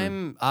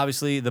Prime,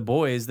 obviously the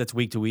boys, that's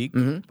week to week,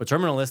 but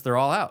Terminal List, they're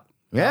all out.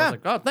 And I Yeah. was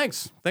like, oh,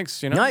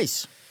 thanks. You know.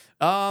 Nice.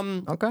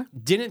 Okay.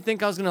 Didn't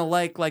think I was gonna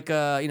like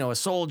a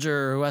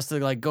soldier who has to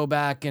like go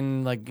back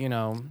and like I'm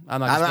not.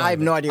 Gonna spoil I have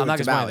no it. idea I'm what not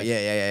it's gonna about. spoil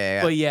it.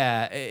 Yeah. But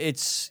yeah,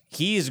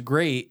 he's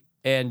great,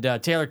 and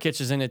Taylor Kitsch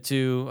is in it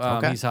too.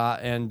 He's hot,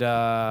 and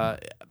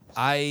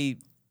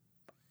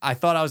I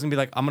thought I was gonna be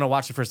like, I'm gonna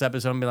watch the first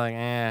episode and be like,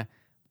 eh.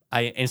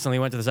 I instantly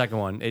went to the second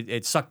one.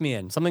 It sucked me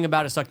in. Something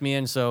about it sucked me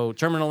in. So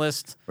Terminal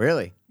List,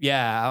 Really?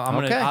 yeah, I'm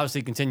Okay. gonna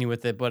obviously continue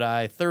with it, but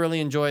I thoroughly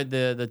enjoyed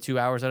the 2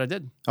 hours that I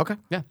did. Okay.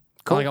 Yeah,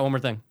 Cool. I only got one more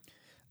thing.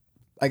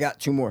 I got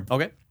 2 more.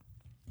 Okay.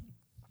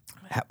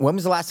 When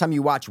was the last time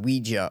you watched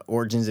Ouija,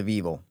 Origins of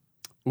Evil?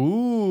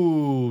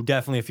 Ooh,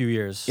 definitely a few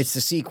years. It's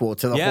the sequel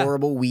to the Yeah.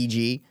 horrible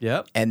Ouija.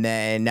 Yep. And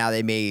then now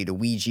they made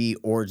Ouija,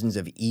 Origins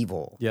of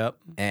Evil. Yep.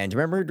 And do you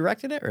remember who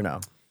directed it or no?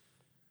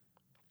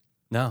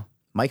 No.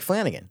 Mike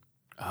Flanagan.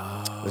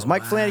 Oh, It was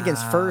Mike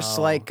Flanagan's first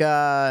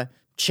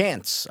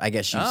chance, I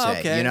guess you'd say.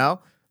 okay. You know,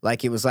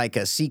 like it was like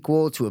a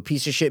sequel to a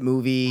piece of shit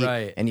movie,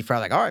 Right. And he's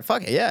probably like, all right,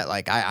 fuck it, yeah.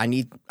 Like I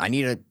need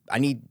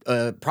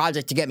a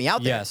project to get me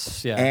out there.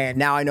 Yes, yeah. And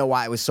now I know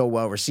why it was so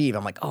well received.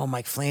 I'm like, oh,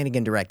 Mike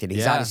Flanagan directed.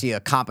 He's Yeah. obviously a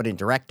competent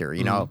director.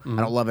 You know, I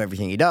don't love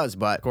everything he does,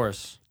 but Of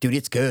course. dude,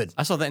 it's good.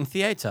 I saw that in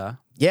theater.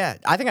 Yeah,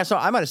 I think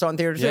I might have saw it in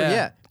theater too. Yeah.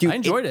 Yeah, dude, I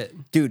enjoyed it.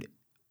 Dude,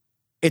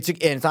 and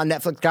it's on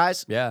Netflix,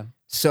 guys. Yeah.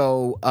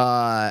 So,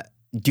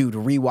 dude,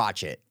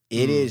 rewatch it.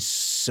 It is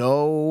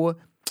so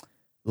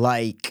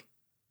like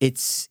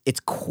it's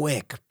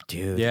quick,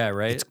 dude. Yeah,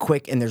 right? It's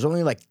quick, and there's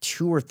only like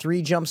 2 or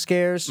 3 jump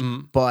scares,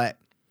 but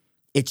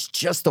it's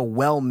just a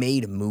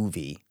well-made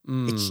movie.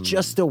 It's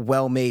just a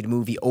well-made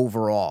movie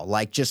overall,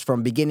 like just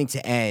from beginning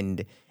to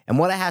end. And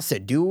what it has to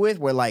do with,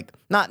 where like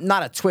not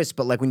a twist,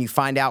 but like when you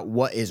find out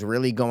what is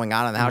really going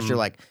on in the house, you're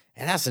like,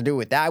 it has to do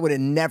with that. I would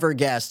have never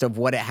guessed of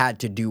what it had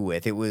to do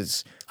with. It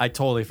was. I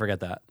totally forget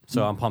that.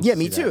 So I'm pumped. Yeah, to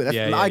me see too. That. That's,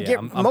 Yeah, I get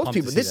I'm most pumped to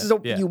people. see This is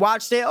that. Yeah. you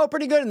watched it, oh,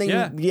 pretty good, and then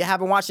Yeah. you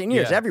haven't watched it in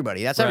years. Yeah.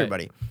 Everybody, that's Right.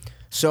 everybody.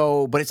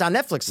 So, but it's on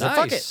Netflix. So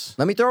fuck it. Nice.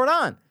 Let me throw it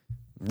on.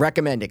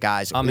 Recommend it,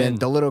 guys. I'm And in.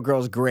 the little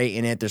girl's great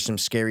in it. There's some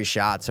scary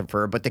shots of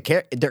her, but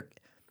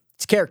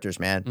it's characters,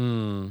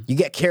 man. You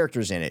get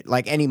characters in it,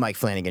 like any Mike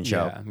Flanagan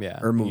show Yeah.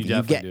 or movie. You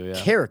You, get definitely do,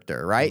 yeah.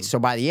 character, right? So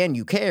by the end,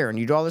 you care and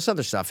you do all this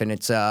other stuff, and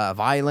it's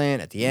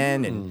violent at the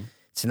end, and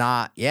it's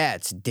not. Yeah,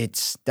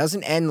 it's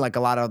doesn't end like a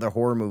lot of other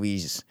horror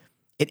movies.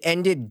 It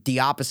ended the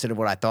opposite of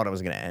what I thought it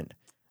was going to end.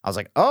 I was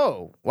like,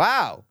 oh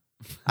wow.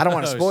 I don't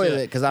want to Oh, spoil shit.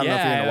 it because I don't know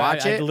if you're Yeah, going to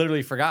watch I it.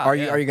 literally forgot. Are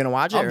yeah. you going to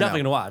watch it? I'm or definitely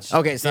no? gonna watch.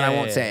 Okay, so then I Yeah,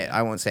 won't yeah, say yeah. it.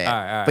 I won't say it. All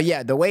right. But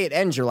yeah, the way it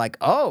ends, you're like,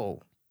 oh,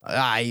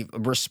 I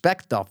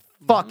respect the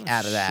fuck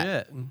out of that.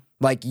 Shit.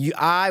 Like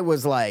I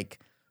was like,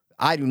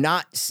 I do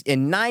not.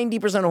 In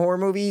 90% of horror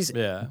movies,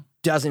 Yeah.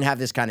 doesn't have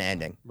this kind of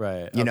ending.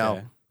 Right. You know,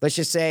 okay. let's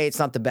just say it's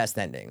not the best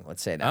ending.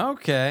 Let's say that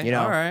Okay. You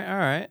know, All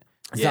right.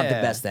 it's not the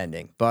best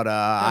ending. But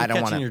I don't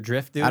want catching your to.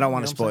 drift, dude. I don't You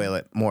want know to what I'm saying? spoil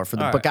it more for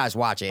the. All But right. guys,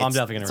 watch it. I'm It's-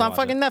 definitely gonna It's on rewatch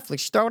fucking Netflix.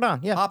 Just throw it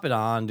on. Yeah. Pop it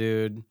on,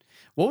 dude.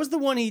 What was the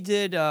one he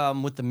did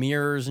with the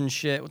mirrors and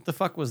shit? What the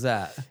fuck was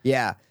that?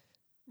 Yeah.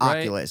 Right?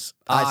 Oculus.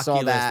 I saw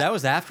Oculus. that. That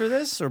was after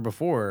this or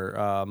before?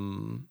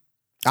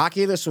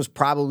 Oculus was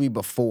probably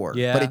before,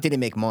 Yeah. but it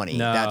didn't make money.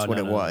 No, That's what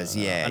no, it no, was.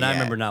 no, no. Yeah. And I yeah.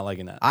 remember not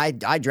liking that. I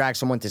dragged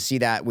someone to see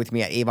that with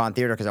me at Avon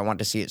Theater because I wanted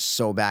to see it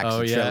so bad. 'Cause Oh,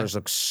 the yeah? trailers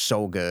look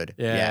so good.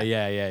 Yeah.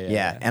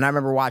 Yeah. And I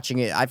remember watching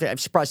it. I've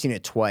probably seen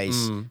it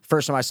twice.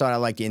 First time I saw it, I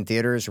liked it in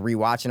theaters.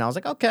 Rewatching, I was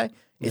like, okay.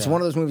 It's one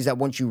of those movies that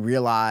once you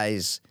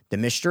realize the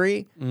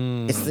mystery,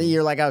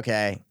 you're like,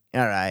 okay,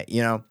 all right,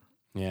 you know.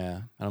 Yeah.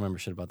 I don't remember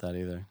shit about that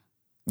either.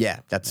 Yeah,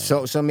 that's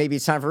so maybe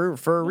it's time for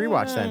a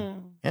rewatch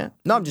then. Yeah.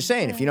 No, I'm just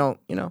saying if you don't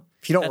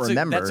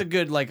remember. That's a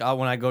good, like,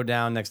 when I go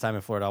down next time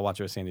in Florida, I'll watch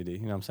it with Sandy D. You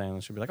know what I'm saying?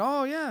 It should be like,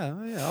 oh, yeah,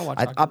 I'll watch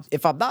it.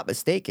 If I'm not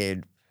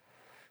mistaken,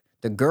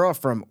 the girl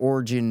from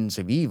Origins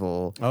of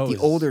Evil, the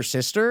older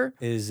sister,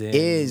 is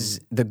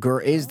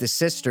the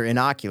sister in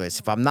Oculus.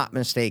 If I'm not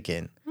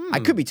mistaken, I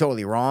could be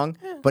totally wrong,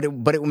 but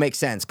it will make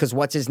sense because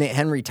what's his name?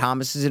 Henry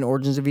Thomas is in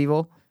Origins of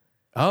Evil.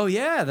 Oh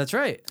yeah, that's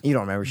right. You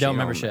don't remember shit. Don't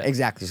remember shit.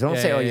 Exactly. So don't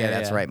say, oh yeah,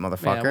 that's right,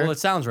 motherfucker. Yeah, well, it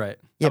sounds right.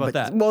 yeah, How about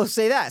but that? well,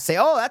 say that. Say,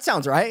 oh, that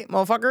sounds right,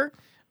 motherfucker.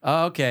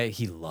 Okay,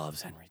 he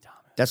loves Henry Thomas.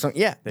 That's what,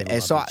 yeah. They And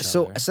love so, each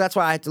so, other. so that's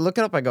why I had to look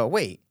it up. I go,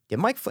 wait, did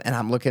Mike? And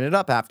I'm looking it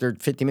up after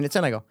 50 minutes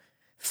in. I go,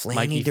 Flanny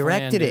Mikey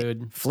directed Flan, it.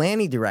 dude.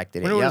 Flanny directed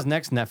it. Wonder what Yep. his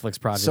next Netflix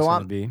project's So gonna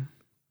I'm- be.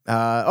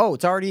 Oh,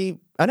 it's already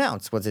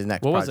announced. What's his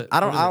next? What was project. it? I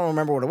don't. What was I don't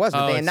remember what it was, but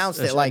Oh, they it's- announced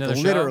it's it like another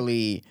show?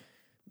 literally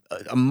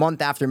a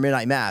month after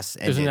Midnight Mass.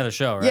 There's ended. another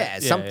show, right? Yeah,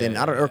 it's something.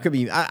 I don't. Or it could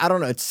be. I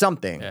don't know. It's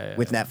something Yeah, yeah,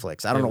 with yeah.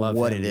 Netflix. I don't They know love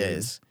what him, it dude.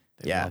 is.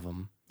 They Yeah. love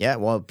him. Yeah.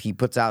 Well, he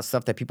puts out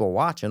stuff that people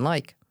watch and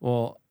like.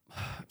 Well,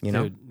 You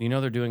know? dude, you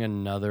know they're doing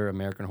another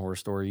American Horror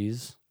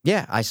Stories.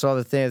 Yeah, I saw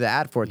the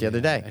ad for it the other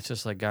day. It's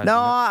just like, guys, No, you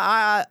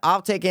know-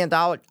 I'll take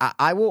anthology.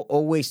 I will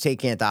always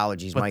take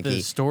anthologies, but Mikey.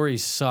 the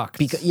stories sucked.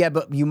 Because yeah,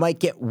 but you might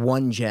get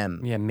one gem.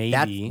 Yeah,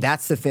 maybe.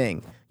 That's the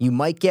thing. You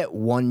might get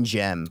one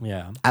gem.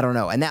 Yeah. I don't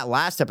know. And that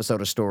last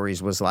episode of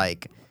Stories was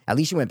like, at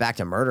least you went back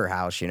to Murder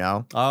House. You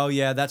know, Oh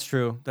yeah, that's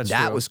true. That's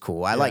that true. was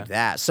cool. I Yeah. like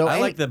that. So I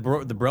like the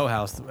bro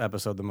house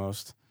episode the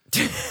most.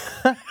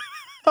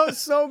 That was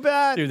so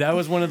bad. Dude, that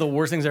was one of the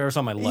worst things I ever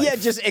saw in my life. Yeah,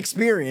 just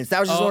experience.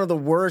 That was just Oh. one of the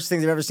worst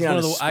things I've ever seen on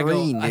a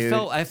screen, dude.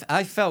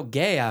 I felt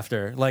gay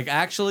after. Like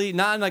actually,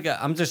 not in like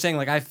a, I'm just saying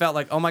like I felt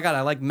like, oh my god,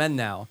 I like men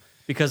now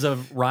because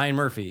of Ryan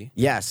Murphy.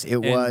 Yes, it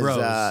was.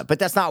 Bros. But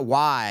that's not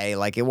why.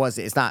 Like it was.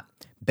 It's not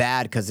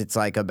bad because it's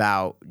like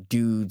about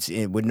dudes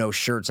with no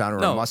shirts on or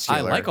No, muscular.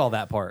 I like all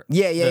that part.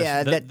 Yeah,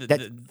 yeah, The- yeah,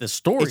 the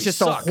story. It's just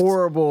sucked. a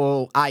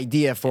horrible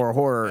idea for a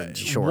horror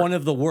short. One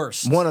of the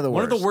worst. One of the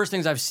One of the worst. worst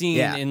things I've seen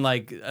Yeah. in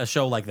like a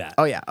show like that.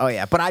 Oh yeah, oh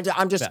yeah. But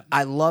I'm just Yeah.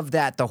 I love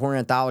that the horror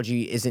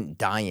anthology isn't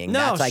dying. No,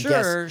 That's, I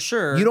sure, guess,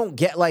 sure. You don't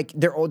get like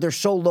they're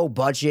so low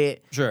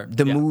budget. Sure,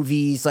 The yeah.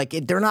 movies like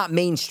they're not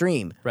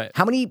mainstream. Right.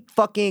 How many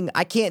fucking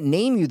I can't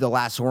name you the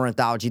last horror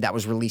anthology that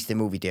was released in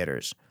movie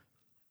theaters.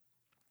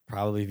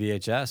 Probably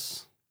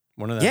VHS.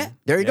 One of them. Yeah,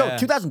 there you go. Yeah.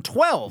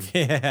 2012.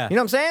 Yeah. You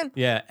know what I'm saying?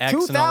 Yeah, X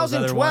and all those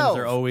other 2012. ones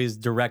are always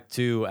direct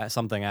to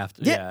something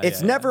after. Yeah,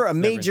 it's never a It's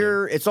never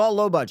major. It's all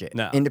low budget,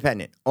 No.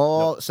 independent.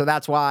 So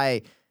that's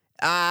why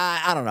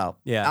I don't know.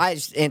 Yeah.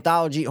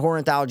 Horror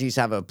anthologies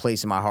have a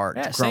place in my heart.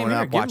 Yeah, same growing here.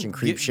 up, Give watching 'em-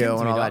 Creep give Show to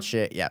and me, all dog. that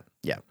shit. Yeah,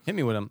 yeah. Hit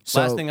me with them.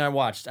 So- Last thing I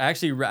watched, I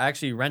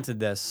actually rented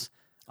this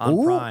on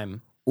Ooh.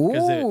 Prime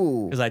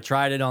Ooh. because I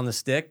tried it on the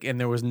stick and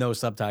there was no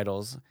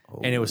subtitles,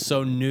 and it was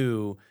so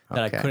new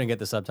that Okay. I couldn't get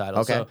the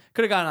subtitles. Okay. So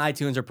could have gotten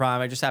iTunes or Prime.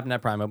 I just happened to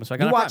have Prime open, so I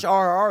got You it on watch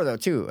Prime. RR though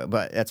too,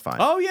 but that's fine.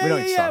 Oh We yeah, don't yeah,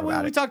 need to yeah. talk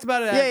about We it. talked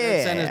about it. Yeah, at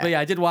yeah, Sanders, yeah. But yeah,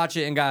 I did watch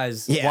it, and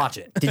guys, Yeah. watch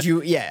it. Did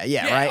you? Yeah,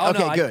 yeah, right. Oh,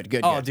 Okay, no, good.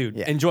 Oh, good. dude,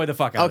 Yeah. enjoy the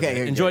fuck out Okay, of it.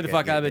 good, Enjoy good, the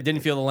fuck good, out of good. it.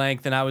 Didn't feel the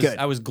length, and I was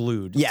Good.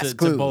 glued. Yes, to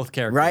glued. both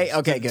characters. Right?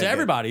 Okay, to, good, To good.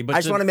 everybody, but I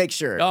just wanna make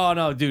sure. Oh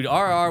no, dude,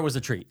 RR was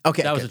a treat.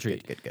 Okay, that was good, a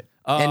treat. Good.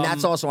 And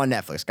that's also on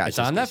Netflix, guys. It's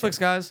on just in Netflix,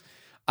 guys.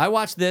 I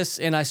watched this,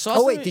 and I saw.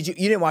 Oh wait, something-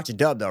 you didn't watch a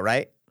dub though,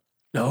 right?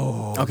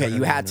 No. Okay, no, you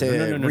no, had no, to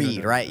no, no, no, read,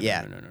 no, no, right? no,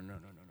 Yeah. No.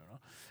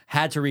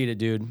 Had to read it,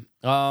 dude.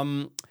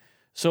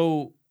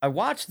 So I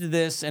watched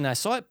this and I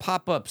saw it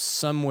pop up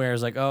somewhere.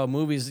 It's like, oh,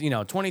 movies,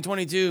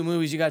 2022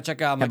 movies you gotta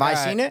check out. I'm Have like, I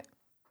all seen right. it?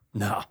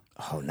 No.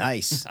 Oh,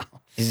 nice.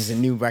 Is this a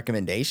new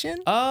recommendation?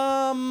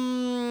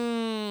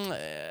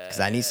 Because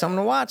I need something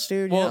to watch,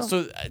 dude. you Well, know?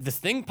 so this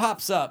thing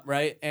pops up,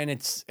 right? And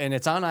it's on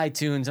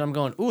iTunes, and I'm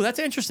going, ooh, that's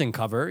an interesting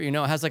cover. It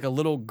has like a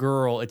little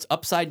girl. It's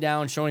upside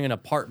down, showing an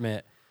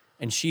apartment,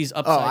 and she's oh,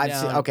 upside I've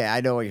down seen. Okay,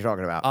 I know what you're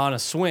talking about. on a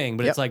swing,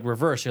 but Yep. it's like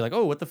reverse. You're like,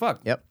 oh, what the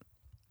fuck? Yep.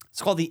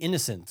 It's called The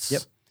Innocents.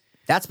 Yep.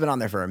 That's been on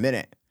there for a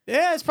minute.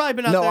 Yeah, it's probably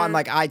been out No, there. on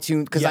like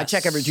iTunes because I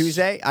check every Yes.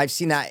 Tuesday. I've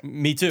seen that.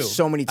 Me too.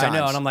 so many I know,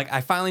 times. and I'm like,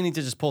 I finally need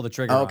to just pull the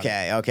trigger.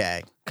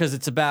 Okay. Because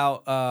it's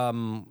about.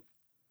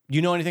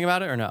 You know anything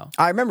about it or no?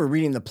 I remember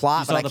reading the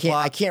plot, You but saw the I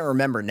plot? can't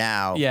remember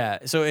now. Yeah,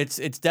 so it's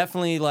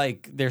definitely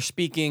like they're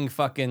speaking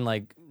fucking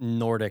like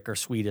Nordic or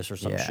Swedish or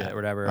some Yeah. shit or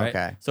whatever, right?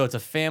 Okay. So it's a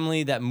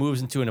family that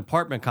moves into an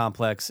apartment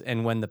complex,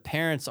 and when the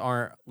parents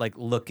aren't like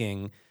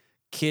looking,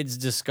 kids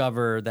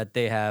discover that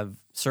they have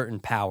certain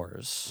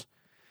powers.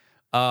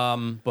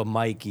 But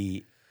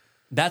Mikey,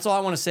 that's all I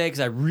want to say because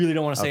I really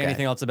don't want to say Okay.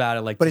 anything else about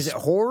it. Like, But is it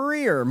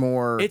horror-y or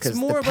more? It's 'cause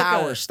more the of like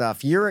power a-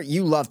 stuff.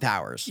 You love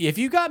powers. if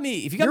you got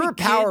me, You're me a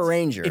Power kids-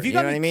 Ranger, If you you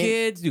got know me what I mean?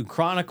 kids, dude,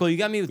 Chronicle. You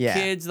got me with Yeah.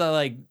 kids that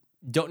like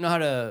don't know how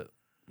to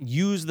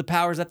use the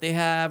powers that they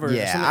have, or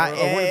Yeah, something,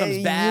 or what if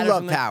it's bad. you or love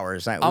something.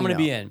 powers. I'm gonna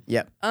be in.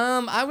 Yep.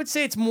 I would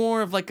say it's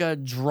more of like a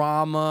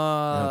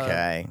drama.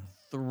 Okay.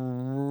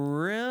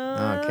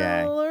 Thriller.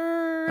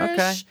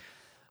 Okay.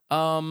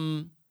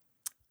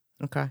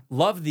 Okay.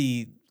 Love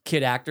the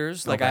kid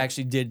actors. Like I Okay.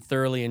 actually did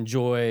thoroughly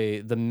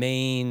enjoy the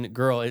main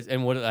girl,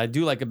 and what I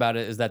do like about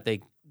it is that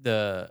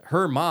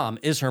her mom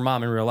is her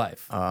mom in real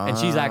life, and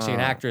she's actually an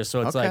actress.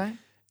 So it's like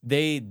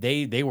Okay.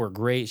 they were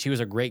great. She was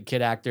a great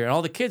kid actor, and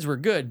all the kids were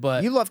good.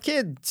 But You love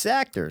kids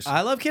actors.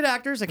 I love kid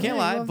actors. I can't Yeah, you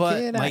lie. love But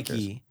kid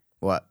Mikey,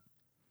 What?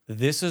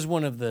 this is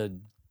one of the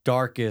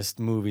darkest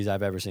movies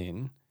I've ever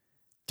seen.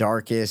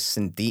 darkest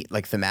and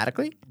like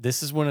thematically?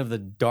 This is one of the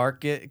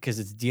darkest because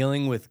it's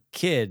dealing with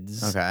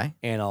kids. Okay.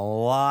 And a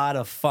lot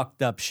of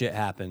fucked up shit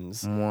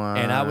happens. Wow.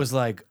 And I was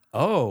like,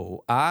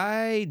 oh,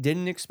 I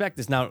didn't expect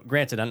this. Now,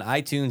 granted, on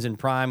iTunes and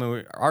Prime,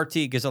 RT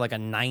gives it like a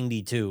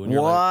 92. And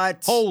you're like,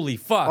 What? holy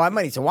fuck. Oh, I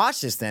might need to watch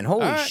this then.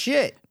 Holy All right.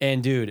 shit.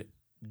 And dude,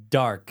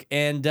 dark.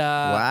 And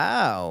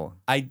Wow.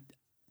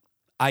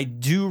 I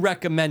do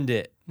recommend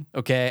it.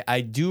 Okay,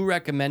 I do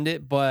recommend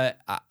it, but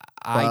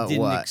I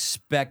didn't what?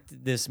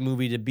 expect this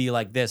movie to be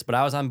like this. But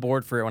I was on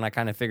board for it when I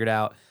kind of figured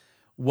out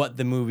what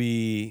the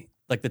movie,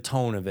 like the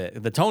tone of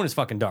it. The tone is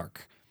fucking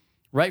dark.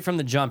 Right from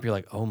the jump, you're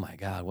like, oh my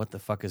God, what the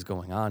fuck is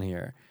going on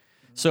here?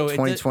 So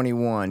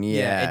 2021,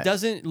 yeah. it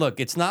doesn't look.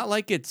 It's not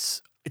like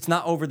it's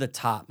not over the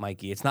top,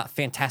 Mikey. It's not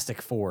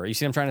Fantastic Four. You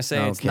see what I'm trying to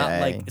say? It's not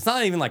Okay. like it's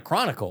not even like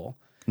Chronicle.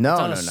 No,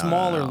 it's on no, a no,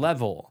 smaller no, no.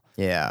 level.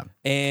 Yeah.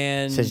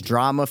 And It says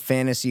drama,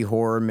 fantasy,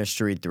 horror,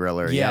 mystery,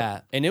 thriller. yeah,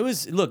 Yep. and it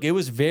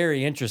was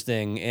very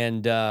interesting,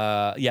 and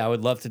I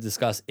would love to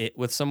discuss it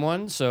with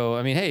someone. So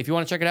I mean, hey, if you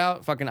want to check it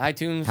out, fucking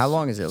iTunes. How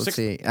long is it? Let's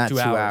see. 2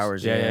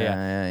 hours. Yeah.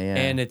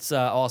 And it's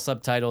all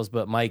subtitles.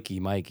 But Mikey,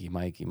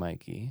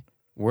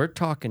 we're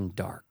talking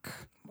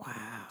dark. Wow.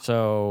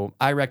 So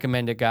I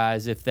recommend it,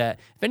 guys. If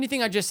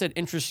anything I just said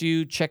interests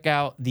you, check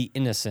out The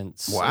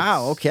Innocents.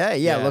 Wow. Okay.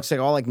 Yeah, It looks like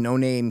all like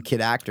no-name kid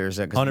actors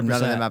because none of 100%.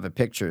 them have a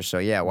picture. So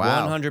yeah.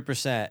 Wow.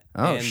 100%.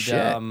 Oh, and, shit.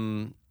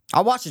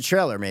 I'll watch the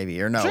trailer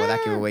maybe or no. Would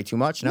that give away too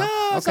much? No.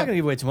 No, it's not gonna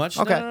give away too much.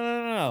 Okay.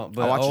 No.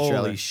 But I'll watch the holy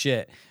trailer.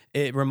 shit,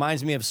 it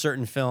reminds me of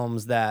certain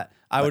films that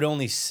I would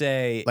only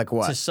say Like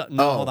what?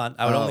 Hold on.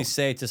 I would only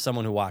say to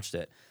someone who watched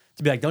it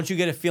to be like, don't you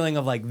get a feeling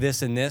of like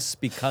this and this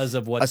because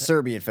of A what?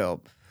 Serbian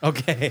film.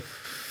 Okay,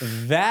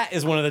 that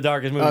is one of the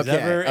darkest movies Okay,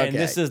 ever, and okay.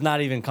 this does not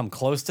even come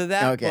close to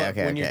that. Okay, but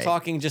okay, when you're okay.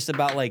 talking just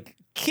about like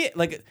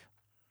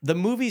the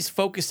movie's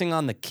focusing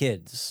on the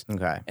kids.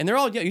 Okay. And they're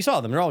all, you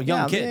saw them, they're all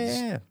young Yeah, kids.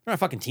 yeah. They're not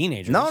fucking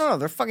teenagers. No,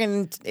 they're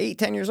fucking 8,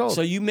 10 years old.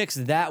 So you mix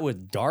that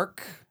with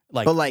dark,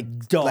 like, but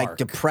like dark.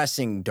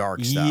 depressing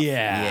dark stuff.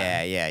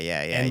 Yeah.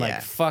 Yeah. and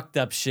like fucked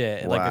up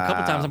shit. Like a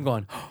couple Wow. times I'm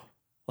going,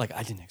 like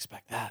I didn't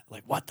expect that.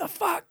 Like what the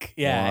fuck?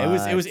 Yeah,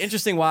 it was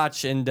interesting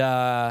watch, and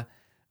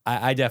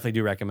I definitely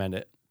do recommend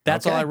it.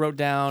 That's all Okay. I wrote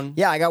down.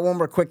 Yeah, I got one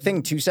more quick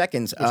thing. 2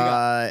 seconds. you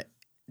got?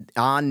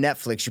 On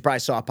Netflix, you probably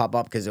saw it pop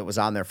up because it was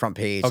on their front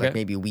page Okay. like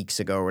maybe weeks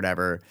ago or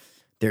whatever.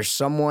 There's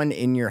someone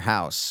in your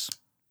house.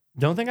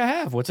 Don't think I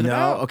have. What's it No,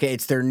 about? okay,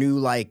 it's their new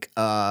like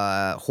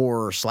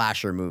horror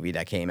slasher movie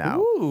that came out.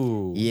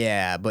 Ooh.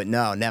 Yeah, but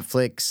no,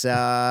 Netflix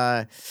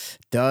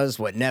does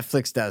what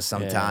Netflix does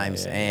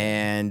sometimes, yeah.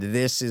 and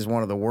this is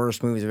one of the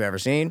worst movies I've ever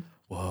seen.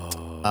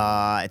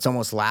 Whoa. It's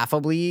almost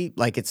laughably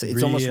like it's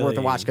almost worth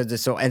a watch because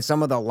it's so. And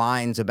some of the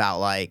lines about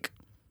like,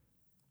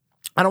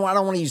 I don't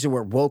want to use the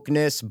word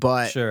wokeness,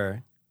 but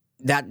Sure.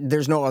 that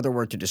there's no other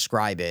word to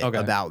describe it Okay.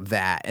 about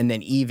that. And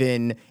then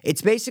even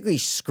it's basically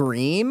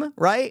Scream,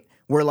 right?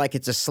 Where like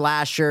it's a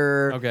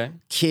slasher, Okay.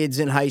 kids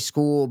in high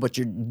school, but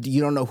you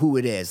don't know who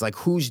it is, like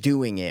who's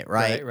doing it,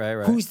 right?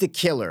 Right. Who's the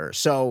killer?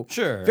 So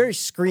Sure. very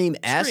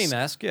Scream-esque.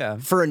 Scream-esque, yeah.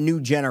 For a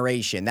new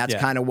generation. That's Yeah.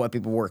 kind of what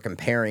people were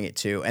comparing it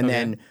to. And Okay.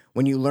 then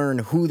when you learn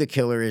who the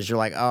killer is, you're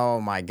like,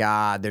 oh my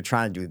God, they're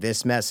trying to do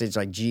this message.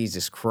 Like,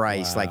 Jesus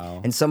Christ. Like,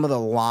 Wow. and some of the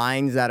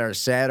lines that are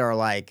said are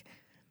like,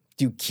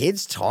 do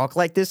kids talk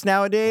like this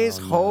nowadays?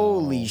 Oh, no.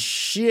 Holy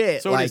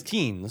shit. So like, it is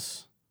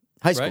teens.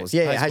 high right? schools.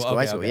 Yeah, high school.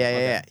 Okay.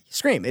 Yeah.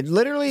 Scream. It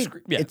literally,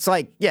 yeah. it's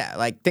like, yeah,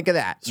 like think of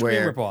that. Scream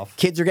where ripoff.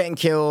 kids are getting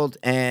killed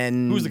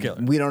and Who's the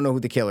killer? we don't know who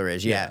the killer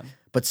is. Yeah. Yeah.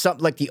 But some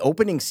like the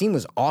opening scene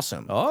was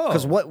awesome. Oh.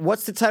 Because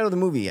what's the title of the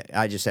movie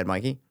I just said,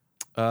 Mikey?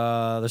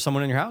 There's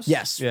someone in your house?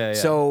 Yes. Yeah.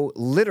 So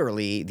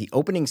literally, the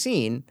opening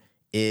scene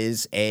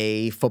is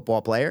a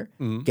football player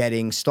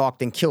getting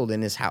stalked and killed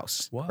in his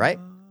house. What? Right.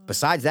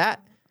 Besides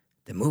that,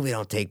 the movie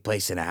don't take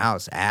place in a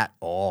house at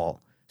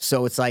all.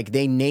 So it's like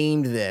they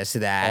named this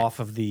that. Off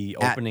of the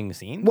opening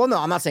scene? Well, no,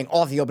 I'm not saying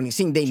off the opening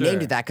scene. They Sure.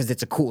 named it that because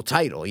it's a cool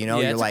title. You know,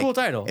 Yeah, you're it's a like, cool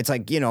title. It's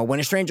like When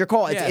a Stranger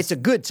Calls. Yeah, It's a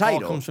good All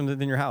title. comes from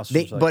within your house. or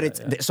They, something but like it's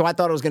that, yeah. so I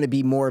thought it was going to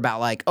be more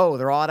about like, oh,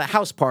 they're all at a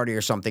house party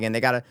or something, and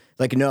they gotta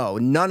like, no,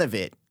 none of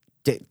it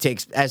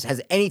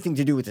has anything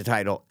to do with the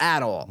title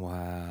at all.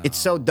 Wow. It's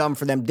so dumb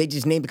for them. They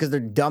just named it because they're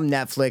dumb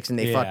Netflix and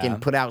they Yeah. fucking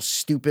put out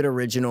stupid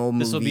original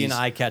movies. This will be an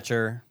eye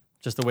catcher,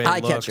 just the way it Eye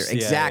looks. catcher, Yeah,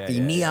 exactly.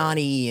 yeah, yeah, yeah.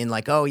 Neon-y and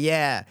like, oh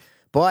yeah.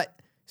 But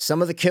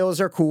some of the kills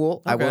are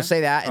cool. I will Okay.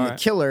 say that. And All the right.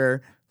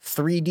 killer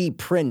 3D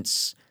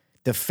prints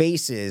the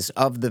faces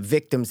of the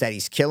victims that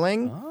he's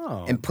killing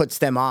Oh. and puts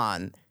them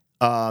on.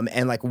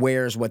 And like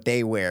wears what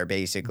they wear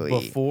basically.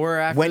 Before,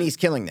 after? When he's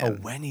killing Oh,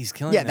 them. when he's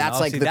killing Yeah, them. that's Oh,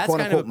 like see, the that's quote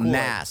kind of unquote cool.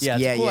 mask. Yeah,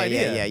 it's a cool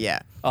idea. Yeah.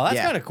 Oh, that's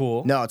Yeah. kinda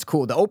cool. No, it's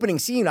cool. The opening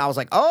scene, I was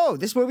like, oh,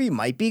 this movie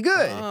might be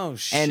good. Oh,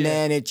 shit. And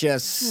then it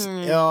just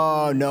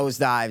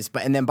nosedives.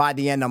 And then by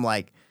the end, I'm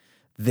like,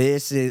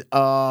 this is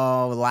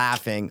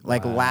laughing.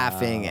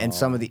 And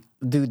some of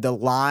the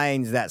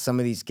lines that some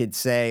of these kids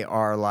say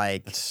are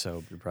like,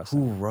 So depressing.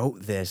 who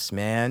wrote this,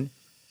 man?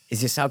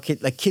 Is this how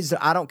kids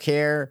I don't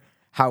care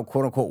how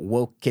quote unquote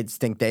woke kids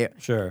think they are.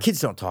 Sure. Kids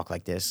don't talk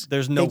like this.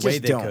 There's no they way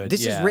just they don't. could,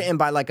 This is written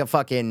by like a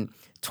fucking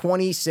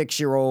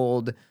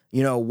 26-year-old,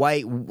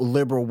 white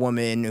liberal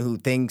woman who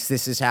thinks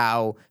this is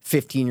how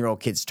 15-year-old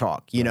kids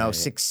talk. 16,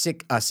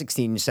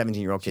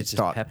 17-year-old kids Just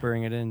talk.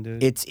 peppering it in,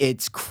 dude.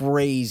 It's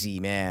crazy,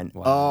 man.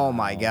 Oh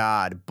my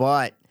god.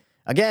 But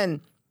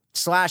again,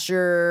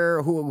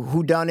 slasher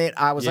who done it.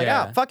 I was like,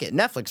 Yeah. oh fuck it,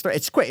 Netflix.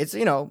 It's quick. It's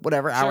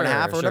whatever, hour and a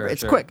half or whatever. Sure,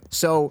 It's sure. quick.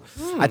 So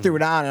I threw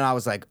it on and I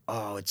was like,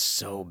 oh, it's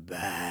so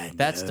bad.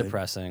 That's dude.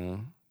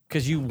 depressing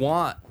because you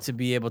want to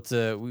be able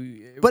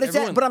to. But it's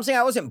but I'm saying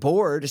I wasn't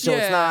bored, so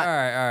it's not. All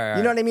right.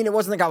 You know what I mean? It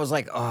wasn't like I was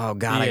like, oh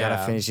god, I Yeah.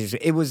 gotta finish this.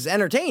 It was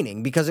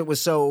entertaining because it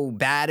was so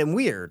bad and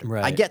weird.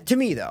 Right. I get to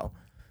me though.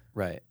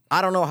 Right.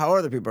 I don't know how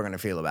other people are gonna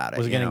feel about it.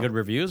 Was it you getting know? good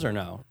reviews or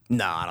no?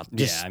 No, I don't.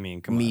 Just I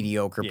mean, come on.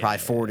 mediocre, probably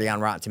 40 on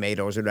Rotten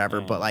Tomatoes or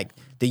whatever. But like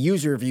the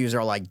user reviews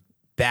are like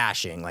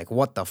bashing. Like,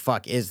 what the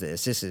fuck is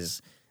this? This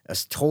is a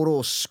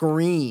total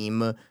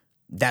Scream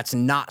that's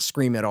not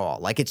Scream at all.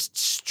 Like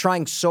it's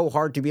trying so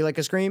hard to be like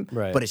a Scream,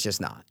 Right. but it's just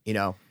not.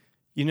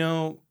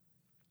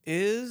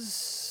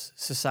 Is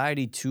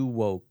society too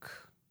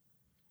woke?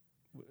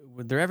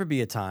 Would there ever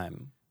be a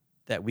time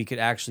that we could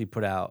actually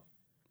put out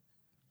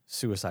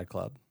Suicide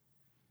Club?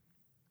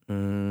 I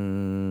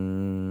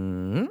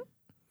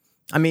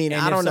mean,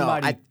 And I if don't know.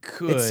 somebody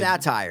could- It's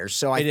satire,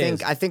 so It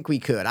is. I think we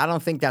could. I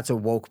don't think that's a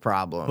woke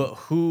problem. But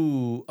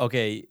who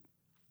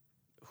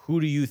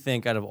do you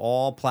think out of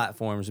all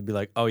platforms would be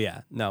like, oh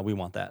yeah, no, we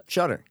want that?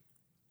 Shudder,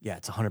 Yeah,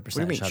 it's 100% What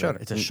do you mean, Shudder. Shudder?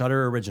 It's a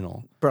Shudder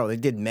original. bro. They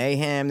did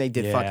Mayhem. They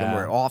did fucking Yeah.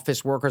 where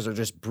office workers are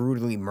just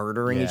brutally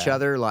murdering each Yeah.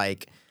 other.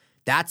 Like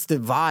that's the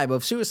vibe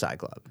of Suicide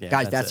Club, Yeah,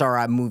 guys. that's That's it.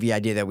 our movie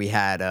idea that we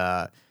had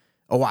a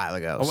while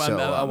ago. A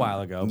So, while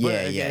ago.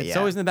 But yeah. It's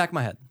always in the back of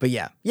my head. But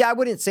yeah, I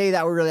wouldn't say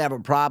that we really have a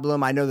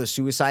problem. I know the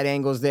suicide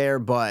angle's there,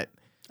 but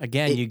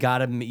Again, you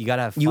gotta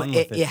have fun with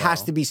it. it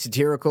has though. to be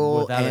satirical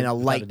Without and a a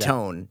light doubt.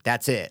 tone.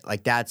 That's it.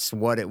 Like that's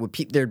what it would.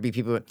 There'd be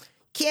people who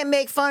can't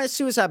make fun of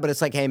suicide, but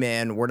it's like, hey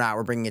man,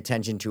 we're bringing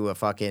attention to a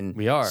fucking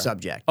We are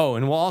subject. Oh,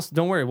 and we'll also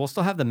don't worry, we'll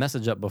still have the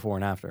message up before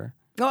and after.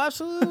 Oh,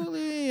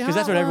 absolutely. Because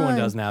that's what everyone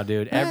does now,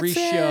 dude. Every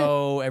That's it.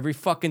 show, every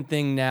fucking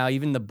thing now,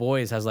 even The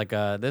Boys has like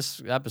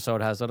this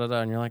episode has da da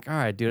da, and you're like, all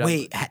right, dude.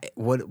 Wait,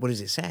 what does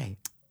it say?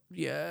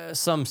 Yeah,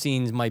 some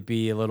scenes might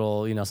be a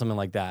little, something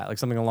like that, like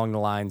something along the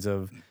lines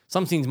of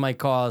some scenes might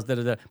cause da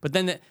da da. But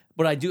then,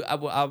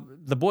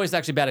 The Boys is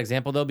actually a bad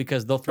example though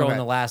because they'll throw in Okay.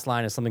 the last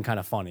line as something kind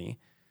of funny.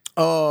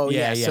 Oh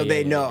Yeah, yeah, so yeah,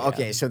 they yeah, know. yeah,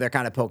 Okay, so they're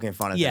kind of poking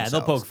fun at Yeah,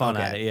 themselves. they'll poke fun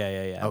Okay. at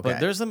it. Yeah. Okay. But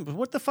there's some.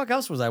 What the fuck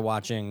else was I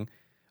watching?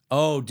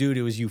 Oh, dude,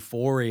 it was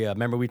Euphoria.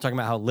 Remember we were talking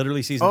about how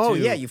literally season 2. Oh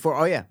yeah,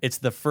 Oh yeah. It's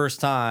the first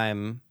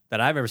time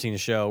that I've ever seen a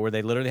show where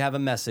they literally have a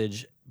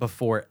message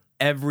before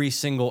every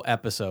single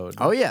episode.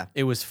 Oh yeah.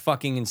 It was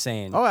fucking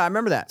insane. Oh, I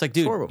remember that. It's like,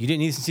 dude, horrible. you didn't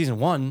need this in season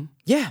 1.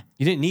 Yeah.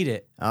 You didn't need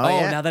it. Oh,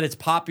 yeah. Now that it's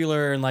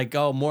popular and like,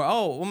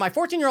 my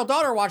 14-year-old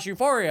daughter watched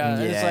Euphoria.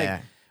 And it's like, Yeah.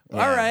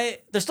 all right,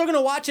 they're still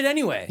gonna watch it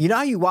anyway. You know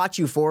how you watch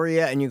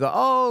Euphoria and you go,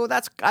 oh,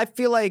 I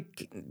feel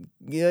like,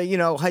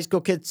 high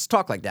school kids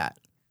talk like that,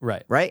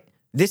 Right. right?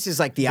 This is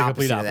like the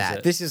complete opposite of that.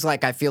 opposite. This is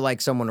like, I feel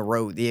like someone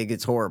wrote,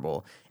 it's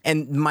horrible.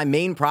 And my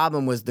main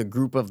problem was the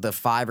group of the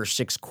 5 or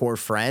 6 core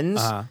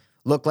friends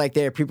look like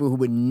they're people who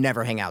would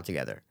never hang out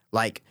together.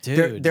 Like,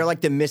 Dude. they're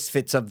like the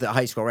misfits of the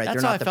high school, right? That's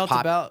they're how not I the felt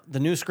pop. about the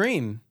new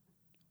Scream.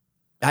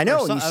 I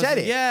know, Or you said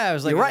it. Yeah, I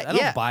was like, You're right. I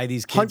don't yeah. buy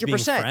these kids being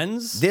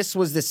friends. This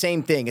was the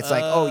same thing. It's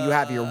like, you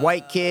have your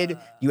white kid,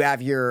 you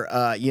have your,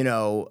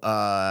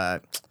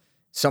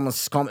 someone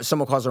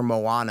calls her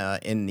Moana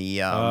in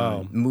the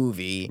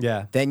movie.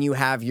 Yeah. Then you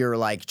have your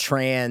like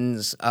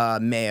trans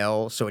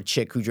male, so a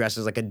chick who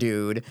dresses like a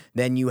dude.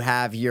 Then you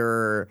have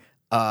your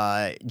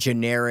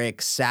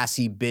generic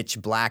sassy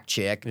bitch black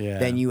chick. Yeah.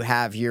 Then you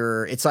have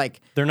your. It's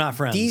like They're not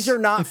friends. these are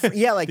not.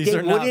 Yeah, like These they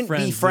are not wouldn't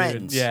friends, be dude.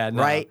 friends. Yeah,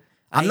 no. right.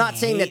 I'm I not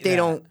saying that hate they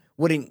that.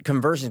 wouldn't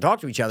converse and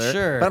talk to each other.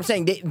 Sure. But I'm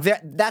saying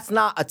that's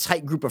not a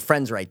tight group of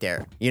friends right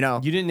there. You know.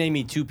 You didn't name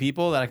me 2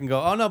 people that I can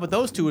go, oh no, but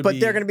those 2 would But be.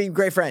 they're going to be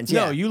great friends.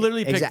 No, Yeah. you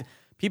literally picked Exact-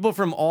 people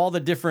from all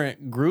the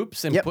different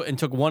groups and Yep. and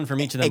took one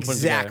from each of them. and put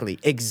them together.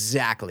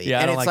 Exactly. Yeah,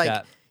 I and don't it's like like,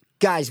 that.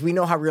 guys, we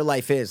know how real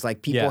life is.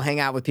 Like people Yeah. hang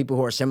out with people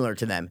who are similar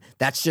to them.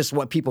 That's just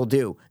what people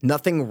do.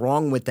 Nothing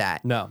wrong with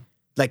that. No.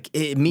 Like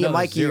me No, and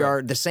Mikey zero.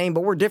 are the same,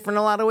 but we're different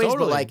in a lot of ways.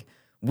 Totally. But like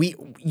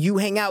you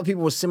hang out with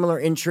people with similar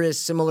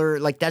interests,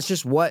 like that's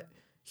just what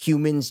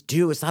humans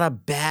do. It's not a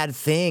bad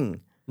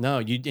thing. No,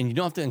 you don't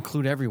have to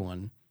include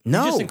everyone.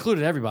 No. You just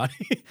included everybody.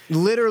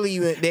 Literally,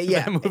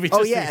 yeah. That movie Oh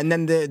just- yeah, and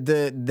then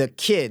the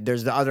kid.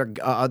 There's the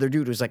other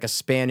dude who's like a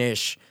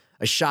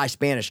shy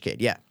Spanish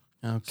kid. Yeah.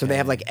 So they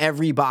have like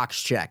every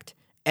box checked.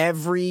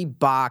 Every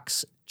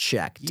box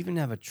checked. You even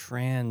have a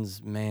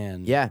trans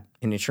man. Yeah,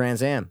 in a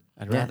Trans Am.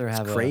 I'd Yeah, rather it's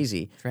have a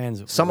crazy.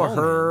 trans Some of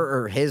woman.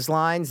 her or his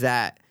lines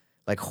that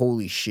like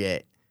holy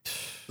shit.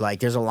 Like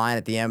there's a line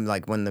at the end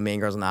like when the main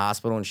girl's in the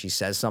hospital and she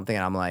says something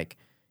and I'm like,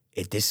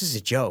 this is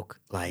a joke.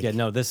 Like Yeah,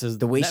 no, this is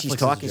the way Netflix she's is a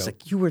talking, it's joke.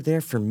 like you were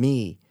there for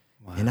me.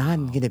 and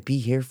I'm gonna be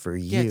here for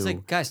you. Yeah, it's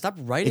like, guys, stop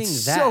writing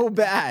It's that. so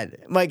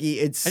bad, Mikey.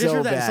 It's I just so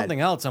heard that in bad.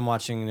 something else I'm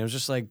watching, and it was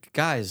just like,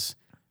 guys,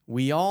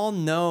 we all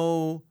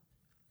know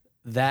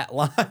that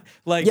line.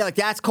 Like, Yeah, like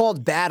that's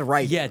called bad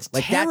writing. Yeah, it's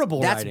like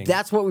terrible writing.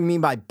 That's what we mean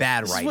by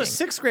bad this writing. is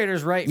what 6th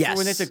graders write for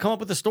when they have to Yes. come up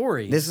with a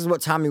story. This is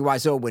what Tommy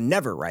Wiseau would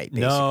never write.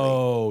 Basically.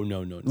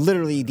 no.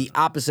 Literally the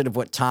opposite of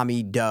what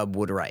Tommy Dub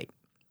would write.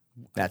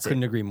 That's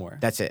Couldn't it. agree more.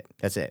 That's it.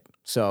 That's it.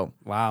 So,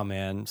 Wow,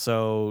 man.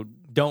 So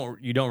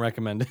you don't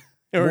recommend it,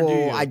 or do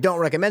you? I don't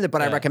recommend it,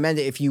 but I Yeah. recommend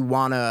it if you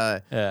want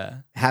to Yeah.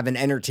 have an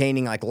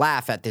entertaining like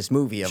laugh at this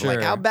movie of like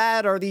Sure. how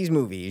bad are these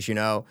movies? You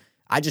know,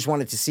 I just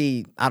wanted to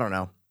see. I don't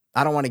know.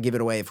 I don't want to give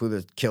it away of who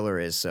the killer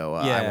is, so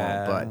I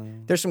Yeah. won't.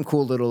 But there's some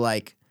cool little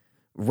like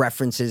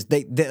references.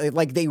 They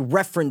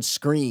reference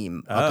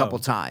Scream a Oh. couple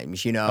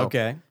times. You know.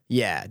 Okay.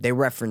 Yeah, they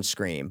reference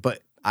Scream,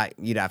 but I'd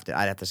have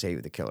to say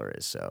who the killer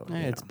is. So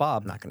Hey, you it's know,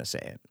 Bob. I'm not gonna say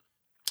it,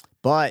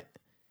 but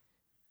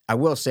I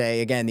will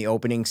say again, the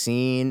opening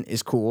scene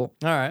is cool.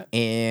 All right.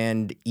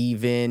 And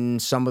even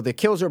some of the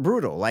kills are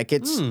brutal. Like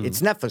it's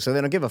Netflix, so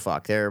they don't give a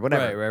fuck. They're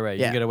whatever. Right.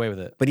 You Yeah. can get away with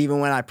it. But even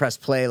when I press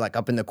play, like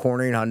up in the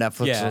corner, you know how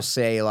Netflix Yeah. will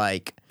say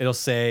like It'll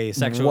say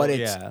sexual. what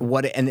it's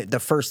and the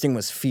first thing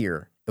was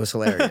fear. It was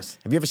hilarious.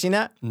 Have you ever seen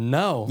that?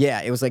 No.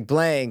 Yeah, it was like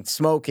blank,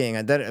 smoking,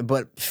 and then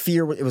but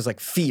fear. It was like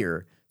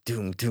fear,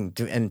 doom, doom,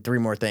 doom, and three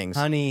more things.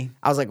 Honey,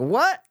 I was like,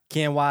 what?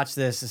 can't watch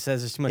this. It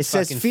says there's too much It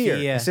says fucking fear.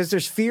 fear. It says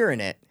there's fear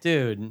in it.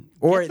 Dude.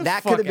 Or get the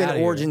that fuck could have outta been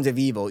here. Origins of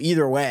Evil.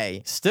 Either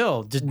way,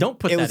 Still, just don't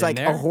put it that was in like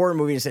there. a horror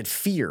movie that said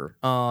fear.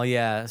 Oh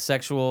yeah,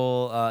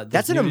 sexual.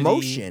 That's an nudity,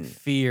 emotion.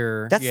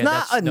 Fear. That's Yeah,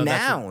 not a no,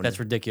 noun. That's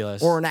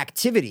ridiculous. Or an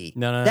activity.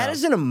 No. That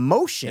is an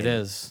emotion. It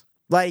is.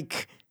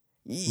 Like,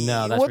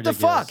 No, that's what ridiculous.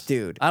 the fuck,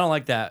 dude? I don't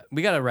like that.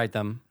 We gotta write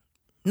them.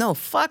 No,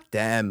 fuck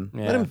them.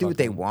 Yeah, Let them do fuck what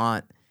they them.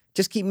 want.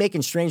 Just keep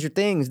making Stranger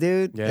Things,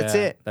 dude. Yeah, That's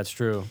it. That's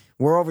true.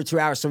 We're over 2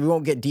 hours, so we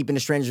won't get deep into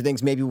Stranger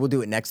Things. Maybe we'll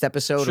do it next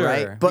episode, Sure.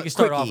 right? We But can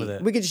start off quickie. with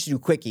it. We could just do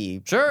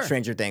quickie. Sure.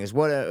 Stranger Things.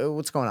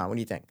 What's going on? What do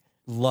you think?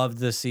 Loved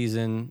this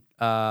season.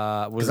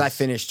 Because I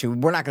finished too.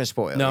 We're not going to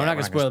spoil. No, Yeah, we're not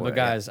gonna spoil it, but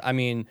yeah. guys, I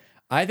mean,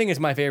 I think it's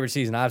my favorite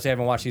season. Obviously, I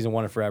haven't watched season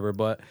 1 in forever,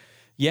 but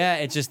yeah,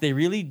 it's just they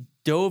really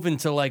dove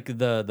into like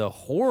the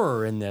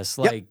horror in this.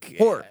 Like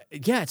horror.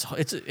 Yeah,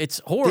 it's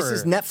horror. This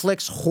is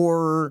Netflix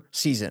horror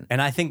season.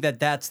 And I think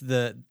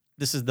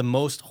this is the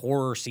most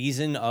horror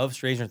season of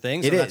Stranger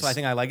Things. So It that's is. why I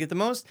think I like it the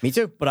most. Me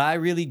too. But I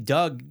really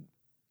dug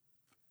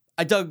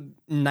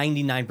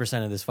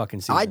 99% of this fucking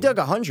season. I dug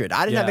 100.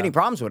 I didn't have Yeah. any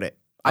problems with it.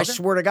 I Okay.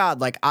 swear to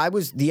God, like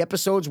the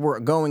episodes were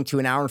going to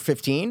an hour and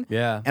 15.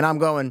 Yeah. And I'm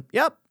going,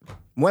 yep,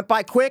 went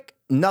by quick.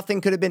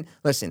 Nothing could have been.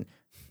 Listen,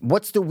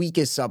 what's the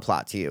weakest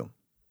subplot to you?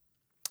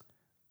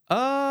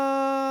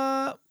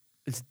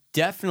 It's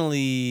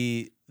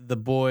definitely the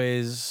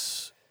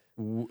boys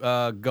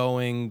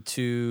going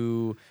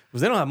to,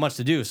 because they don't have much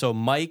to do. So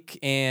Mike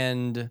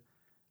and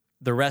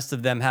the rest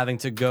of them having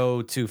to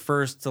go to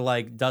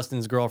like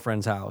Dustin's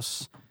girlfriend's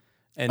house.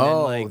 And then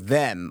like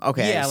them.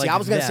 Okay. Yeah, See, like I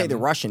was going to say the them.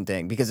 Russian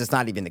thing because it's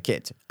not even the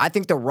kids. I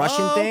think the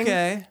Russian Oh, thing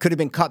okay. could have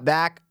been cut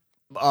back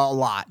a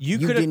lot. You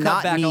could have did cut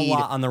not back a need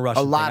lot on the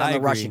Russian A lot thing. on I the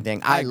agree. Russian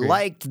thing. I I agree.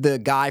 liked the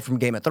guy from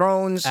Game of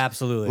Thrones.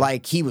 Absolutely.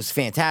 Like he was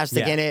fantastic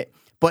Yeah. in it.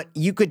 But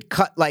you could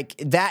cut like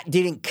that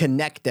didn't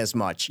connect as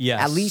much.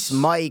 Yes. At least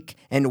Mike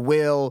and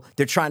Will,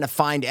 they're trying to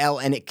find Elle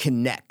and it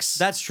connects.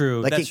 That's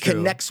true. Like That's it true.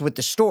 connects with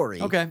the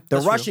story. Okay, The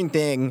that's true. Russian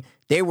thing,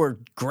 they were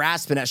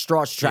grasping at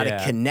straws to try Yeah.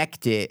 to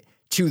connect it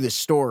to the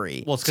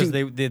story. Well, it's because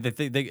To- they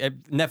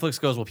Netflix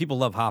goes, well, people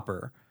love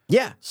Hopper.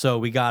 Yeah. So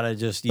we gotta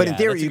just. But yeah, in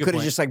theory, that's a you good could have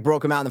point. just like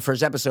broke him out in the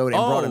first episode and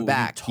brought him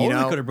back. You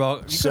totally know? could have brought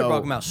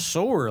him out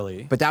so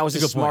early. But that was the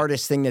That's a good point.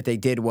 smartest thing that they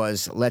did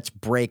was let's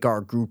break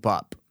our group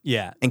up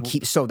Yeah, and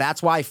keep. So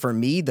that's why for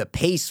me the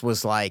pace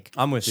was like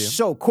I'm with you.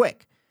 so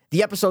quick.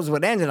 The episodes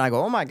would end and I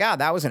go, oh my god,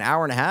 that was an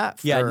hour and a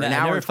half. yeah. or I an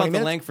never hour and 20 felt the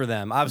minutes. length for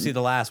them. Obviously, the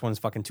last one's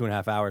fucking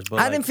 2.5 hours. But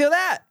I like, didn't feel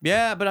that.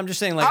 Yeah, but I'm just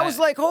saying, like, I was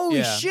like, holy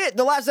yeah. shit.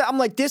 The last, I'm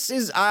like, this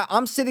is,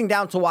 I'm sitting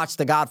down to watch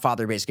The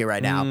Godfather basically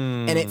right now.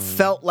 And Mm. it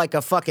felt like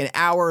a fucking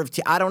hour of,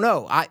 I don't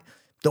know.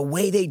 The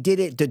way they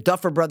did it, the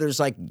Duffer Brothers,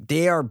 like,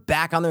 they are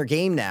back on their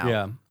game now.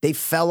 Yeah. They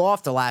fell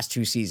off the last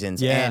 2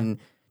 seasons. Yeah. And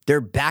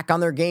they're back on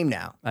their game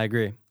now. I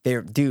agree.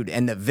 Dude,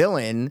 and the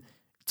villain,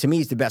 to me,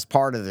 is the best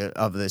part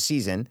of the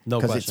season. No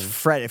Because question.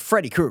 it's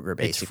Freddy Krueger,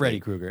 basically. It's Freddy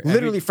Krueger.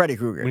 Literally Freddy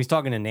Krueger. When he's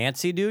talking to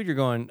Nancy, dude, you're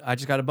going, I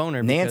just got a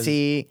boner. because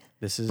Nancy,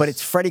 This is. but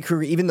it's Freddy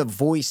Krueger. Even the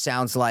voice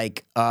sounds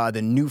like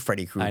the new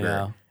Freddy Krueger. I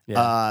know.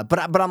 Yeah.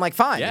 But I'm like,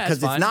 fine, Yeah, because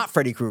it's it's fine. not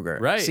Freddy Krueger.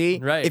 Right, See?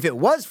 right. If it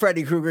was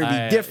Freddy Krueger,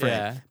 it'd be different.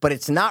 yeah. But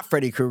it's not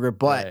Freddy Krueger,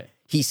 but Right.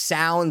 he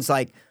sounds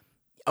like,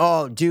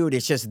 oh, dude,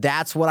 it's just,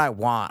 that's what I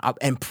want.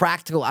 And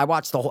practical, I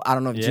watched the whole, I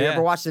don't know, did you Yeah.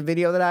 ever watch the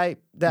video that I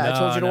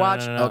told you to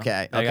watch? No.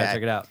 Okay. I gotta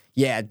check it out.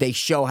 Yeah, they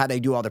show how they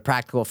do all the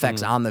practical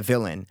effects on the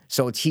villain.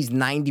 So he's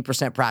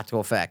 90% practical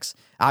effects.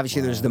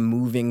 Obviously, there's the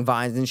moving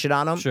vines and shit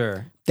on him.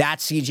 Sure.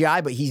 That's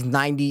CGI, but he's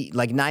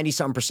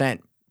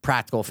 90-something%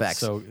 practical effects.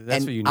 So that's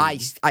and what you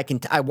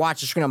need. I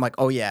watch the screen. I'm like,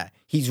 oh yeah,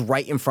 he's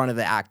right in front of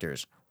the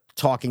actors,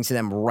 talking to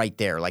them right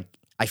there. Like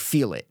I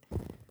feel it.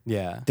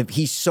 Yeah.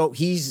 He's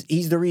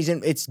the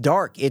reason it's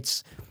dark.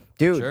 It's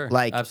dude, Sure,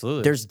 like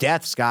absolutely. there's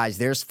deaths, guys.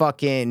 There's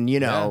fucking,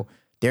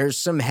 there's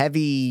some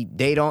heavy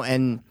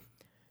and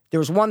there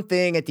was one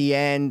thing at the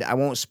end I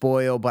won't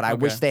spoil, but I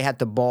wish they had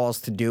the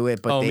balls to do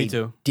it, but Oh, they me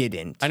too.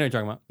 didn't. I know what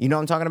you're talking about. You know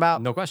what I'm talking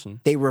about? No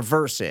question. They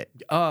reverse it,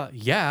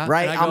 Yeah.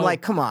 right? And I I'm go-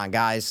 like, come on,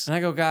 guys. and I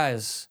go,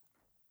 guys,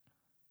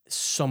 it's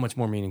so much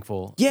more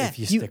meaningful Yeah, if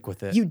you stick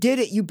with it. You did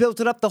it. You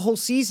built it up the whole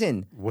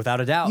season. Without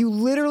a doubt. You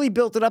literally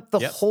built it up the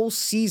Yep. whole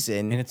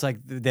season. and it's like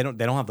they don't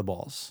have the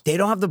balls. They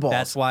don't have the balls.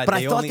 That's why but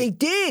they I thought only- they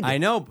did. I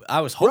know.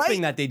 I was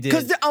hoping that they did.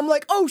 Because I'm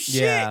like, oh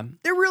shit, Yeah.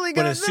 they're really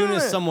But gonna as soon do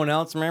as it. someone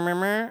else, I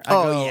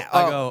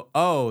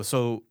go,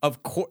 so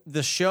of course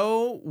the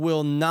show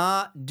will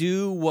not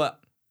do what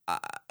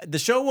the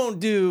show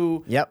won't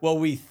do. Yep. What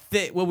we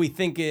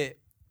think it.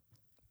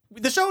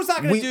 The show's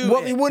not going to do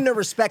what it. we wouldn't have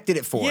respected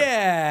it for.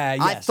 Yeah,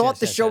 I yes, thought yes,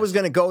 the yes, show yes. was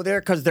going to go there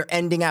because they're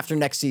ending after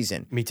next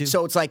season. Me too.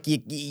 So it's like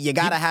you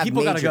got to have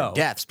People gotta major go.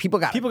 deaths. People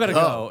got to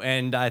go,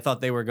 and I thought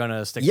they were going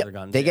to stick to Yep. their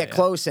guns. They Yeah, get yeah.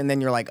 close, and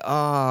then you're like,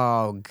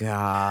 oh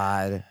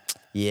god,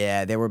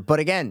 yeah, they were. But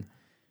again,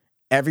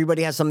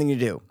 everybody has something to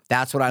do.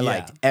 That's what I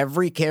liked.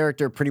 Every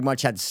character pretty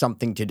much had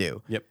something to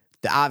do. Yep.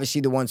 Obviously,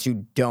 the ones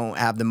who don't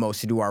have the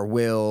most to do are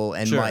Will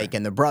and Sure. Mike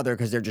and the brother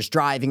because they're just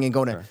driving and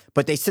going to.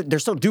 But they're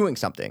still doing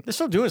something. They're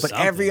still doing But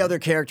something. every other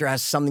character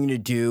has something to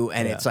do,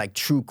 and it's like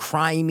true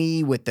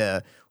crimey with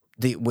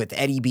with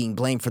Eddie being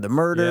blamed for the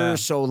murder. Yeah.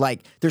 So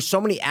like, there's so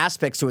many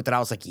aspects to it that I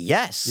was like,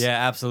 yes,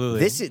 Yeah,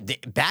 absolutely. this is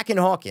back in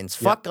Hawkins.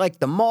 Fuck like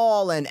the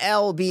mall and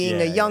Elle being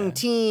a Yeah, young yeah.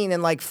 teen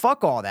and like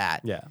fuck all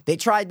that. Yeah. They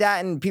tried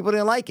that and people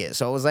didn't like it.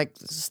 So it was like,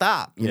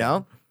 stop, you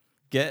know?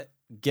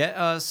 Get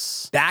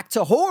us Back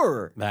to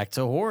horror. back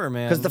to horror,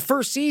 man. Because the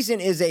first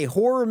season is a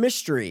horror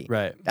mystery.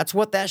 Right. That's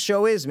what that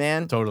show is,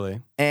 man. Totally.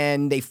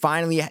 And they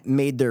finally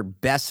made their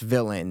best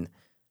villain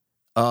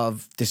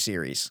of the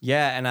series.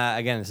 Yeah, and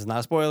again, this is not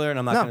a spoiler, and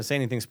I'm not No. going to say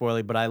anything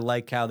spoily, but I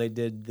like how they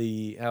did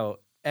how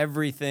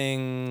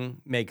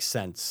everything makes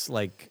sense,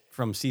 like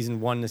from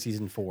season 1 to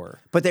season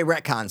 4. But they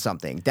retcon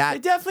something. They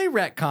That definitely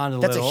retconned a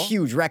That's little. a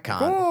huge Of retcon.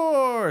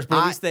 course, but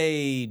at least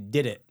they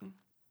did it.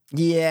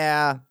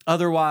 Yeah.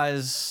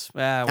 Otherwise,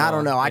 I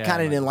don't know. I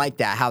kind of didn't like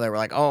that. How they were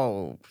like,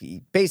 oh,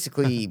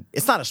 basically,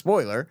 it's not a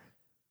spoiler.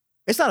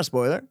 It's not a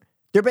spoiler.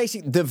 They're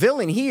basically the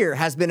villain here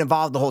has been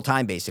involved the whole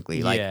time.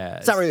 Basically, like Yeah,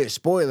 it's not really a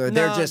spoiler.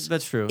 They're No, just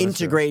that's true, that's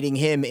true. integrating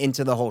him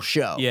into the whole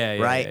show. Yeah,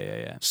 yeah, right.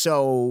 yeah.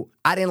 So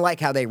I didn't like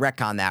how they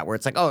retcon that, where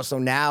it's like, oh, so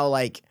now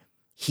like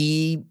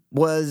he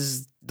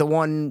was the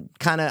one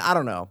kind of I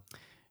don't know.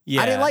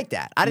 Yeah. I didn't like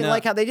that. I didn't No.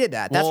 like how they did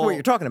that. That's Well, what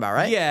you're talking about,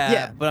 right? Yeah,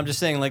 Yeah. but I'm just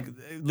saying, like,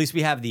 at least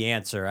we have the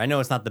answer. I know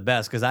it's not the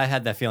best because I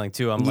had that feeling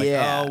too. I'm like,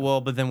 Yeah. oh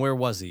well, but then where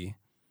was he?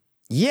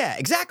 Yeah,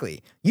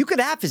 exactly. You could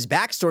have his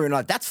backstory or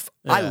not.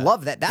 I Yeah.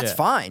 love that. That's Yeah.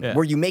 fine. Yeah.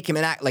 Where you make him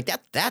an act like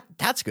that.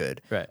 That's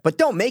good. Right. But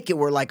don't make it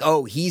where like,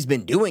 oh, he's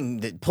been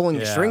pulling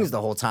the Yeah. strings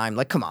the whole time.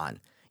 Like, come on.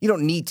 You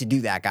don't need to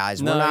do that,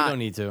 guys. No, We're you not, don't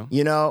need to.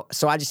 You know.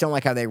 So I just don't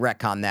like how they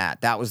retcon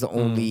that. That was the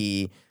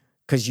only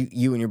because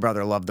you and your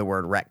brother love the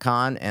word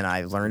retcon, and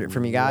I learned it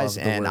from you guys,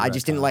 Love the and word I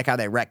just didn't retcon. like how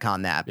they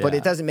retcon that. But Yeah.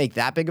 it doesn't make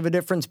that big of a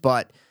difference.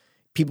 But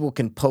people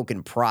can poke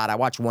and prod. I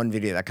watched one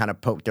video that kind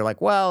of poked. They're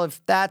like, well, if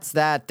that's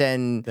that,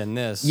 then Then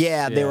this.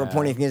 yeah, they were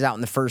pointing things out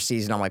in the first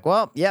season. I'm like,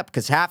 well, yep,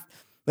 because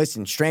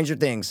listen, Stranger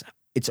Things,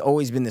 it's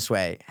always been this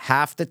way.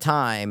 Half the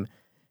time,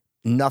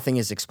 nothing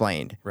is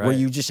explained. Where Right.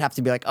 you just have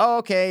to be like, oh,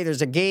 okay,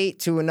 there's a gate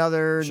to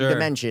another Sure.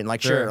 dimension.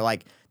 Like, sure.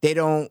 Like,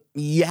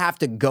 you have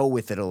to go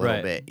with it a little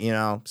Right. bit, you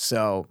know?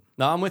 So,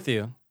 No, I'm with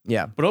you.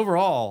 yeah. But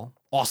overall,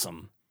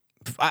 awesome.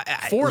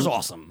 4 is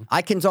awesome.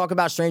 I can talk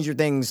about Stranger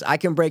Things. I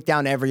can break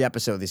down every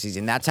episode this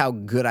season. That's how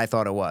good I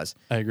thought it was.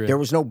 I agree. There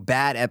was no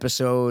bad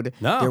episode.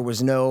 No. There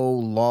was no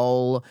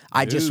lull.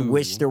 I just No.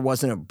 wish there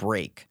wasn't a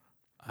break.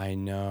 I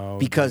know.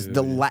 Because dude.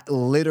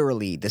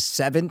 literally the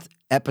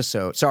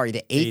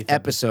eighth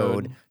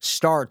episode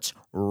starts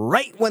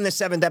right when the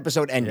 7th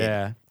episode ended.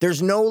 Yeah.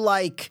 There's no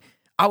like,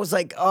 I was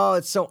like, oh,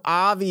 it's so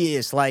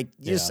obvious. Like,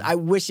 just Yeah. I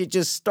wish it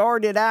just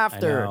started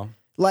after. know.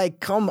 Like,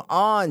 come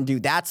on,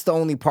 dude. That's the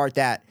only part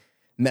that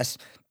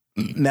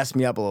messed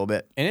me up a little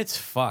bit. And it's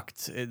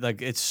fucked.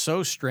 It's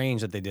so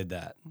strange that they did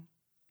that.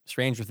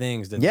 Stranger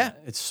Things did Yeah.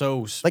 that. It's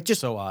so Like,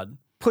 just so odd.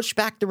 Push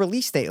back the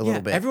release date a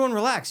little bit. Everyone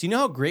relax. You know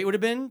how great it would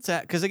have been?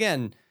 Because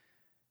again,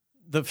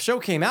 the show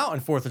came out on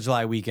 4th of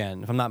July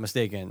weekend, if I'm not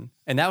mistaken.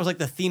 And that was like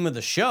the theme of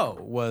the show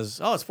was,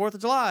 oh, it's 4th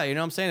of July. You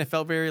know what I'm saying? It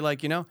felt very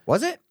like,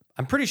 Was it?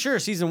 I'm pretty sure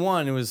season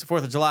 1, it was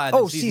 4th of July.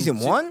 Oh, season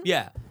 1?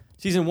 Yeah.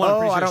 Season 1, I'm Oh,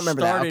 pretty sure I don't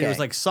remember that. started, it Okay. was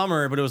like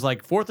summer, but it was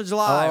like 4th of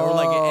July or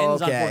like it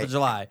ends on okay. 4th of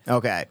July.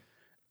 Okay.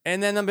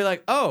 And then they'll be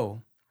like,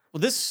 oh,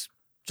 well, this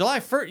July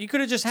 1st, you could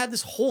have just had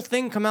this whole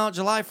thing come out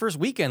July 1st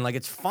weekend. Like,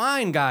 it's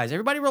fine, guys.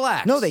 Everybody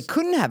relax. No, they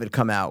couldn't have it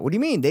come out. What do you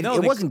mean? It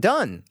wasn't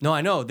done. No,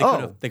 I know.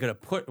 Oh. They could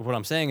have put, what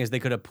I'm saying is they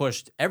could have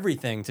pushed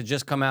everything to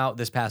just come out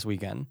this past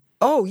weekend.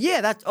 Oh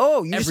yeah, that's.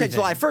 Oh, you just said Everything.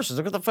 July 1st. I was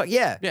like, what the fuck?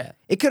 Yeah. Yeah.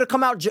 It could have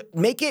come out.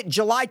 Make it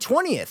July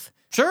 20th.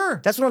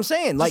 Sure. That's what I'm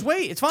saying. Like,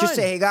 wait, it's Just fine.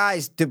 say, hey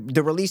guys,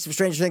 the release of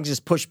Stranger Things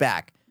is pushed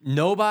back.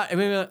 Nobody. I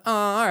mean,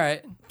 all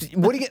right.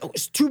 What do you get?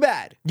 It's too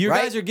bad. You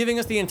right? guys are giving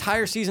us the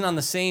entire season on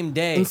the same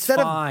day. Instead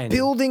Fine. of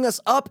building us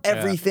up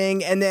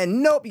everything and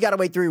then nope, you got to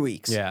wait 3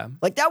 weeks. Yeah.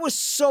 Like that was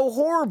so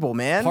horrible,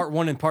 man. Part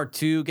 1 and Part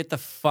 2, get the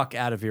fuck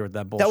out of here with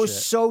that bullshit. That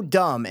was so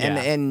dumb, and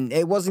Yeah. and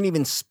it wasn't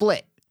even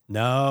split.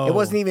 no. It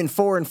wasn't even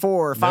 4 and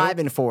 4 or 5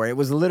 and 4. It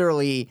was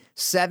literally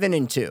 7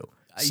 and 2.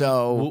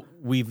 So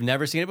we've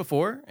never seen it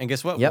before, and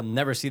guess what? Yep. We'll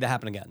never see that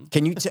happen again.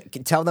 can you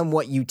tell them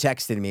what you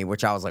texted me,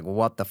 which I was like,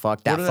 what the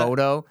fuck? That What did I-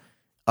 photo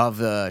of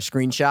the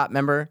screenshot,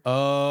 remember?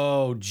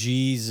 Oh,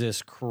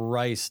 Jesus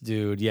Christ,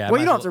 dude. Yeah. Well,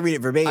 you might don't as have to read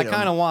it verbatim. I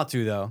kind of want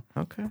to, though.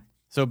 Okay.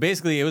 So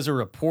basically, it was a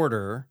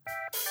reporter.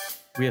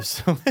 We have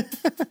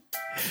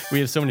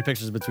so many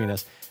pictures between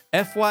us.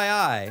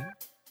 FYI,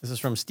 this is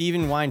from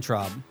Steven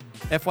Weintraub.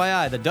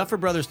 FYI, the Duffer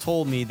Brothers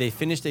told me they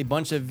finished a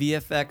bunch of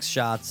VFX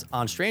shots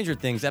on Stranger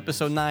Things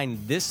episode 9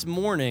 this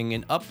morning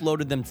and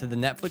uploaded them to the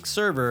Netflix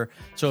server.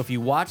 So if you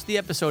watch the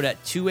episode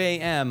at 2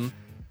 a.m.,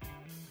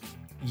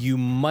 you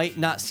might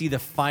not see the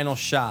final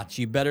shots.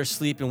 You better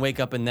sleep and wake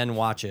up and then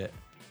watch it.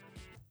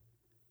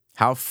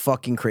 How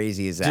fucking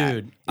crazy is that?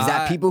 Dude, Is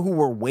that people who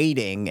were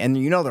waiting, and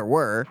you know there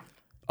were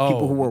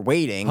people who were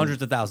waiting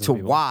hundreds of thousands to of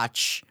people.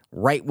 watch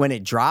right when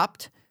it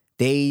dropped.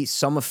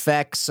 Some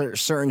effects or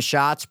certain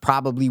shots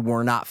probably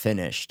were not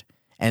finished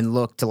and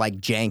looked like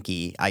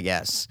janky, I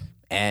guess.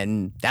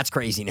 And that's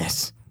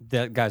craziness.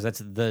 Guys, that's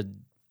the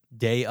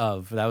day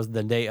of. That was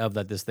the day of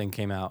that this thing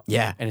came out.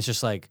 Yeah. And it's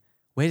just like,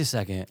 wait a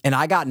second. And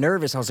I got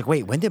nervous. I was like,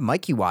 wait, when did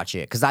Mikey watch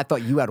it? Because I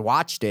thought you had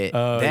watched it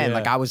then. yeah.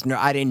 Like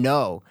I didn't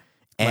know.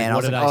 And I what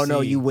was did like, I oh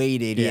no, see? you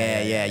waited.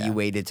 Yeah, Yeah, yeah. you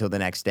waited till the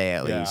next day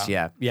at least.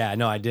 Yeah. Yeah,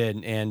 no, I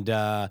did.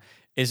 And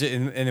is it?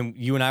 And then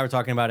you and I were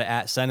talking about it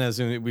at Senna's,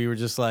 and we were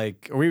just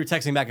like, or we were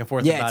texting back and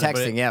forth. Yeah, about it, but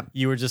texting, yeah.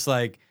 You were just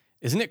like,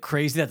 isn't it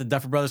crazy that the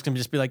Duffer Brothers can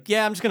just be like,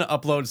 yeah, I'm just gonna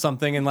upload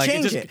something and like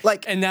Change it,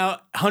 like- and now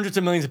hundreds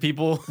of millions of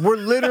people. We're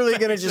literally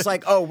gonna just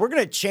like, oh, we're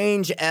gonna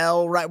change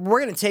Elle, right? We're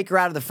gonna take her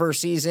out of the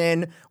first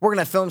season. We're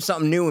gonna film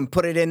something new and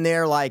put it in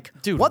there. Like,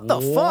 Dude, what the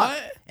fuck?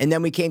 what? And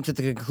then we came to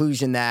the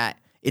conclusion that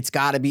it's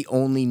got to be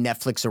only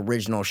Netflix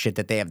original shit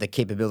that they have the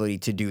capability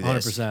to do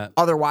this. 100%.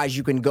 Otherwise,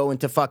 you can go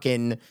into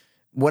fucking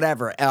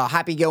whatever,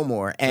 Happy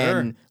Gilmore,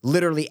 and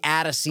literally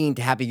add a scene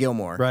to Happy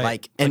Gilmore, Right.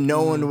 like, and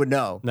no one would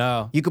know.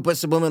 No. You could put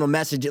subliminal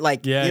message,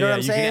 like, Yeah, you know yeah, what I'm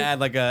you saying? can add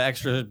like a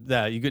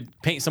extra. You could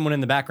paint someone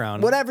in the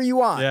background. Whatever you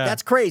want. Yeah.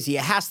 That's crazy.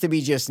 It has to be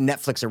just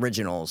Netflix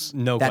originals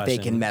No that they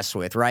question. can mess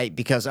with, right?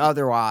 Because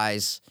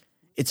otherwise,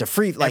 it's a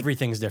free, like,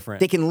 Everything's different.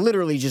 they can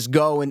literally just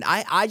go. And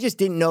I just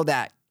didn't know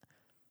that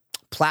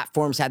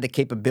platforms had the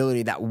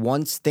capability that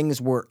once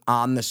things were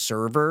on the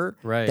server,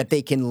 Right. that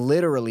they can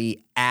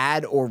literally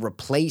add or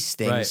replace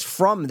things Right.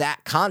 from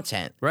that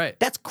content. Right.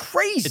 That's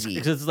crazy.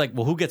 Because it's like,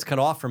 well, who gets cut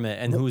off from it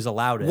and who's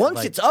allowed it? Once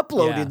Like, it's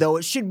uploaded, yeah. though,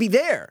 it should be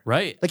there.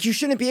 Right. Like, you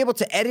shouldn't be able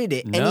to edit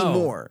it No,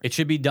 anymore. It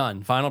should be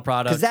done. Final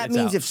product. Because that it's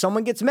means out. if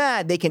someone gets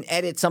mad, they can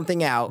edit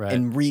something out Right.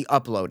 and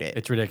re-upload it. It's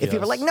If people are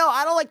ridiculous. like, no,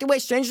 I don't like the way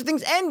Stranger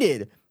Things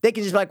ended, they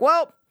can just be like,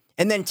 well,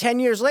 and then 10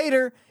 years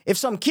later, if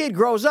some kid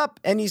grows up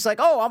and he's like,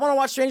 oh, I want to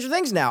watch Stranger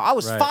Things now. I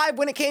was Right. 5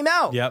 when it came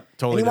out. Yep, And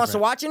totally he wants to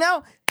different. watch it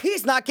now.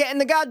 He's not getting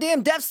the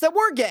goddamn deaths that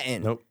we're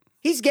getting. Nope.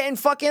 He's getting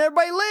fucking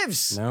everybody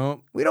lives.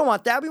 No. We don't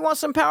want that. We want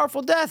some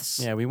powerful deaths.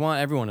 Yeah, we want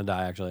everyone to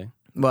die, actually.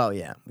 Well,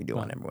 yeah, we do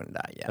want everyone to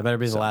die. Yeah. That better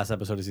be the last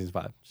episode of season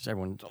 5. Just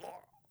everyone.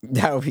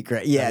 That would be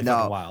great. Yeah, That'd be no.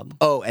 fucking wild.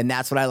 Oh, and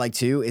that's what I like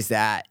too, is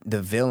that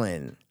the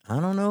villain, I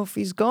don't know if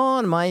he's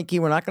gone, Mikey.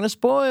 We're not going to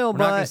spoil, We're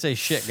but not going to say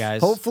shit, guys.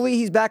 hopefully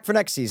he's back for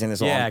next season.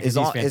 Is Yeah, all. 'cause Is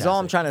all. he's Is all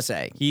I'm fantastic.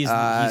 trying to say.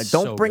 He's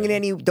don't so bring good. in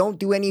any. Don't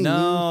do any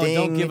No, new thing.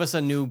 don't give us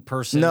a new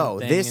person. No,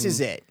 thing this and- is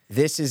it.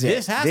 This is it.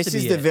 This has to is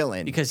be the it,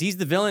 villain. because he's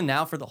the villain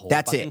now for the whole.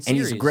 That's fucking it. And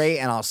he's series. great,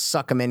 and I'll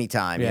suck him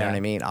anytime. You know Yeah. what I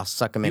mean? I'll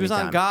suck him He was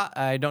anytime. on GOT.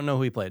 I don't know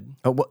who he played.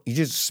 Oh, what, you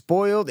just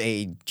spoiled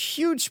a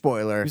huge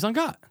spoiler. He was on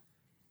GOT.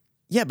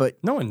 Yeah, but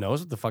No one knows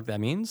what the fuck that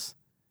means.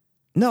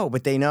 no,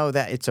 but they know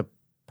that it's a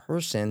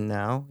person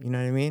now. You know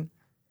what I mean?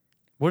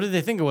 What did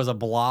they think it was? A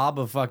blob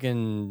of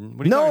fucking?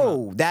 What are you talking about?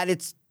 No, that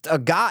it's a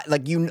guy.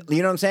 Like you know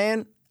what I'm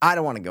saying? I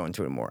don't want to go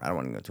into it more. I don't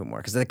want to go into it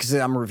more because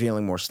I'm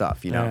revealing more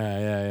stuff. You know.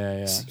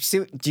 Yeah. See,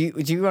 do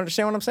you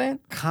understand what I'm saying?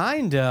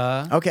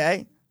 Kinda.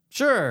 Okay.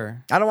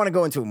 Sure. I don't want to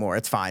go into it more.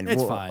 It's fine.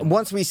 It's fine.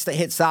 Once we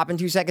hit stop in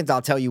 2 seconds,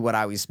 I'll tell you what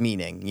I was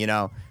meaning. You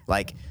know,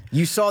 like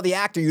you saw the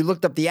actor, you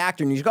looked up the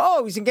actor, and you go,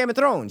 "Oh, he's in Game of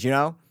Thrones." You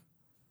know.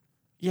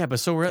 Yeah,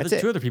 but so were That's the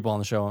it. 2 other people on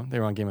the show. They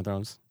were on Game of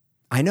Thrones.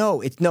 I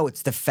know.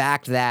 It's the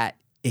fact that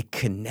it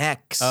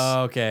connects.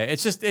 Oh, okay.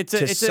 It's just it's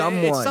To it's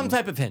someone. some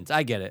type of hint.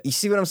 I get it. You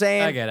see what I'm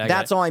saying? I get it, I get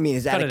That's it. all I mean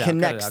is that Cut it it out, cut it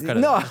connects. out, cut it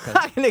No, out, I'm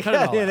not gonna cut it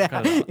cut all it out,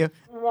 cut it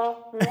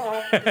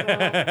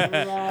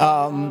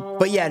out.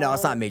 But yeah, no,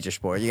 it's not major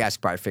spoiler. You guys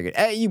probably figured.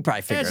 You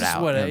probably figured It's it just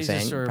out. what You know what I'm it's saying?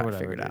 just You or probably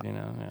whatever, figured it out. dude, you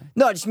know. Yeah.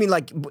 No, I just mean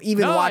like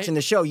even No, watching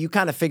the show, you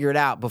kind of figure it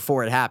out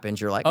before it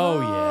happens. You're like, Oh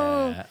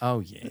yeah. Yeah. Oh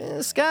yeah.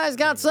 This guy's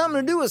got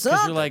something to do with Because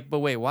something. you're like, but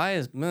wait, why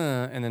is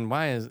and then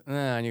why is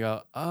and you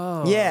go,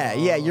 oh. Yeah.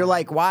 You're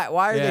like, why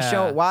are they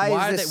showing? Why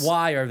are is this? they?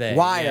 Why are they?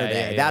 Why Yeah, are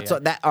they? yeah, That's yeah.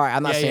 what that. All right,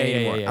 I'm not saying yeah,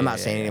 anymore. yeah, I'm not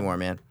yeah, saying yeah. anymore,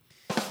 man.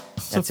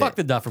 So That's fuck it.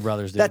 the Duffer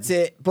Brothers, dude. That's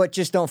it. But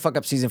just don't fuck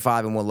up season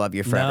 5, and we'll love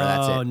you forever.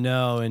 That's it.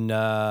 No, and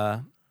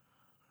wow,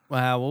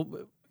 well,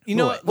 you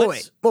know what? We'll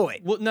wait. We'll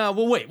wait.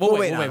 We'll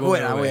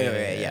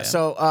wait. Yeah.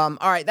 So, all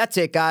right, that's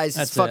it, guys.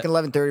 That's it's fucking it.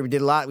 11:30. We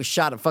did a lot. We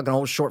shot a fucking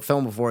whole short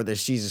film before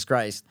this. Jesus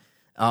Christ.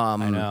 I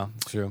know.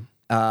 It's true.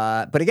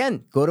 But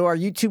again, go to our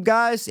YouTube,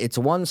 guys. It's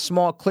one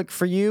small click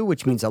for you,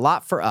 which means a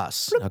lot for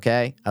us.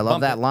 Okay, I love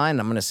Bump that it. line.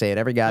 I'm gonna say it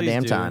every Please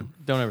goddamn do. time.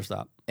 Don't ever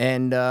stop.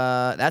 And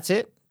that's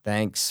it.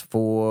 Thanks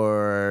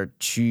for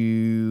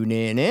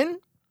tuning in.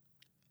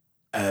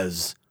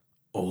 As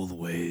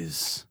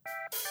always.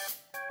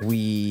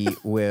 We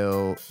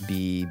will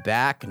be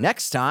back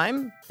next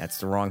time. That's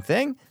the wrong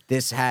thing.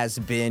 This has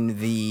been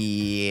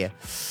the,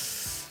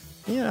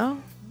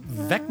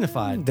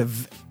 Vecnified.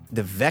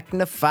 the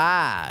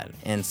Vecnified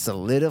and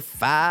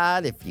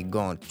solidified. If you're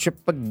going to trip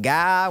a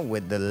guy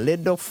with the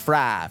little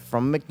fry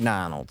from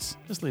McDonald's.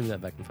 Just leave that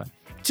Vecnified.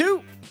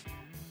 2.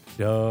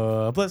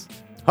 Plus.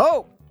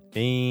 Ho!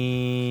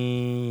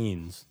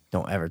 Beans.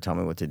 Don't ever tell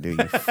me what to do,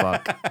 you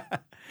fuck.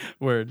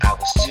 Word. I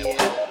was too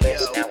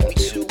hopeless, now we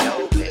too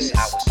hopeless.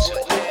 I was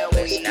too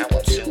hopeless, now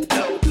we're too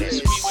hopeless.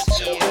 We were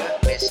too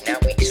hopeless, now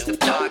we too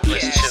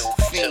darkless.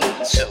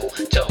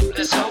 Too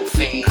dopeless, whole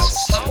fiend.